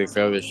finish this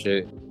other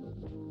shit.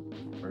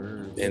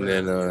 And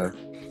then,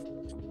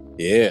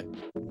 yeah.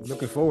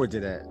 Looking forward to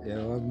that.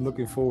 I'm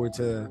looking forward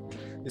to.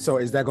 So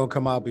is that gonna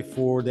come out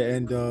before the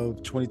end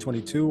of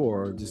 2022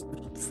 or just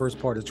first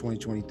part of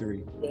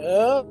 2023?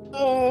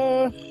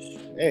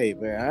 Hey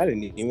man, I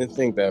didn't even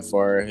think that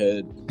far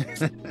ahead.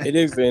 It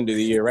is the end of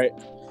the year, right?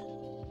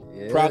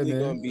 Yeah, probably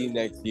man. gonna be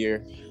next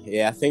year.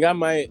 Yeah, I think I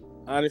might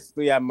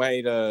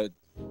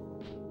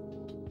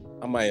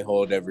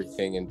hold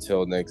everything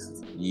until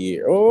next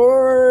year,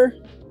 or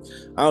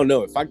I don't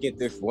know. If I get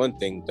this one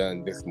thing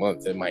done this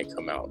month, it might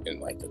come out in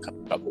like a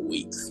couple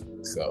weeks.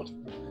 So,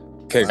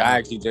 because I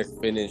actually just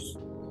finished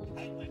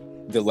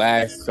the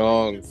last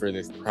song for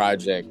this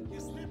project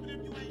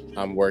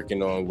I'm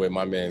working on with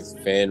my man's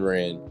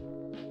Fanran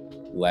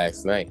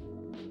last night.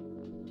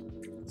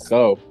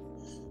 So,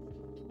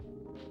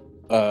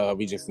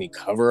 we just need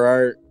cover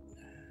art,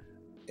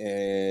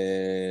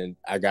 and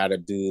I gotta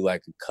do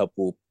like a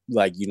couple,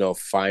 like,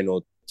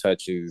 final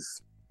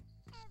touches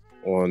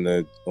on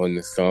the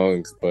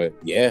songs. But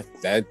yeah,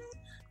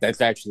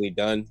 that's actually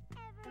done.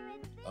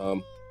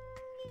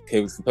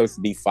 It was supposed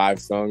to be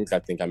 5 songs. I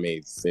think I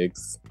made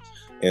 6,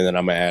 and then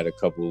I'm gonna add a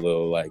couple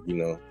little, like,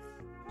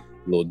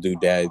 little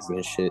doodads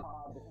and shit.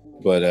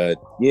 But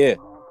yeah,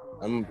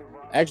 I'm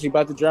actually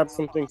about to drop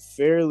something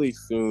fairly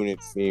soon,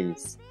 it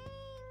seems.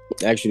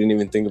 I actually didn't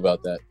even think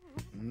about that.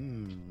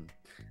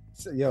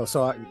 So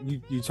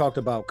you talked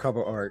about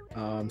cover art.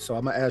 So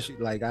I'm gonna ask you,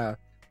 like,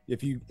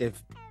 if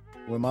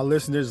when my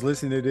listeners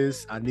listen to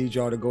this, I need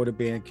y'all to go to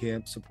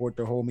Bandcamp, support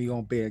the homie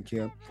on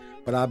Bandcamp.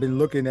 But I've been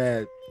looking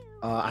at,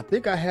 I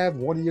think I have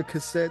one of your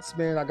cassettes,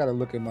 man. I gotta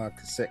look at my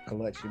cassette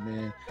collection,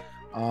 man.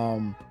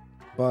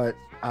 But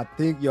I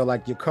think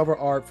like your cover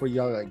art for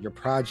your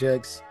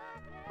projects,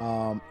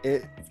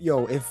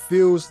 it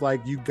feels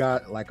like you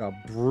got like a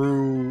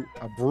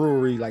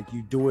brewery, like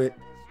you do it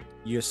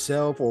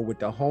yourself or with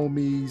the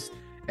homies,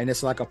 and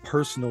it's like a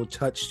personal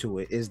touch to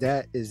it. Is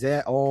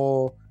that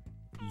all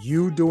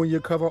you doing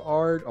your cover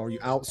art, or are you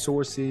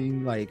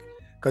outsourcing? Like,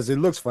 because it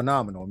looks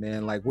phenomenal,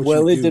 man. Like,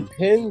 it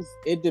depends.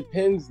 It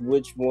depends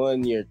which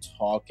one you're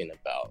talking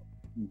about,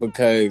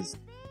 because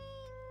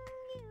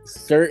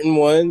certain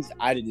ones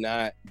I did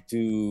not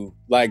do,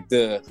 like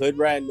the Hood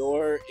Rat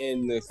Noir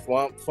and the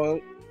Swamp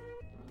Funk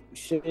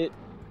shit.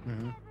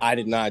 I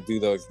did not do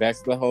those.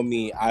 That's the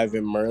homie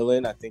Ivan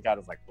Merlin, I think, out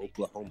of like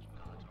Oklahoma.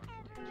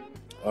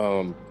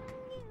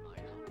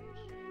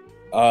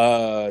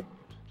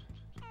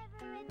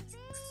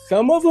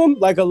 Some of them,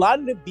 like a lot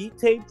of the beat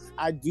tapes,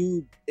 I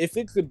do. If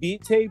it's a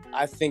beat tape,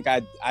 I think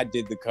I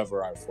did the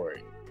cover art for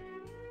it.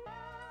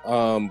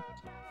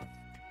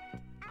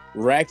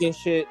 Rack and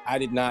shit, I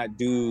did not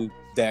do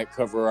that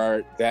cover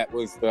art. That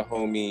was the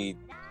homie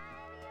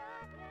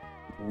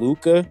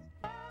Luca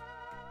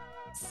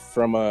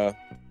from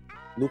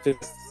Luca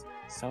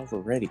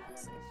Salvaretti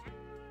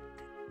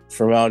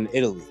from out in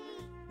Italy.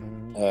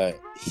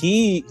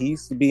 He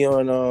used to be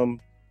on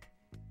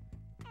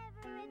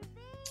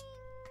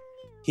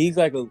he's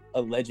like a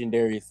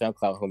legendary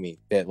SoundCloud homie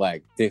that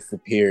like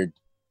disappeared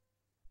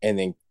and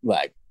then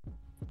like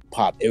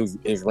popped. It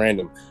was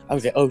random. I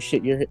was like, oh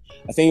shit, you're here.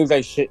 I think it was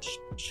like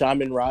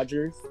Shaman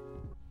Rogers.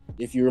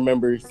 If you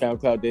remember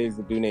SoundCloud days,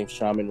 the dude named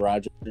Shaman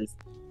Rogers.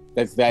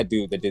 That's that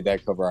dude that did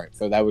that cover art.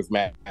 So that was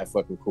mad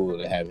fucking cool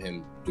to have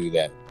him do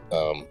that.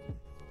 I'm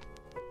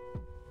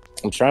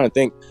trying to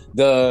think.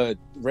 The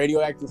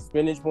Radioactive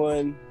Spinach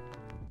one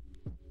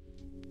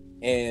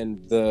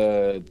and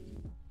the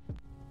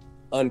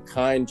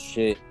Unkind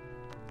shit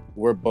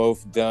were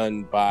both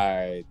done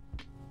by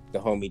the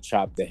homie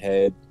Chop the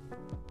Head.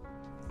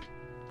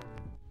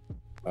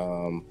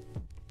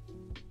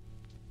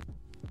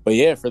 But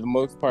yeah, for the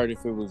most part,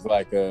 if it was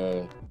like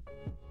DøoFus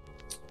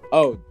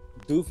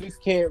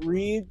Can't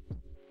Read,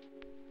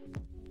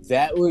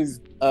 that was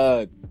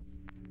I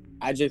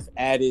just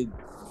added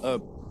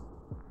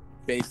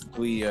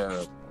basically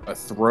a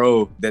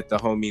throw that the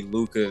homie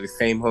Luca, the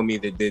same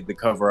homie that did the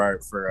cover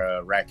art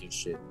for Racket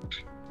Shit,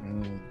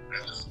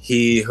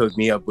 he hooked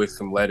me up with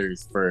some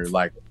letters for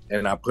like,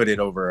 and I put it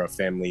over a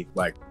family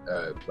like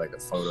a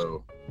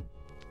photo,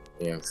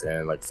 you know what I'm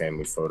saying, like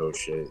family photo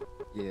shit.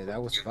 Yeah,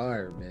 that was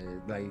fire,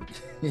 man. Like,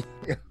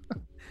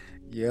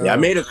 yeah, I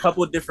made a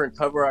couple different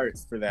cover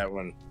arts for that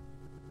one.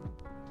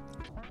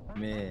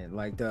 Man,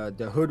 like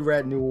the Hood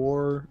Rat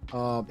Noir.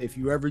 If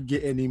you ever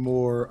get any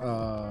more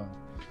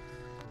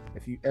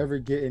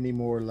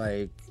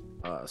like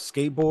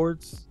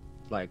skateboards,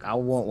 like I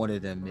want one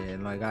of them,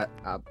 man. Like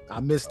I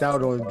missed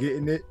out on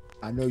getting it.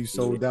 I know you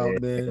sold out,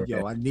 man.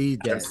 Yo, I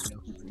need that.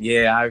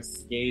 Yeah, I've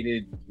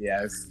skated.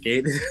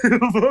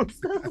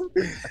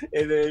 And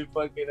then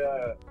fucking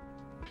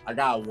I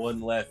got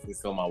one left.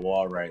 It's on my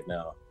wall right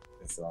now.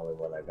 It's the only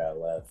one I got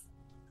left.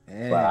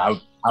 Man.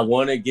 But I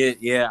want to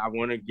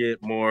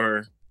get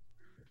more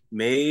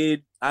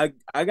made. I'm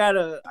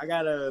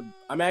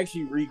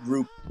actually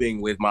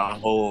regrouping with my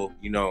whole,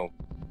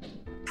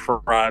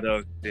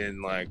 product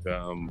and like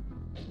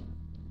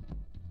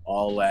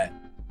all that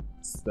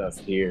stuff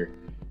here.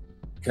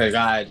 Cause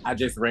I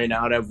just ran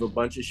out of a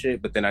bunch of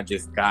shit, but then I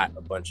just got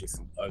a bunch of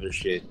some other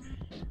shit.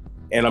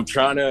 And I'm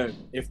trying to,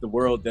 if the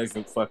world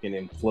doesn't fucking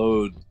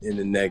implode in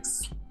the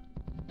next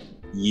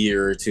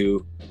year or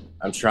two,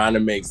 I'm trying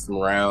to make some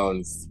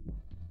rounds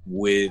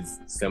with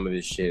some of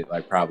this shit,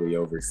 like probably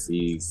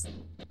overseas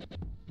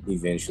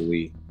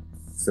eventually.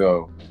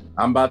 So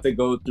I'm about to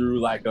go through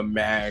like a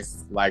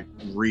mass like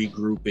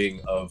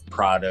regrouping of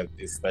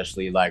product,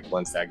 especially like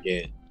once I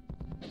get,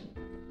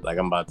 like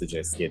I'm about to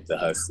just get to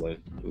hustling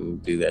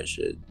and do that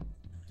shit.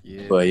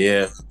 Yeah. But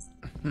yeah,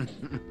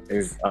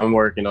 I'm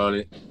working on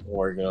it.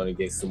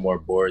 Get some more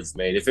boards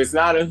made. If it's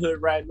not a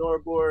Hood Rat Noir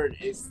board,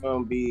 it's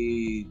gonna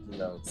be,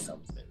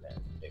 something that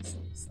makes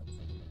something.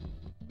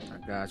 I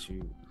got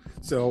you.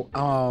 So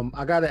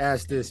I gotta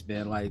ask this,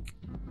 man.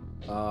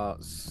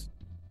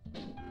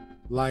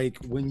 Like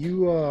when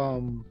you're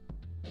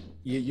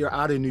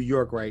out in New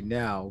York right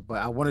now, but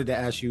I wanted to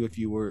ask you if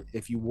you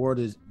would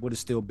have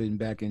still been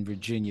back in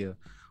Virginia.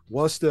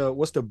 What's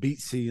the beat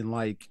scene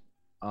like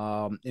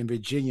in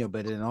Virginia,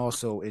 but then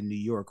also in New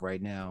York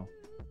right now?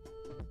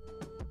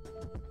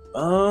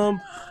 I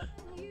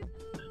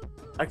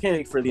can't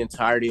speak for the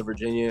entirety of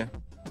Virginia.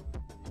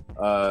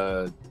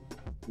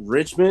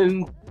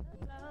 Richmond,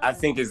 I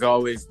think, is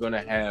always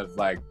gonna have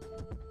like,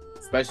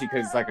 especially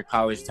because it's like a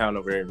college town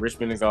over there.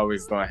 Richmond is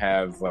always gonna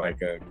have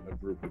like a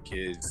group of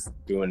kids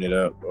doing it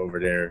up over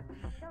there.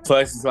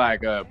 Plus, it's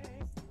like the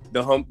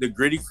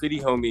Gritty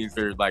City homies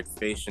are like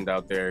stationed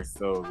out there.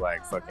 So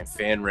like fucking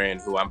Fanran,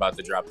 who I'm about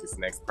to drop this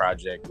next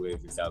project with,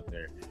 is out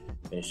there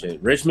and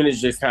shit. Richmond is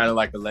just kind of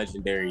like a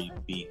legendary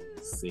beat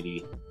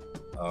city.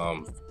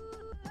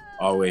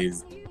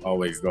 Always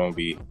gonna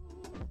be.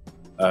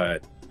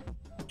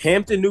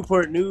 Hampton,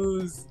 Newport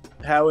News,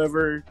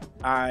 however,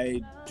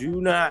 I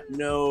do not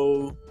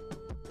know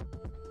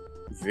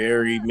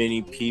very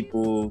many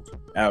people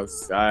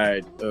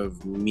outside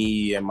of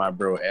me and my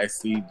bro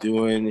Essie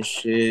doing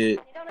shit.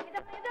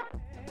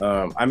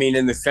 I mean,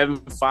 in the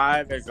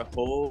 7-5 as a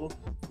whole,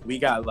 we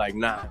got like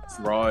Knox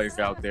Raw is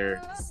out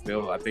there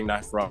still. I think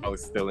Knox Raw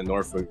is still in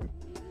Norfolk.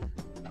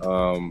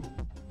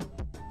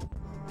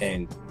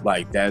 And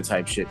like that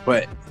type shit.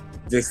 But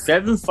the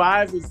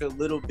 7-5 is a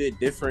little bit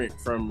different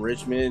from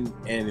Richmond,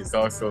 and it's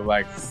also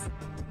like,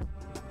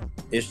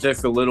 it's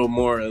just a little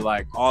more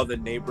like all the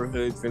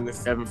neighborhoods in the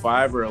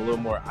 7-5 are a little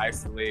more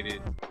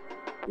isolated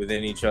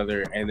within each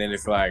other. And then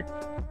it's like,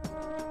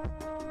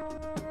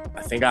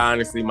 I think I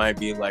honestly might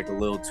be like a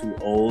little too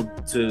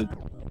old to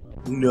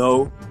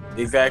know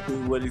exactly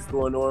what is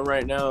going on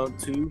right now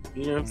too.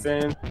 You know what I'm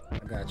saying? I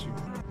got you.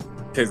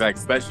 Cause like,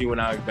 especially when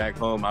I was back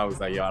home, I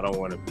was like, yo, I don't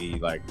want to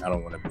be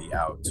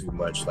out too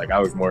much. Like I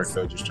was more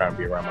so just trying to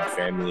be around my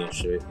family and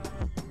shit.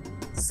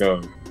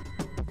 So,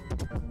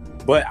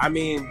 but I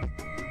mean,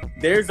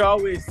 there's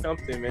always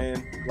something,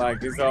 man.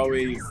 Like there's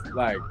always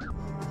like,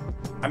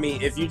 I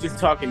mean, if you just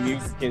talking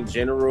music in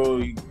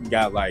general, you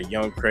got like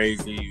Young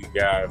Crazy, you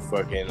got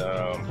fucking,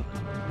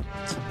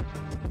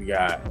 you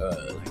got,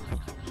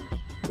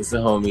 what's the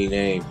homie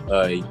name?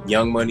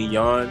 Young Money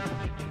Yawn.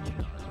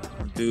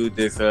 Dude,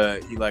 this,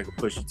 he like a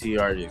Pusha T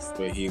artist,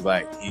 but he's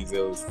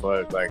ill as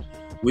fuck. Like,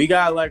 we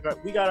got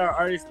our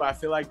artists, but I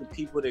feel like the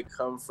people that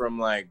come from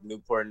like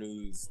Newport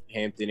News,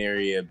 Hampton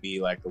area be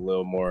like a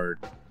little more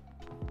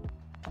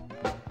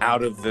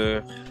out of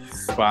the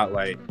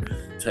spotlight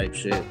type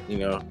shit,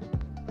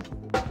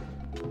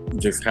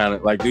 just kind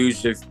of like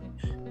dudes just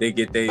they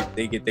get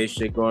their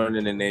shit going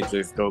and then they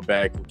just go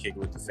back and kick it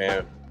with the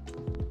fam.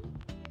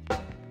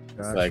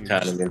 It's like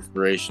kind of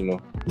inspirational.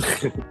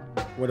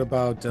 What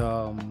about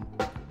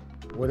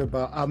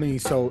I mean,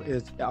 so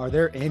are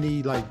there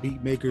any like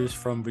beat makers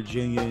from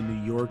Virginia and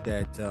New York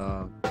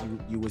that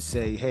you would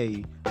say,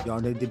 hey, y'all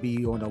need to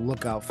be on the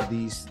lookout for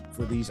these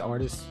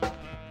artists?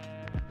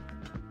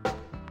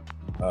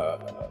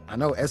 I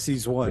know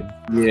Essie's one.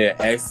 Yeah,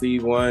 Essie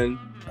one.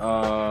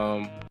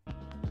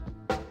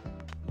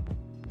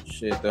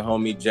 The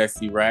homie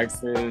Jesse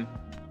Raxton.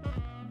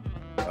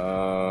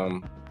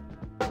 I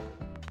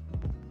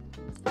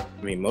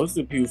mean, most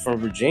of the people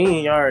from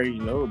Virginia, you already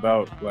know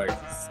about, like,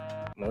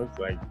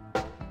 like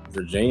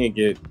Virginia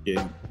get,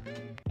 I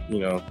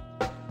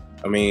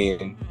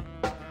mean,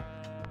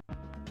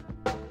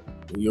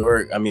 New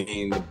York, I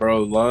mean, the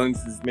bro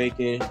Lungs is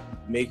making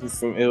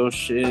some ill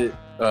shit.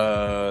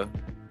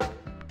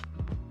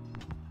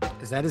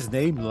 Is that his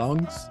name?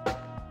 Lungs?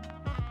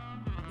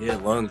 Yeah,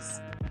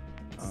 Lungs.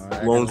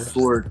 Right, Long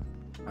Sword.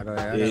 I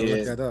gotta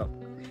look that up.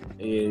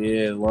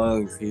 Yeah,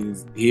 Lungs.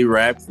 He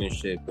raps and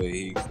shit, but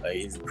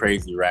he's a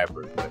crazy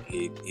rapper. But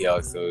he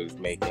also is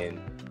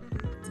making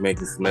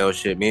some L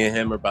shit. Me and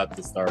him are about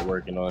to start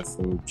working on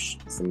some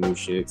new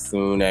shit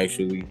soon.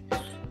 Actually,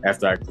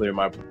 after I clear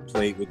my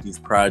plate with these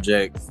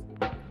projects,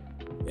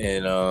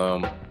 and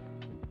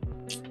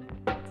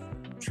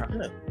trying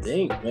to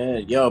think,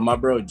 man. Yo, my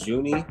bro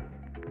Junie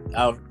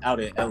out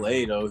in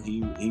LA though.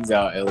 He's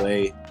out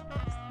LA.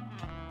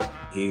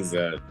 He's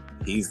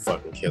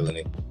fucking killing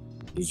it.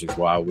 He's just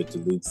wild with the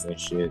loops and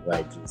shit,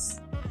 like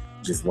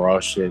just raw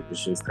shit.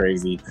 It's just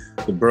crazy.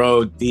 The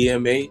bro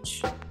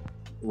DMH,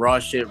 Raw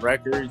Shit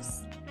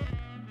Records,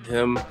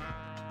 him.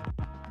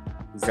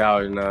 He's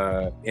out in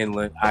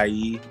Inland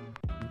IE,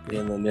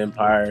 Inland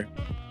Empire.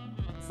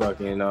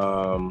 Fucking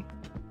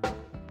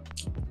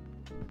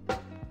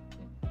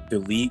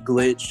Delete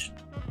Glitch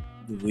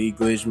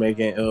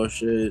making L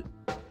shit.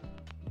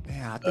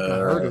 Man, I think I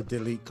heard of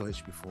Delete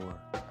Glitch before.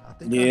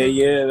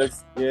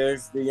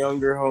 That's the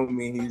younger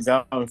homie. He's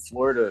out in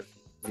Florida.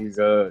 He's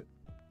a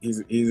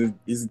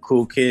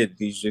cool kid.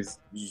 He's a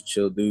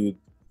chill dude.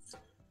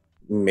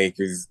 Make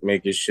his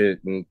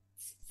shit and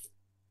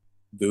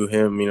do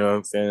him, you know what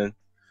I'm saying?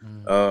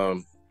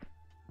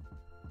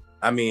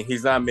 I mean,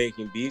 he's not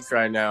making beats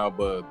right now,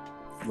 but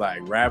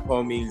like rap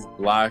homies,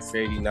 Blocks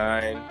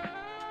 89, you know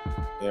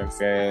what I'm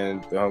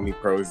saying? The homie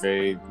Prose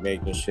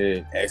making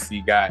shit.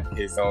 Essie got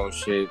his own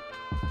shit.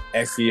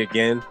 Essie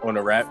again on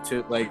a rap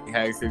tip, like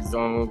has his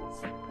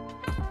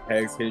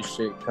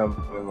shit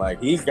coming.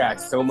 Like he's got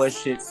so much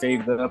shit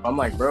saved up. I'm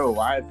like, bro,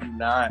 why have you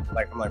not?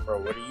 Like, I'm like, bro,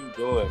 what are you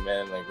doing,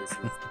 man? Like this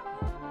is.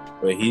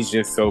 But he's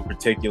just so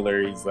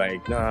particular. He's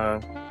like, nah.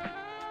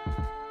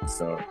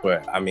 So,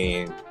 but I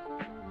mean,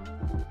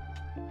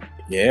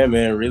 yeah,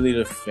 man, really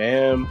the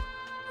fam.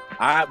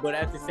 But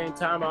at the same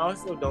time, I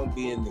also don't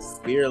be in the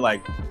sphere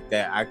like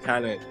that. I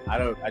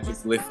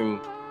just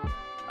listen.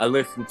 I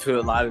listen to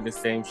a lot of the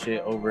same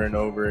shit over and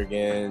over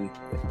again.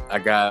 I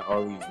got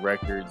all these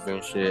records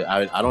and shit.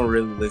 I don't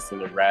really listen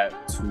to rap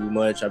too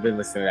much. I've been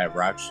listening to that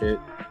rock shit.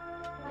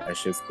 That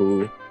shit's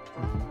cool.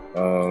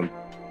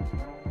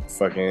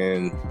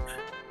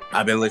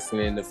 I've been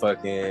listening to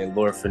fucking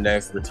Lord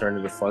Finesse, Return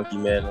of the Funky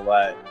Man a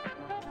lot.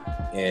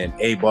 And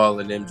A-Ball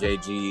and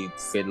MJG,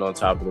 Sitting on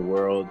Top of the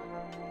World.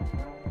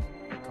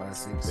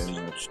 Classics.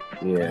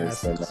 Yeah.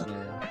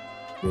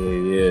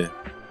 Yeah.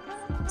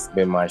 It's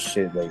been my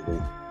shit lately.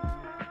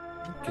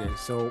 Okay,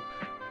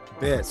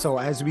 so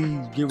as we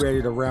get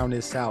ready to round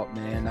this out,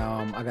 man,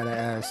 I gotta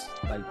ask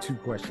like 2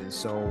 questions.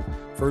 So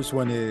first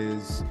one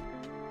is,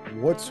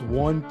 what's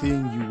one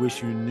thing you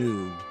wish you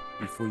knew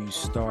before you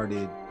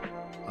started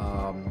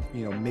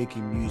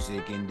making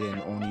music and then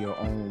on your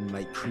own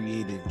like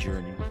creative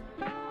journey?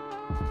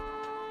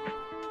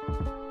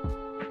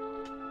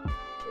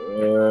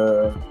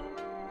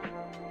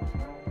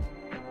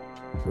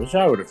 Wish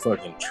I would have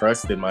fucking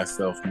trusted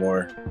myself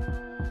more.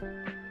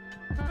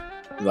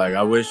 Like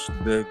I wish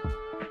I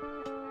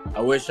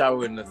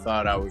wouldn't have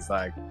thought I was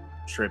like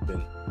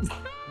tripping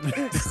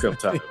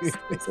sometimes.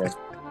 It's like,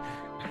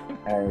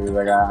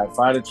 if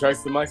I'd have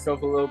trusted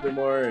myself a little bit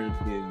more,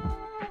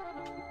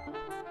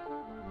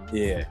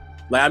 yeah.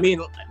 Like I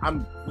mean,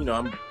 I'm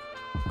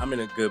in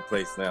a good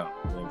place now.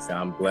 You know what I'm saying?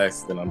 I'm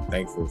blessed and I'm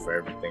thankful for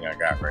everything I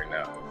got right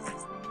now.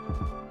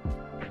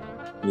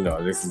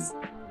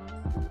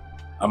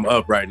 I'm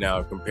up right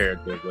now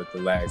compared to what the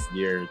last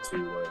year or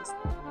 2 was.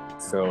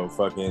 So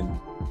fucking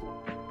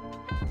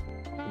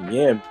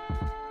yeah,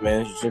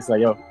 man. It's just like,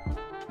 yo,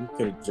 you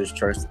could have just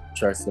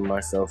trusted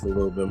myself a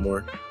little bit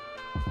more.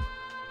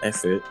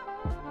 That's it.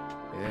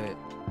 Yeah,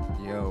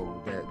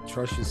 yo, that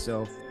trust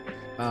yourself.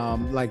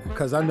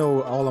 Because I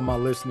know all of my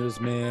listeners,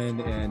 man,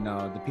 and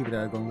the people that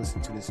are going to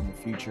listen to this in the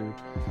future,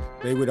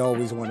 they would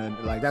always want to,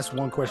 like, that's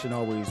one question I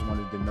always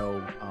wanted to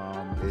know,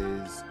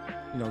 is,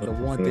 the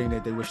one thing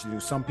that they wish to do.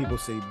 Some people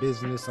say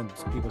business, some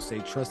people say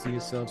trusting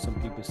yourself, some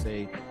people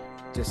say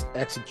just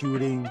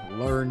executing,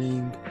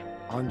 learning,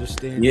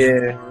 understanding,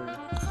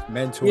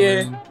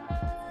 mentoring.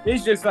 Yeah.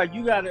 It's just like,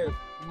 you gotta,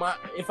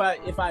 if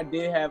I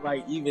did have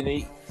like even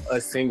a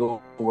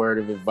single word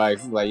of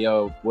advice, like,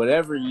 yo,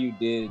 whatever you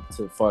did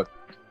to fuck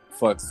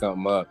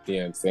something up, you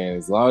know what I'm saying?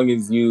 As long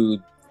as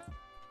you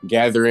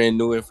gather in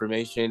new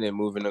information and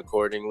moving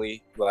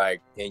accordingly,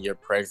 like in your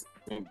present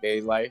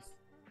day life,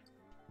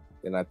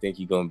 then I think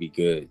you're gonna be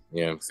good.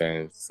 You know what I'm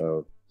saying?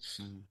 So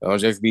don't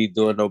just be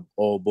doing no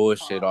old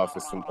bullshit off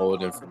of some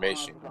old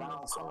information.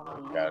 So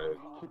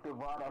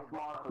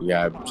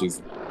you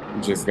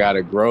just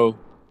gotta grow.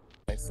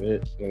 That's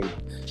it. And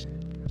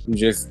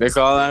that's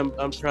all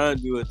I'm trying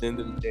to do at the end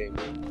of the day,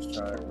 man. Just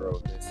trying to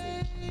grow. That's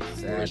it.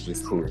 That's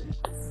just cool.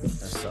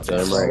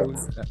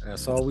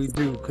 That's all we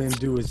can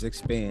do is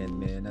expand,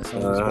 man. That's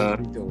all we're supposed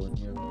to be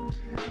doing.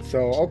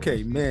 So,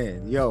 okay,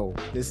 man, yo,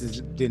 this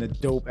has been a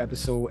dope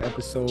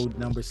episode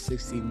number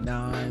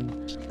 69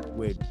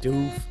 with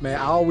Doof. Man,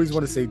 I always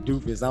want to say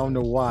DøoFus. I don't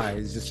know why.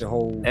 It's just a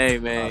whole... Hey,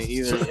 man,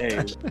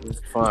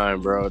 it's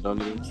fine, bro.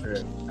 Don't even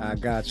trip. I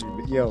got you.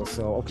 But, yo,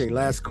 so, okay,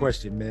 last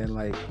question, man.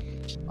 Like,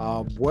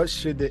 what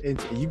should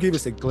you gave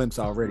us a glimpse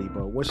already,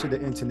 but what should the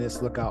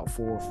internets look out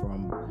for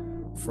from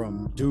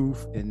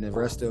Doof in the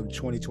rest of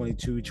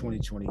 2022,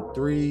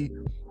 2023?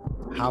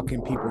 How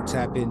can people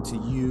tap into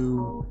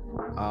you,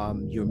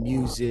 your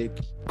music?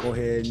 Go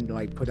ahead and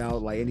like put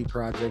out like any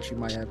projects you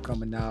might have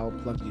coming out,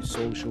 plug your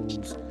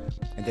socials,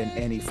 and then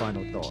any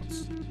final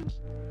thoughts.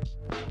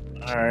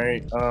 All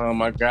right,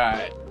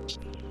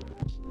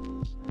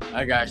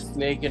 I got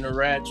Snake in the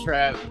Rat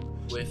Trap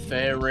with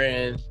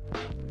Fanran,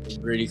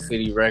 Gritty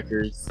City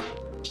Records,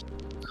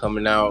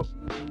 coming out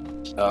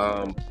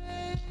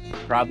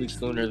probably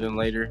sooner than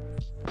later.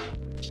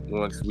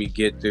 Once we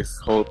get this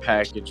whole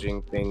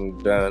packaging thing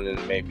done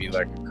and maybe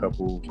like a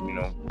couple,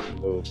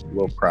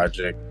 little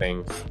project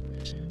things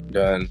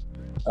done.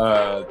 We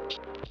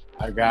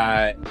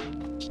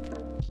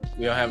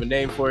don't have a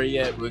name for it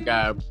yet. We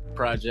got a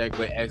project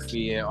with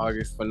Emcee in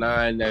August for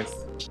 9.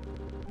 That's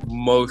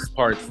most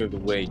parts of the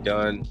way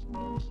done.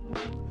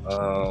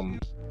 I'm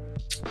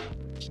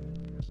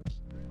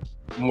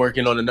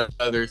working on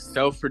another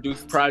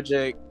self-produced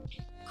project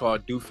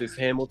called DøoFus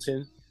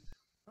Hamilton.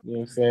 You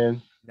know what I'm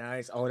saying?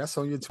 Nice. Oh, that's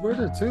on your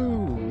Twitter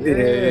too.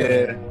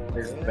 Yeah.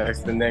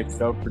 That's the next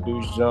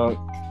self-produced junk.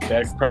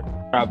 That's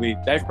probably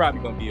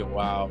gonna be a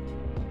while.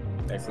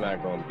 That's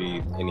not gonna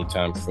be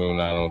anytime soon,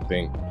 I don't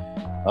think.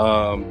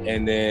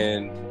 And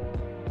then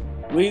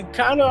we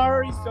kind of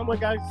already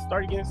somewhat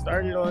getting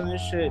started on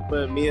this shit,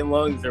 but me and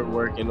Lungs are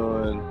working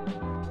on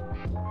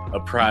a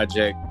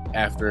project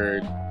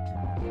after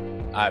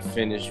I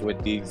finish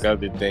with these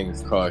other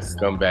things called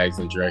Scumbags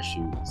and Dress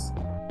Shoes.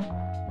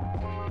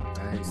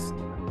 Nice.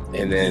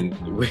 And then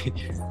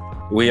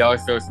we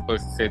also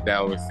supposed to sit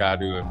down with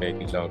Sadu and make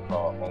a junk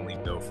called Only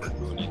Built for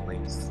Booty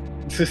Links.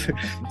 So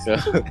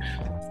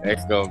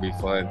that's gonna be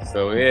fun.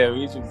 So yeah,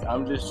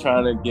 I'm just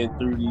trying to get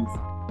through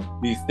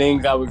these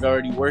things I was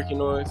already working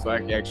on, so I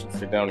can actually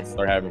sit down and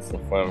start having some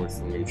fun with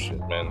some new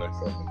shit, man. That's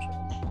what I'm trying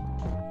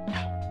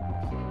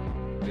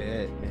to do.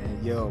 Yeah, man.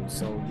 Yo,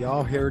 so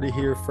y'all heard it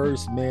here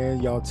first,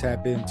 man. Y'all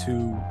tap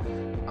into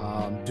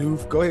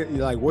Doof. Go ahead.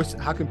 Like,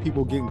 how can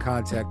people get in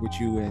contact with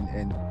you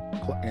and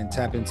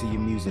tap into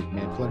your music,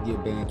 man? Plug your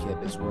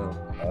Bandcamp as well.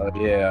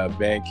 Yeah,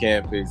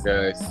 Bandcamp is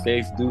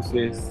Safe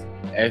DøoFus,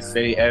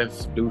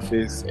 SAF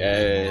DøoFus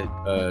at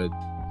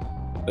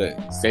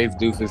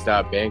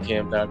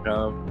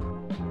safedoofus.bandcamp.com.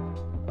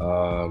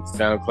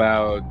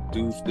 SoundCloud,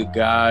 Doof the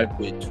God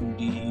with 2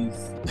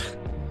 D's.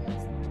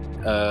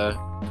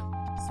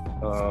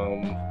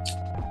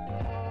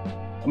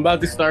 I'm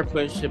about to start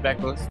putting shit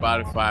back on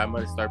Spotify. I'm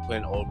about to start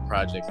putting old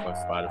projects on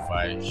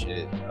Spotify and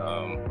shit.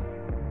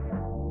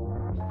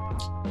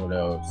 What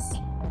else?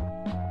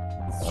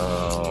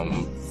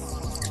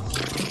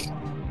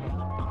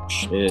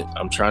 Shit.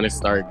 I'm trying to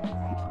start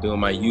doing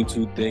my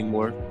YouTube thing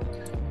more.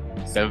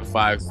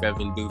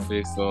 757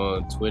 DøoFus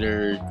on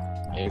Twitter,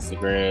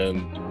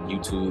 Instagram,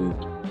 YouTube,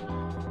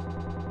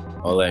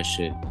 all that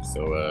shit.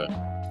 So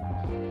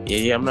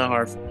yeah, I'm not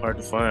hard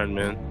to find,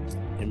 man.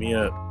 Hit me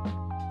up.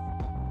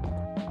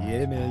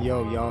 Yeah, man.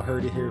 Yo, y'all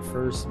heard it here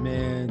first,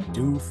 man.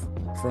 Doof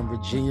from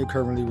Virginia,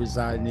 currently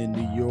residing in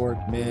New York,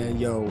 man.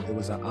 Yo, it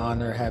was an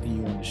honor having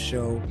you on the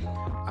show.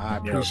 I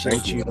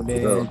appreciate you,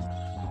 man.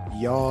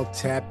 Y'all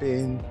tap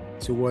in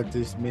to what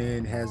this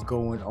man has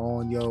going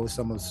on, yo.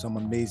 Some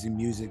amazing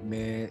music,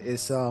 man.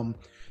 It's yo,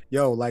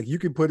 like you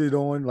can put it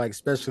on, like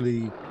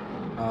especially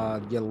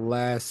your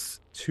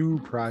last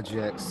 2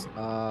 projects.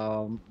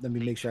 Let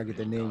me make sure I get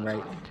the name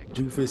right.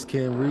 DøoFus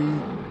Can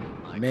Read.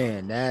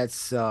 Man,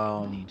 that's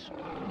man,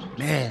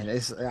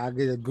 I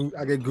get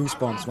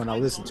goosebumps when I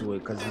listen to it,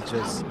 because it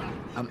just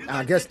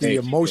I guess the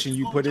emotion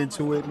you put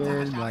into it,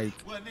 man, like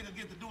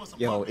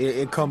yo,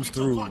 it comes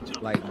through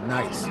like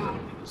nice.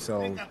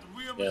 So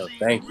yeah,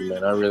 thank you,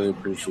 man. I really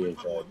appreciate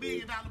that,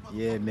 dude.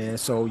 Yeah, man.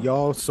 So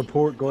y'all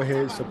go ahead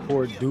and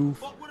support Doof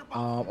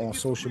on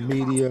social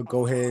media.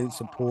 Go ahead and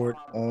support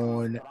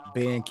on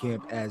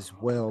Bandcamp as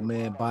well,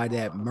 man. Buy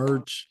that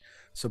merch.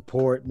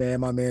 Support,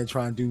 man. My man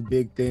trying to do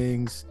big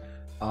things.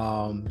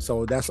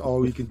 So that's all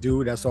we can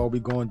do. That's all we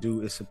gonna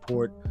do is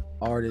support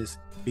artists,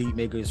 beat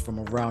makers from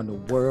around the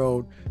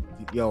world.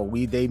 Yo,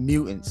 they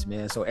mutants,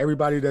 man. So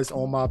everybody that's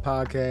on my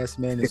podcast,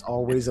 man, is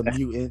always a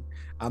mutant.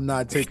 I'm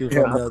not taking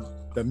from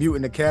the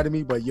Mutant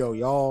Academy, but yo,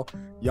 y'all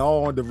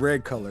on the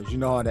red colors. You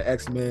know how the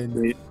X-Men,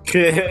 you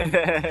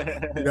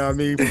know what I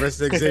mean?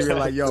 Professor Xavier,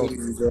 like, yo,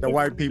 the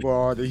white people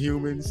are the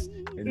humans,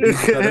 and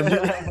these are the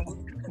mutants.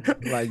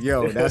 Like,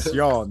 yo, that's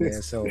y'all,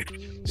 man. So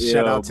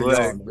shout out to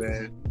y'all,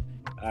 man.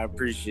 I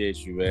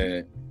appreciate you,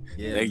 man.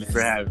 Yeah, thank you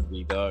for having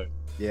me, dog.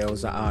 Yeah, it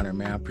was an honor,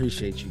 man. I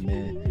appreciate you,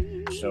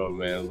 man. Sure,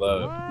 man.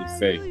 Love. Be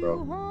safe,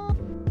 bro.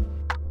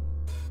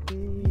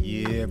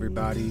 Yeah,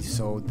 everybody.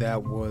 So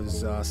that was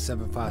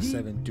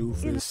 757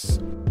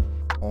 DøoFus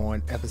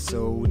on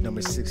episode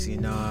number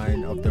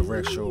 69 of the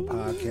Rec Show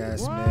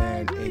podcast,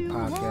 man. A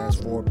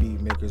podcast for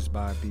beatmakers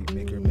by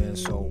Beatmaker, man.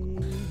 So,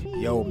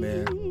 yo,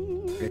 man,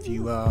 if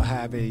you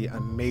have a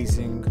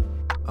amazing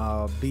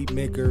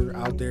beatmaker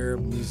out there,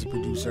 music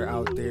producer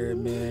out there,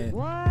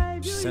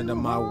 man, send them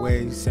my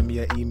way. Send me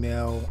an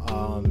email.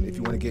 If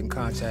you want to get in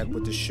contact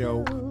with the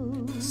show,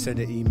 send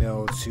an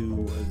email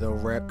to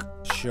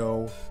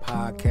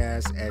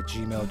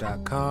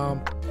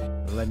therecshowpodcast@gmail.com.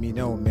 Let me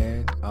know,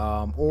 man.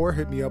 Or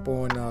hit me up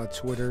on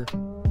Twitter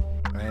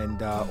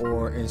and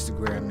or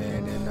Instagram,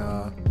 man.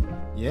 And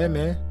yeah,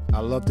 man, I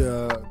love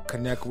to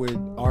connect with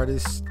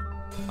artists,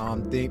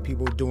 think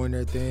people doing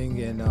their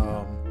thing, and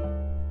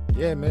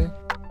yeah, man,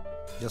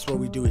 that's what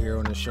we do here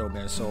on the show,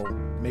 man. So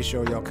make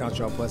sure y'all count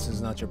your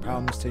blessings, not your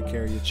problems. Take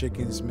care of your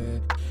chickens,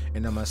 man.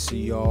 And I'm gonna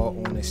see y'all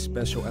on a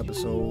special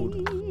episode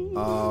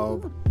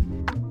of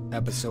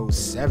episode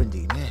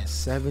 70, man.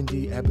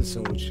 70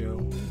 episodes, yo.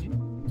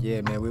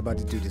 Yeah, man, we're about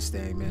to do this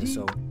thing, man.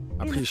 So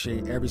I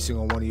appreciate every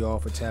single one of y'all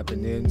for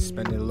tapping in,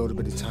 spending a little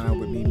bit of time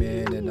with me,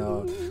 man. And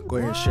go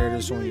ahead and share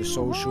this on your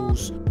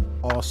socials.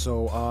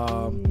 Also,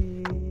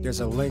 there's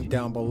a link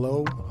down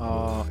below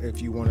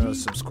if you want to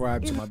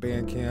subscribe to my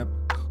Bandcamp.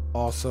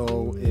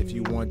 Also, if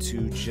you want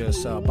to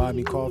just buy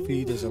me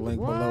coffee, there's a link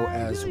below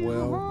as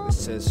well. It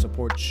says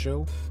support the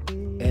show.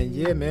 And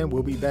yeah, man,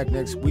 we'll be back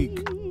next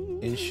week,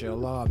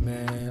 inshallah,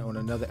 man, on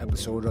another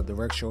episode of the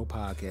Rec Show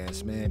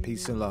podcast, man.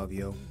 Peace and love,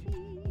 yo.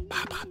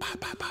 Bye, bye, bye,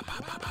 bye, bye,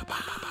 bye, bye, bye, bye,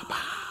 bye, bye.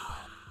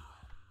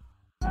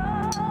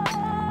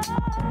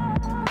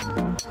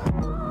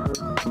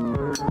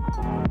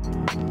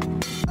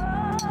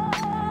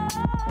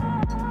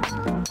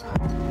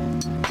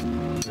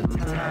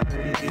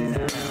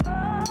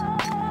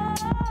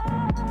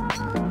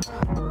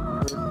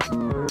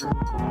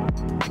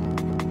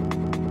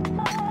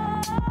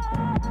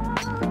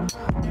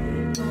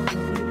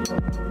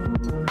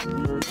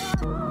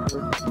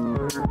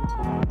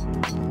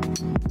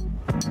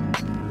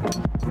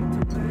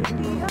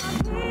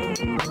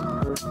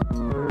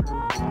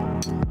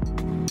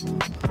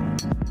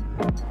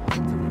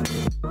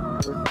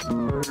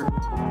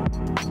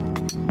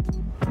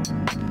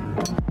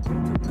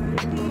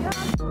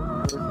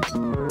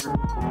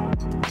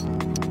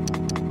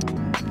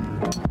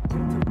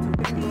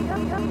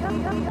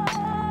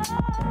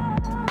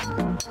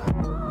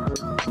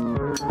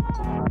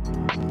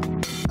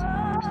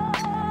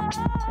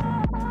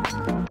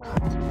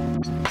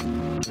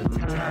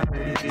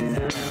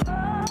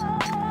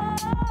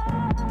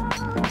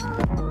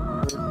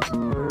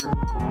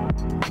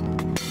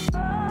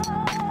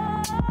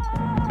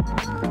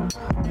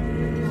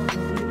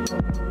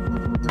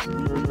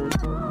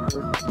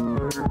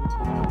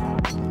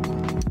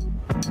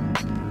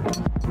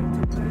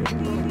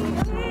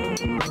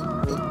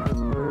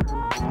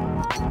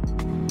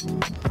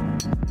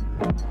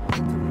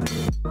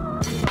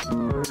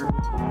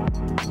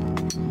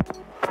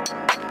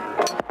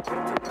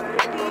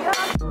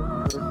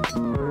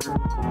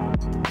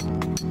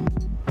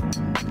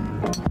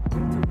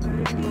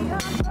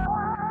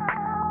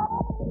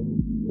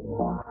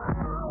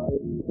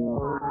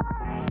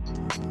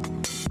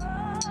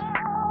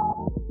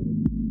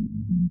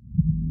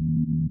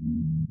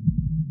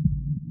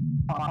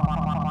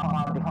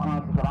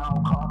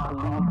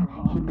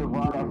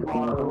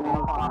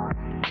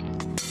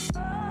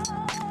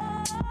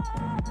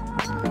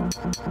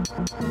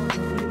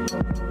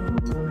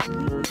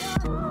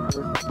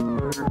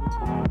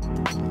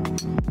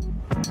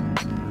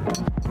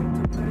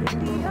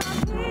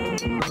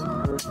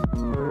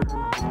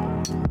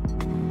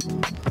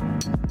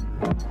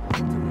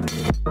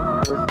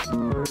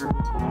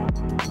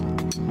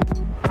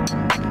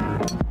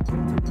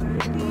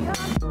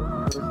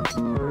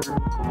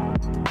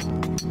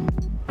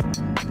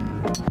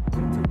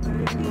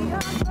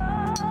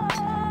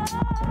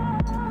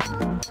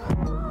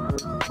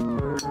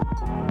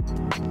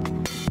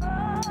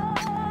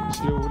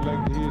 Still would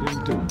like to hear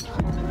them tapes.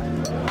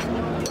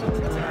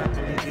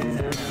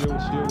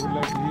 Still would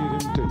like to hear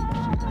them tapes.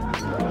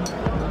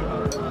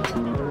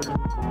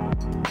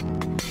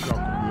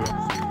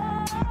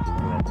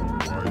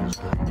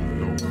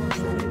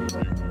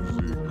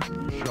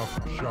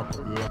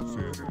 Shaka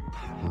blessing,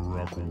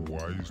 rock and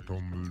wise,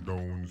 tumble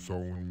down,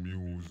 sound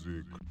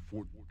music,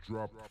 foot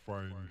drop,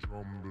 fine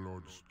drum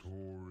blood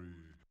story.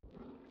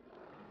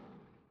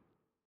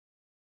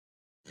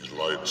 These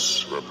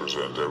lights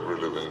represent every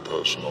living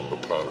person on the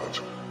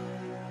planet.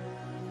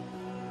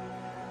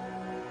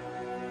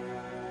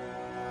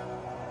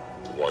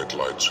 The white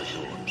lights are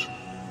humans.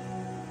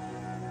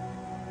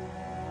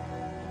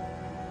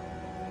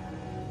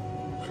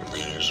 And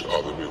these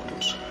are the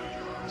mutants.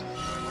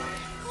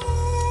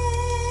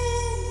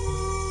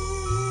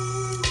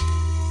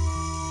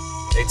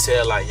 They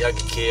tell like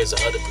younger kids or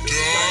other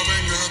producers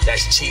like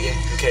that's cheating,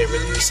 you can't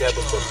really be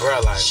sampled, but bro,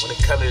 like when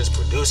it comes to this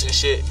producing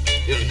shit,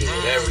 you can do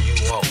whatever you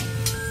want.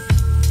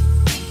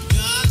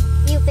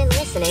 You've been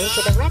listening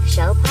to the Rec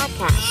Show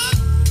podcast.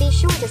 Be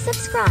sure to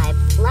subscribe,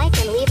 like,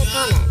 and leave a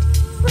comment.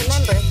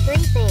 Remember 3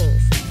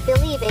 things.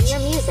 Believe in your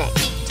music.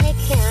 Take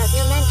take care of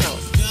your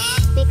mentals.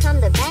 Become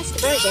the best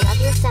version of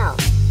yourself.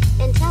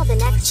 Until the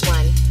next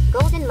one,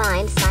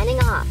 Gldnmnd signing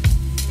off.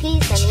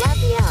 Peace and love,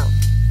 yo.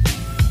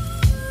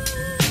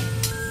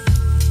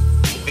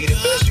 To be the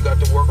best, you got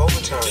to work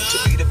overtime.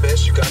 To be the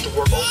best, you got to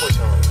work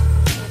overtime.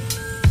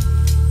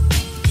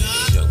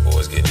 These young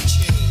boys getting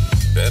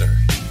better.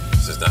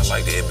 This is not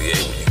like the NBA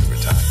where you can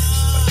retire.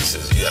 Like this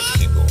is, you have to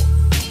keep going.